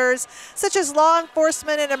responders, such as law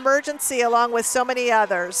enforcement and emergency, along with so many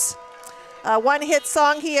others. One hit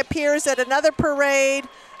song, he appears at another parade,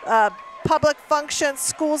 public functions,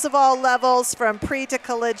 schools of all levels from pre to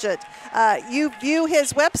collegiate. You view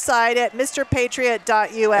his website at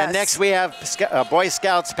mrpatriot.us. And next we have Boy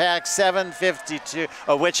Scouts Pack 752,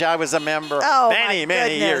 of which I was a member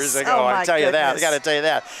many years ago. I'll tell you that. I got to tell you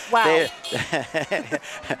that. Wow.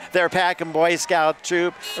 They're a pack and Boy Scout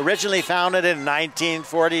troop, originally founded in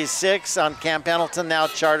 1946 on Camp Pendleton, now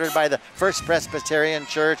chartered by the First Presbyterian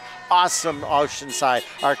Church. Awesome Oceanside.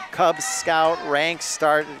 Our Cub Scout ranks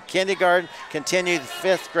start at kindergarten, continue to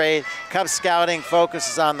 5th grade. Cub Scouting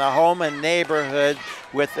focuses on the home and neighborhood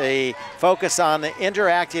with a focus on the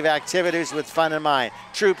interactive activities with fun in mind.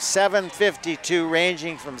 Troop 752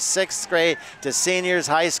 ranging from 6th grade to seniors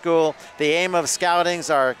high school. The aim of Scoutings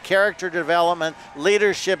are character development,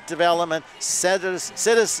 leadership development,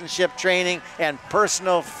 citizenship training, and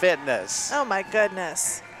personal fitness. Oh my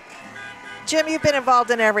goodness. Jim, you've been involved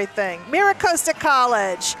in everything. Mira Costa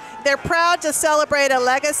College. They're proud to celebrate a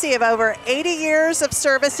legacy of over 80 years of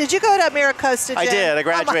service. Did you go to Mira Costa, Jim? I did. I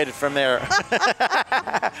graduated from there.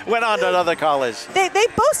 Went on to another college. They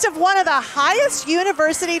boast of one of the highest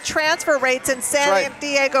university transfer rates in San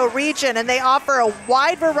Diego region, and they offer a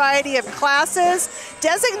wide variety of classes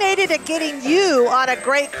designated at getting you on a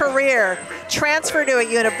great career. Transfer to a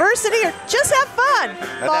university or just have fun.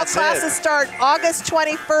 Fall classes start August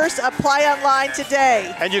 21st. Apply online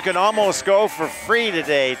today. And you can almost go for free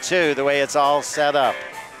today, too, the way it's all set up.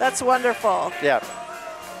 That's wonderful. Yeah.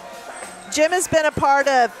 Jim has been a part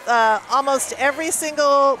of almost every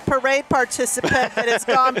single parade participant that has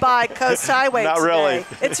gone by Coast Highway Not today. really.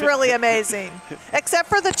 It's really amazing. Except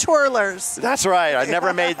for the twirlers. That's right. I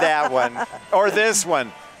never made that one. Or this one.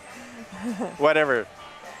 Whatever.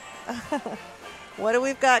 What do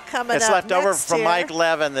we've got coming it's up left over next from here? Mike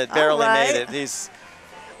Levin that barely made it.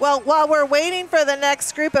 Well, while we're waiting for the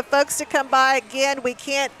next group of folks to come by, again, we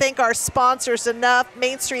can't thank our sponsors enough.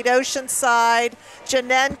 Main Street Oceanside,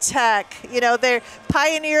 Genentech. You know, they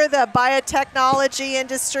pioneer the biotechnology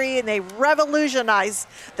industry, and they revolutionize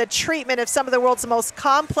the treatment of some of the world's most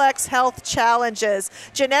complex health challenges.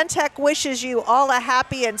 Genentech wishes you all a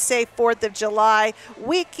happy and safe 4th of July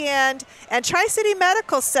weekend. And Tri-City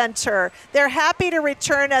Medical Center, they're happy to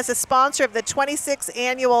return as a sponsor of the 26th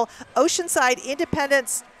annual Oceanside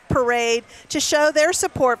Independence Parade to show their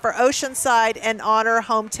support for Oceanside and honor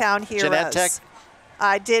hometown heroes. Genentech?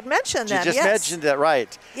 I did mention them, You just mentioned it,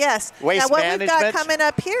 right. Yes. Waste now, what management. we've got coming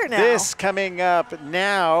up here now? This coming up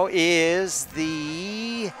now is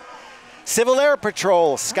the Civil Air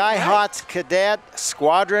Patrol Skyhawk Cadet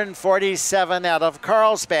Squadron 47 out of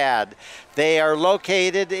Carlsbad. They are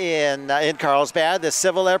located in Carlsbad. The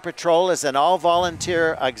Civil Air Patrol is an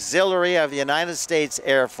all-volunteer auxiliary of the United States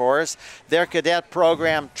Air Force. Their cadet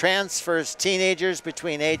program transfers teenagers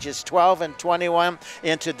between ages 12 and 21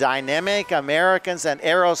 into dynamic Americans and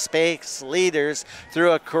aerospace leaders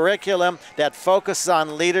through a curriculum that focuses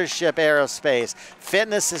on leadership aerospace,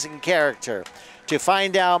 fitness and character. To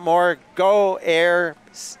find out more, go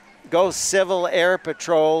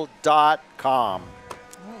civilairpatrol.com.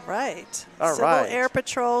 All right. All Civil right. Air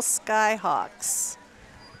Patrol Skyhawks.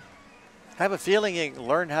 I have a feeling you can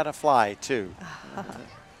learn how to fly, too.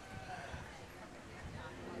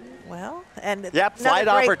 Well, and yep, flight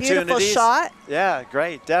another great, opportunities. beautiful shot. Yeah,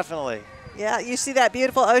 great, definitely. Yeah, you see that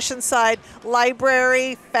beautiful Oceanside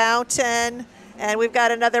library, fountain, and we've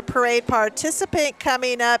got another parade participant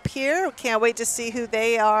coming up here. Can't wait to see who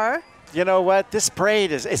they are. You know what? This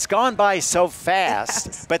parade it's gone by so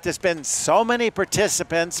fast, but there's been so many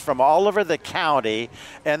participants from all over the county,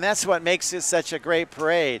 and that's what makes it such a great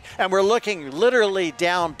parade. And we're looking literally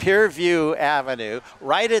down Pierview Avenue,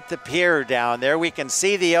 right at the pier down there. We can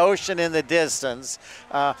see the ocean in the distance.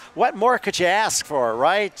 What more could you ask for,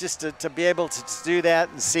 right? Just to be able to do that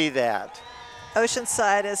and see that.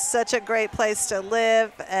 Oceanside is such a great place to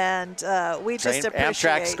live, and we just appreciate.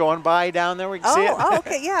 Amtrak's going by down there. We can see it. Oh,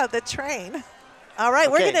 okay, yeah, the train. All right,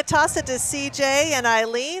 we're going to toss it to CJ and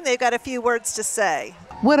Eileen. They've got a few words to say.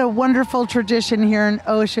 What a wonderful tradition here in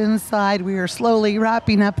Oceanside. We are slowly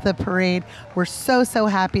wrapping up the parade. We're so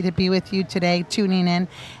happy to be with you today, tuning in,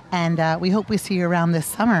 and we hope we see you around this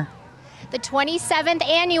summer. The 27th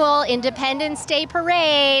Annual Independence Day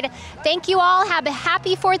Parade. Thank you all. Have a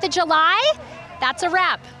happy 4th of July. That's a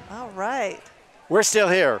wrap. All right. We're still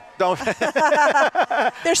here. Don't.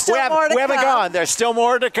 There's still more to come. We haven't gone. There's still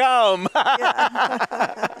more to come.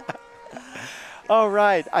 All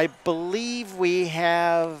right. I believe we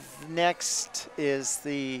have next is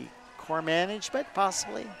the Corps Management,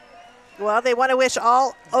 possibly. Well, they want to wish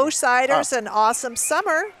all Oceansiders an awesome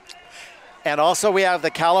summer. And also we have the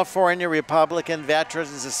California Republican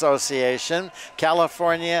Veterans Association.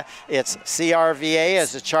 California, it's CRVA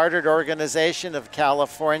as a chartered organization of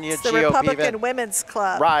California It's the GOP Republican Women's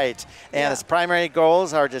Club. Right. And Yeah. its primary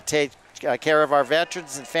goals are to take care of our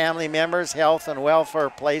veterans and family members, health and welfare,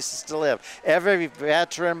 places to live. Every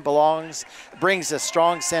veteran brings a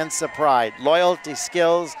strong sense of pride, loyalty,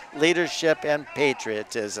 skills, leadership, and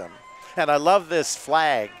patriotism. And I love this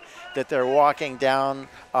flag that they're walking down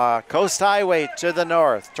Coast Highway to the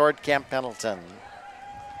north toward Camp Pendleton.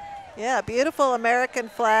 Yeah, beautiful American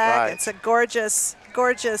flag. Right. It's a gorgeous,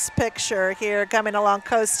 gorgeous picture here coming along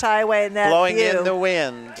Coast Highway and that Blowing view. in the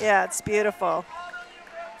wind. Yeah, it's beautiful.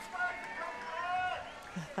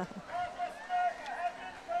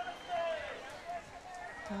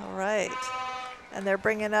 All right. And they're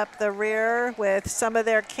bringing up the rear with some of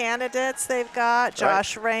their candidates they've got,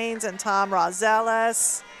 Josh Raines and Tom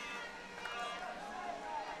Rosellis.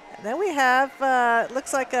 And then we have,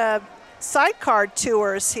 looks like a sidecar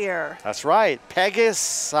tours here. That's right. Pegasus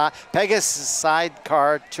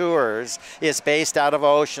Sidecar Tours is based out of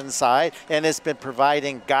Oceanside and has been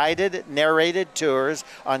providing guided, narrated tours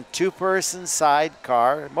on two-person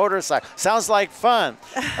sidecar motorcycle. Sounds like fun.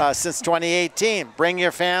 Since 2018. Bring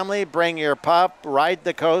your family, bring your pup, ride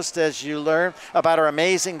the coast as you learn about our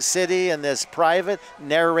amazing city in this private,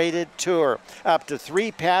 narrated tour. Up to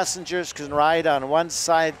 3 passengers can ride on one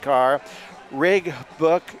sidecar.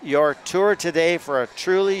 Book your tour today for a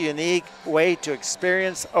truly unique way to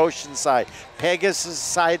experience Oceanside. Pegasus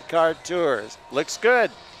Sidecar Tours. Looks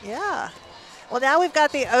good. Yeah. Well, now we've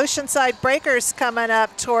got the Oceanside Breakers coming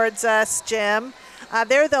up towards us, Jim.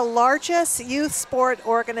 They're the largest youth sport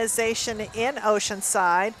organization in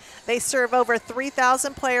Oceanside. They serve over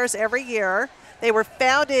 3,000 players every year. They were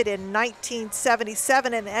founded in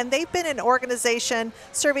 1977, and they've been an organization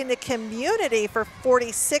serving the community for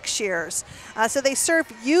 46 years. So they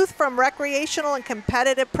serve youth from recreational and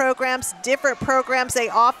competitive programs. Different programs they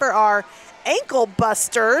offer are ankle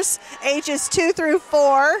busters, ages 2 through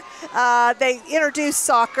 4. They introduce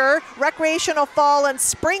soccer, recreational fall and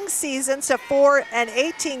spring seasons to 4 and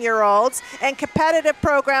 18-year-olds, and competitive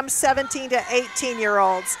programs 17 to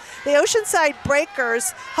 18-year-olds. The Oceanside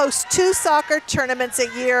Breakers host 2 soccer tournaments a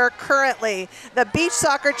year currently. The Beach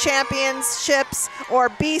Soccer Championships, or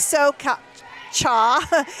BSOCA,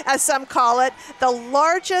 as some call it, the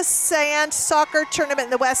largest sand soccer tournament in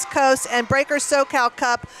the West Coast, and Breakers SoCal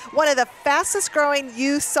Cup, one of the fastest growing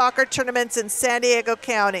youth soccer tournaments in San Diego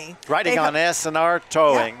County. Riding on S&R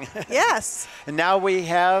towing. Yeah. Yes. And now we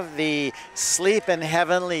have the Sleep in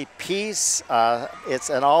Heavenly Peace. It's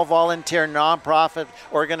an all-volunteer nonprofit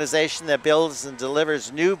organization that builds and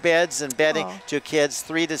delivers new beds and bedding to kids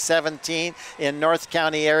 3 to 17 in North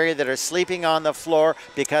County area that are sleeping on the floor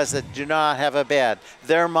because they do not have a bed.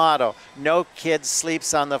 Their motto, no kid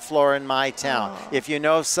sleeps on the floor in my town. If you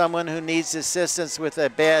know someone who needs assistance with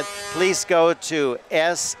a bed, please go to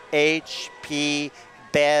shpbeds.org.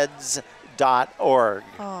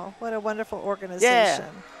 Oh, what a wonderful organization.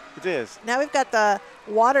 Yeah, it is. Now we've got the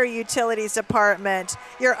Water Utilities Department.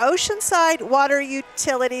 Your Oceanside Water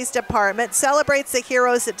Utilities Department celebrates the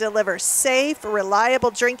heroes that deliver safe, reliable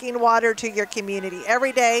drinking water to your community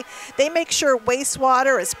every day. They make sure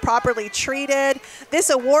wastewater is properly treated. This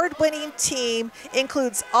award-winning team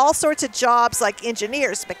includes all sorts of jobs like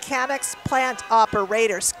engineers, mechanics, plant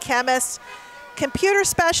operators, chemists, computer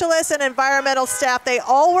specialists, and environmental staff. They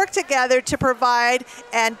all work together to provide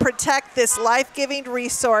and protect this life-giving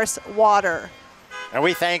resource, water. And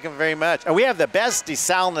we thank them very much. And we have the best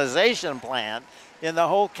desalinization plant in the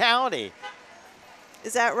whole county.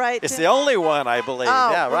 Is that right? It's the only one, I believe.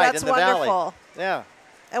 Yeah, well, right, that's in the wonderful. valley. Yeah.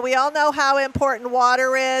 And we all know how important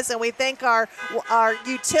water is, and we thank our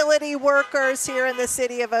utility workers here in the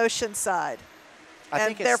city of Oceanside.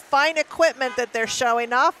 And their fine equipment that they're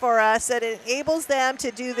showing off for us that enables them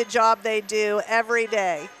to do the job they do every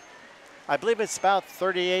day. I believe it's about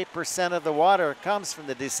 38% of the water comes from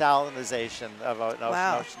the desalinization of Oceanside.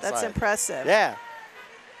 Wow, that's impressive. Yeah.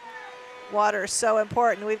 Water is so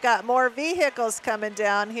important. We've got more vehicles coming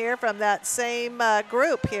down here from that same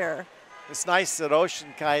group here. It's nice that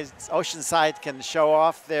Oceanside can show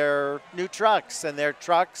off their new trucks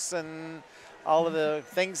and all of the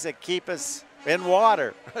things that keep us in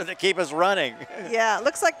water, that keep us running. Yeah, it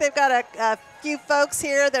looks like they've got a few folks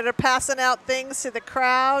here that are passing out things to the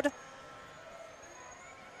crowd.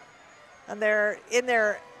 And they're in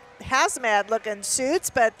their hazmat-looking suits,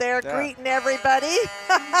 but they're greeting everybody.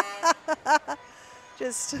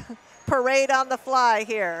 Just parade on the fly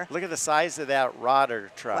here. Look at the size of that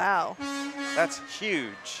rodder truck. Wow. That's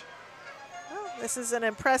huge. Well, this is an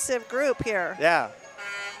impressive group here. Yeah.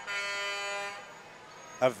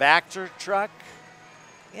 A Vector truck?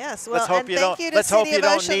 Yes, well, let's hope and you thank don't, you to let's hope City you of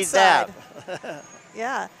don't need that. Oceanside.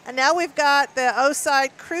 Yeah, and now we've got the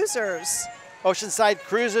Oceanside Cruisers. Oceanside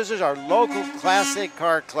Cruisers is our local classic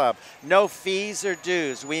car club. No fees or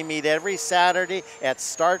dues. We meet every Saturday at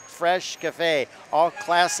Start Fresh Cafe. All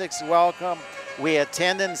classics welcome. We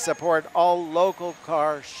attend and support all local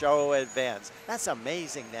car show events. That's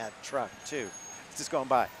amazing, that truck, too. It's just going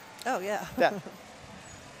by. Oh, yeah. That,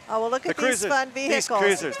 oh, well, look at these fun vehicles. These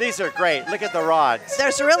cruisers, these are great. Look at the rods.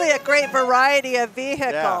 There's really a great variety of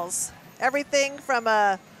vehicles. Yeah. Everything from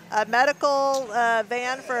a medical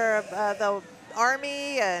van for the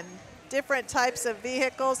Army and different types of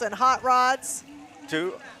vehicles and hot rods.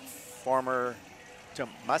 To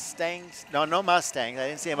Mustangs. No Mustangs. I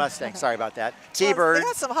didn't see a Mustang. Sorry about that. T-Birds. Well, they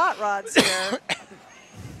got some hot rods here.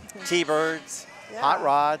 T-Birds, hot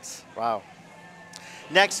rods. Wow.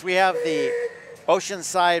 Next, we have the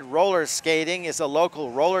Oceanside Roller Skating. Is a local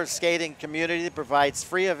roller skating community that provides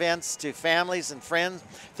free events to families and friends.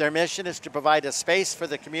 Their mission is to provide a space for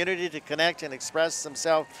the community to connect and express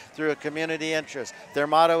themselves through a community interest. Their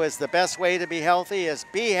motto is the best way to be healthy is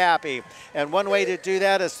be happy. And one way to do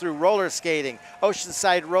that is through roller skating.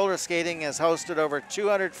 Oceanside Roller Skating has hosted over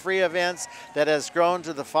 200 free events that has grown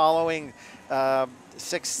to the following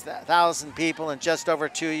 6,000 people in just over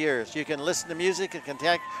 2 years. You can listen to music and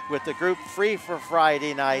connect with the group free for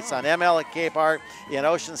Friday nights on MLK Park in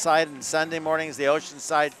Oceanside and Sunday mornings, the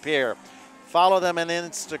Oceanside Pier. Follow them on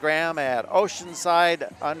Instagram at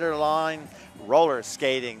Oceanside_roller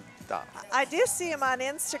skating. I do see them on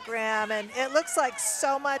Instagram, and it looks like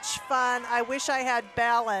so much fun. I wish I had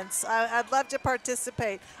balance. I'd love to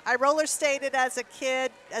participate. I roller skated as a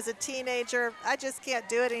kid, as a teenager. I just can't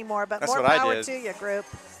do it anymore, but more power to you, group.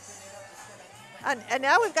 And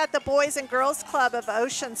now we've got the Boys and Girls Club of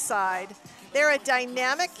Oceanside. They're a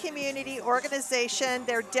dynamic community organization.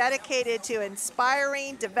 They're dedicated to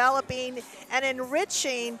inspiring, developing, and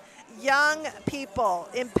enriching young people,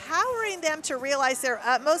 empowering them to realize their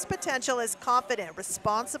utmost potential as confident,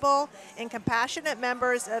 responsible, and compassionate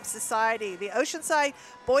members of society. The Oceanside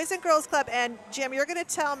Boys and Girls Club, and Jim, you're going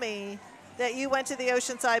to tell me that you went to the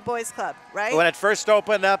Oceanside Boys Club, right? When it first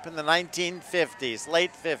opened up in the 1950s,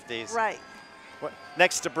 late 50s. Right.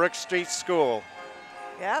 Next to Brook Street School.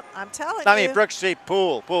 Yep, I'm telling you. I mean, Brook Street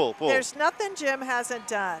Pool. There's nothing Jim hasn't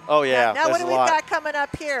done. Oh, yeah. Now what do we got coming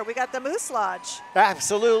up here? We got the Moose Lodge.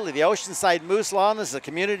 Absolutely. The Oceanside Moose Lodge is a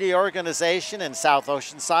community organization in South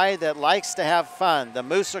Oceanside that likes to have fun. The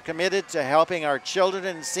Moose are committed to helping our children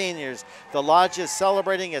and seniors. The lodge is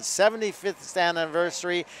celebrating its 75th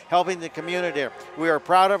anniversary, helping the community. We are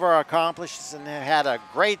proud of our accomplishments and have had a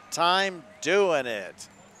great time doing it.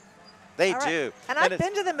 They do. And I've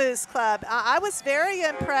been to the Moose Club. I was very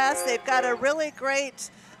impressed. They've got a really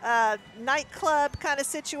great nightclub kind of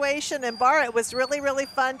situation and bar. It was really, really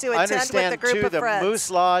fun to attend with a group of friends. The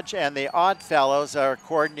Moose Lodge and the Odd Fellows are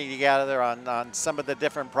coordinating together on some of the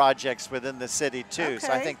different projects within the city, too. Okay.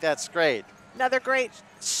 So I think that's great. Another great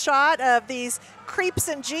shot of these Creeps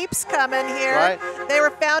and Jeeps coming here. Right. They were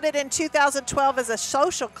founded in 2012 as a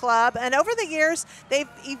social club, and over the years, they've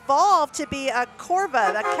evolved to be a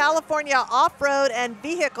CORVA, the California Off-Road and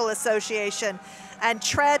Vehicle Association, and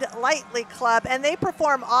Tread Lightly Club, and they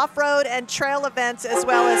perform off-road and trail events as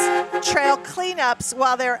well as trail cleanups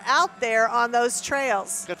while they're out there on those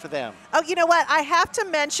trails. Good for them. Oh, you know what? I have to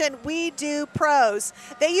mention We Do Pros.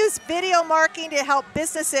 They use video marketing to help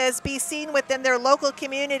businesses be seen within their local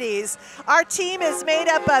communities. Our team is made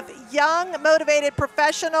up of young, motivated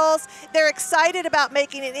professionals. They're excited about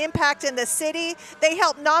making an impact in the city. They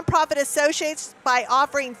help nonprofit associates by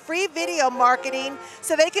offering free video marketing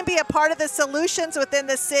so they can be a part of the solutions within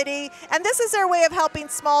the city. And this is their way of helping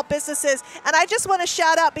small businesses. And I just want to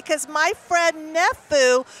shout out because my friend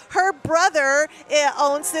Nefu, her brother,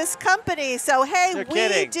 owns this company. So, hey,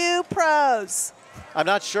 We Do Pros. I'm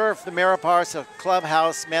not sure if the Mariposa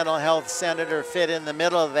Clubhouse Mental Health Center fit in the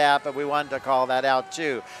middle of that, but we wanted to call that out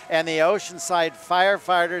too. And the Oceanside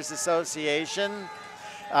Firefighters Association.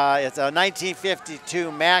 It's a 1952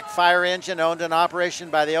 Mack fire engine owned and operated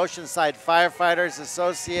by the Oceanside Firefighters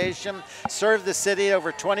Association. Served the city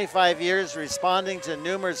over 25 years, responding to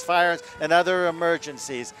numerous fires and other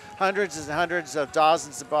emergencies. Hundreds and hundreds of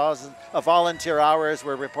dozens of volunteer hours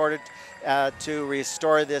were reported to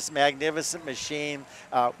restore this magnificent machine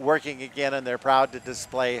working again, and they're proud to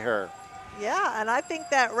display her. Yeah, and I think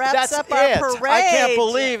that wraps up our parade. I can't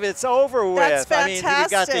believe it's over with. That's fantastic. I mean, you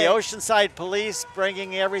got the Oceanside Police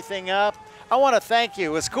bringing everything up. I want to thank you.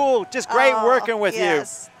 It was cool. Just great working with you.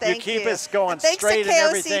 Thank you keep us going and straight and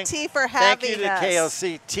everything. Thanks to KOCT for having us. Thank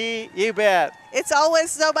you to KOCT. You bet. It's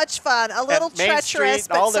always so much fun. A little treacherous, Street,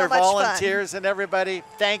 but all so their much volunteers and everybody.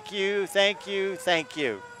 Thank you, thank you, thank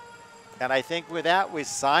you. And I think with that, we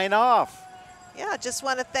sign off. Yeah, just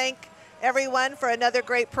want to thank everyone for another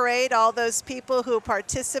great parade, all those people who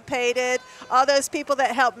participated, all those people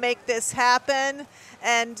that helped make this happen,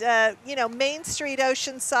 and you know, Main Street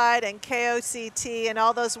Oceanside and KOCT and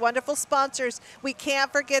all those wonderful sponsors. We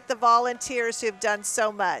can't forget the volunteers who've done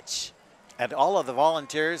so much. And all of the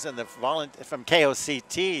volunteers and the from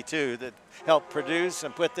KOCT too that helped produce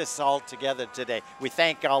and put this all together today. We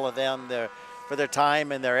thank all of them for their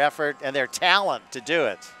time and their effort and their talent to do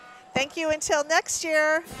it. Thank you until next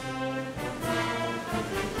year.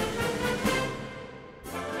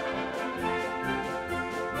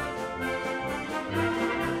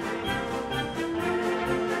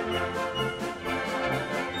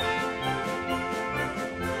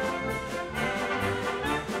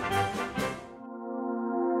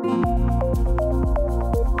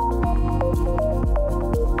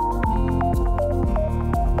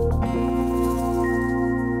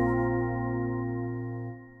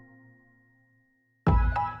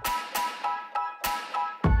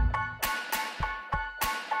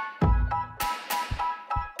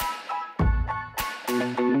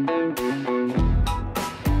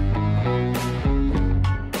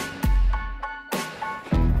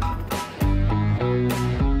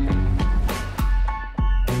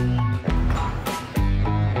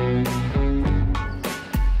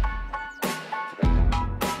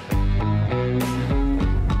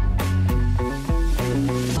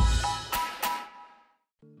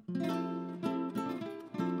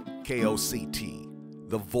 KOCT,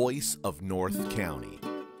 the voice of North County.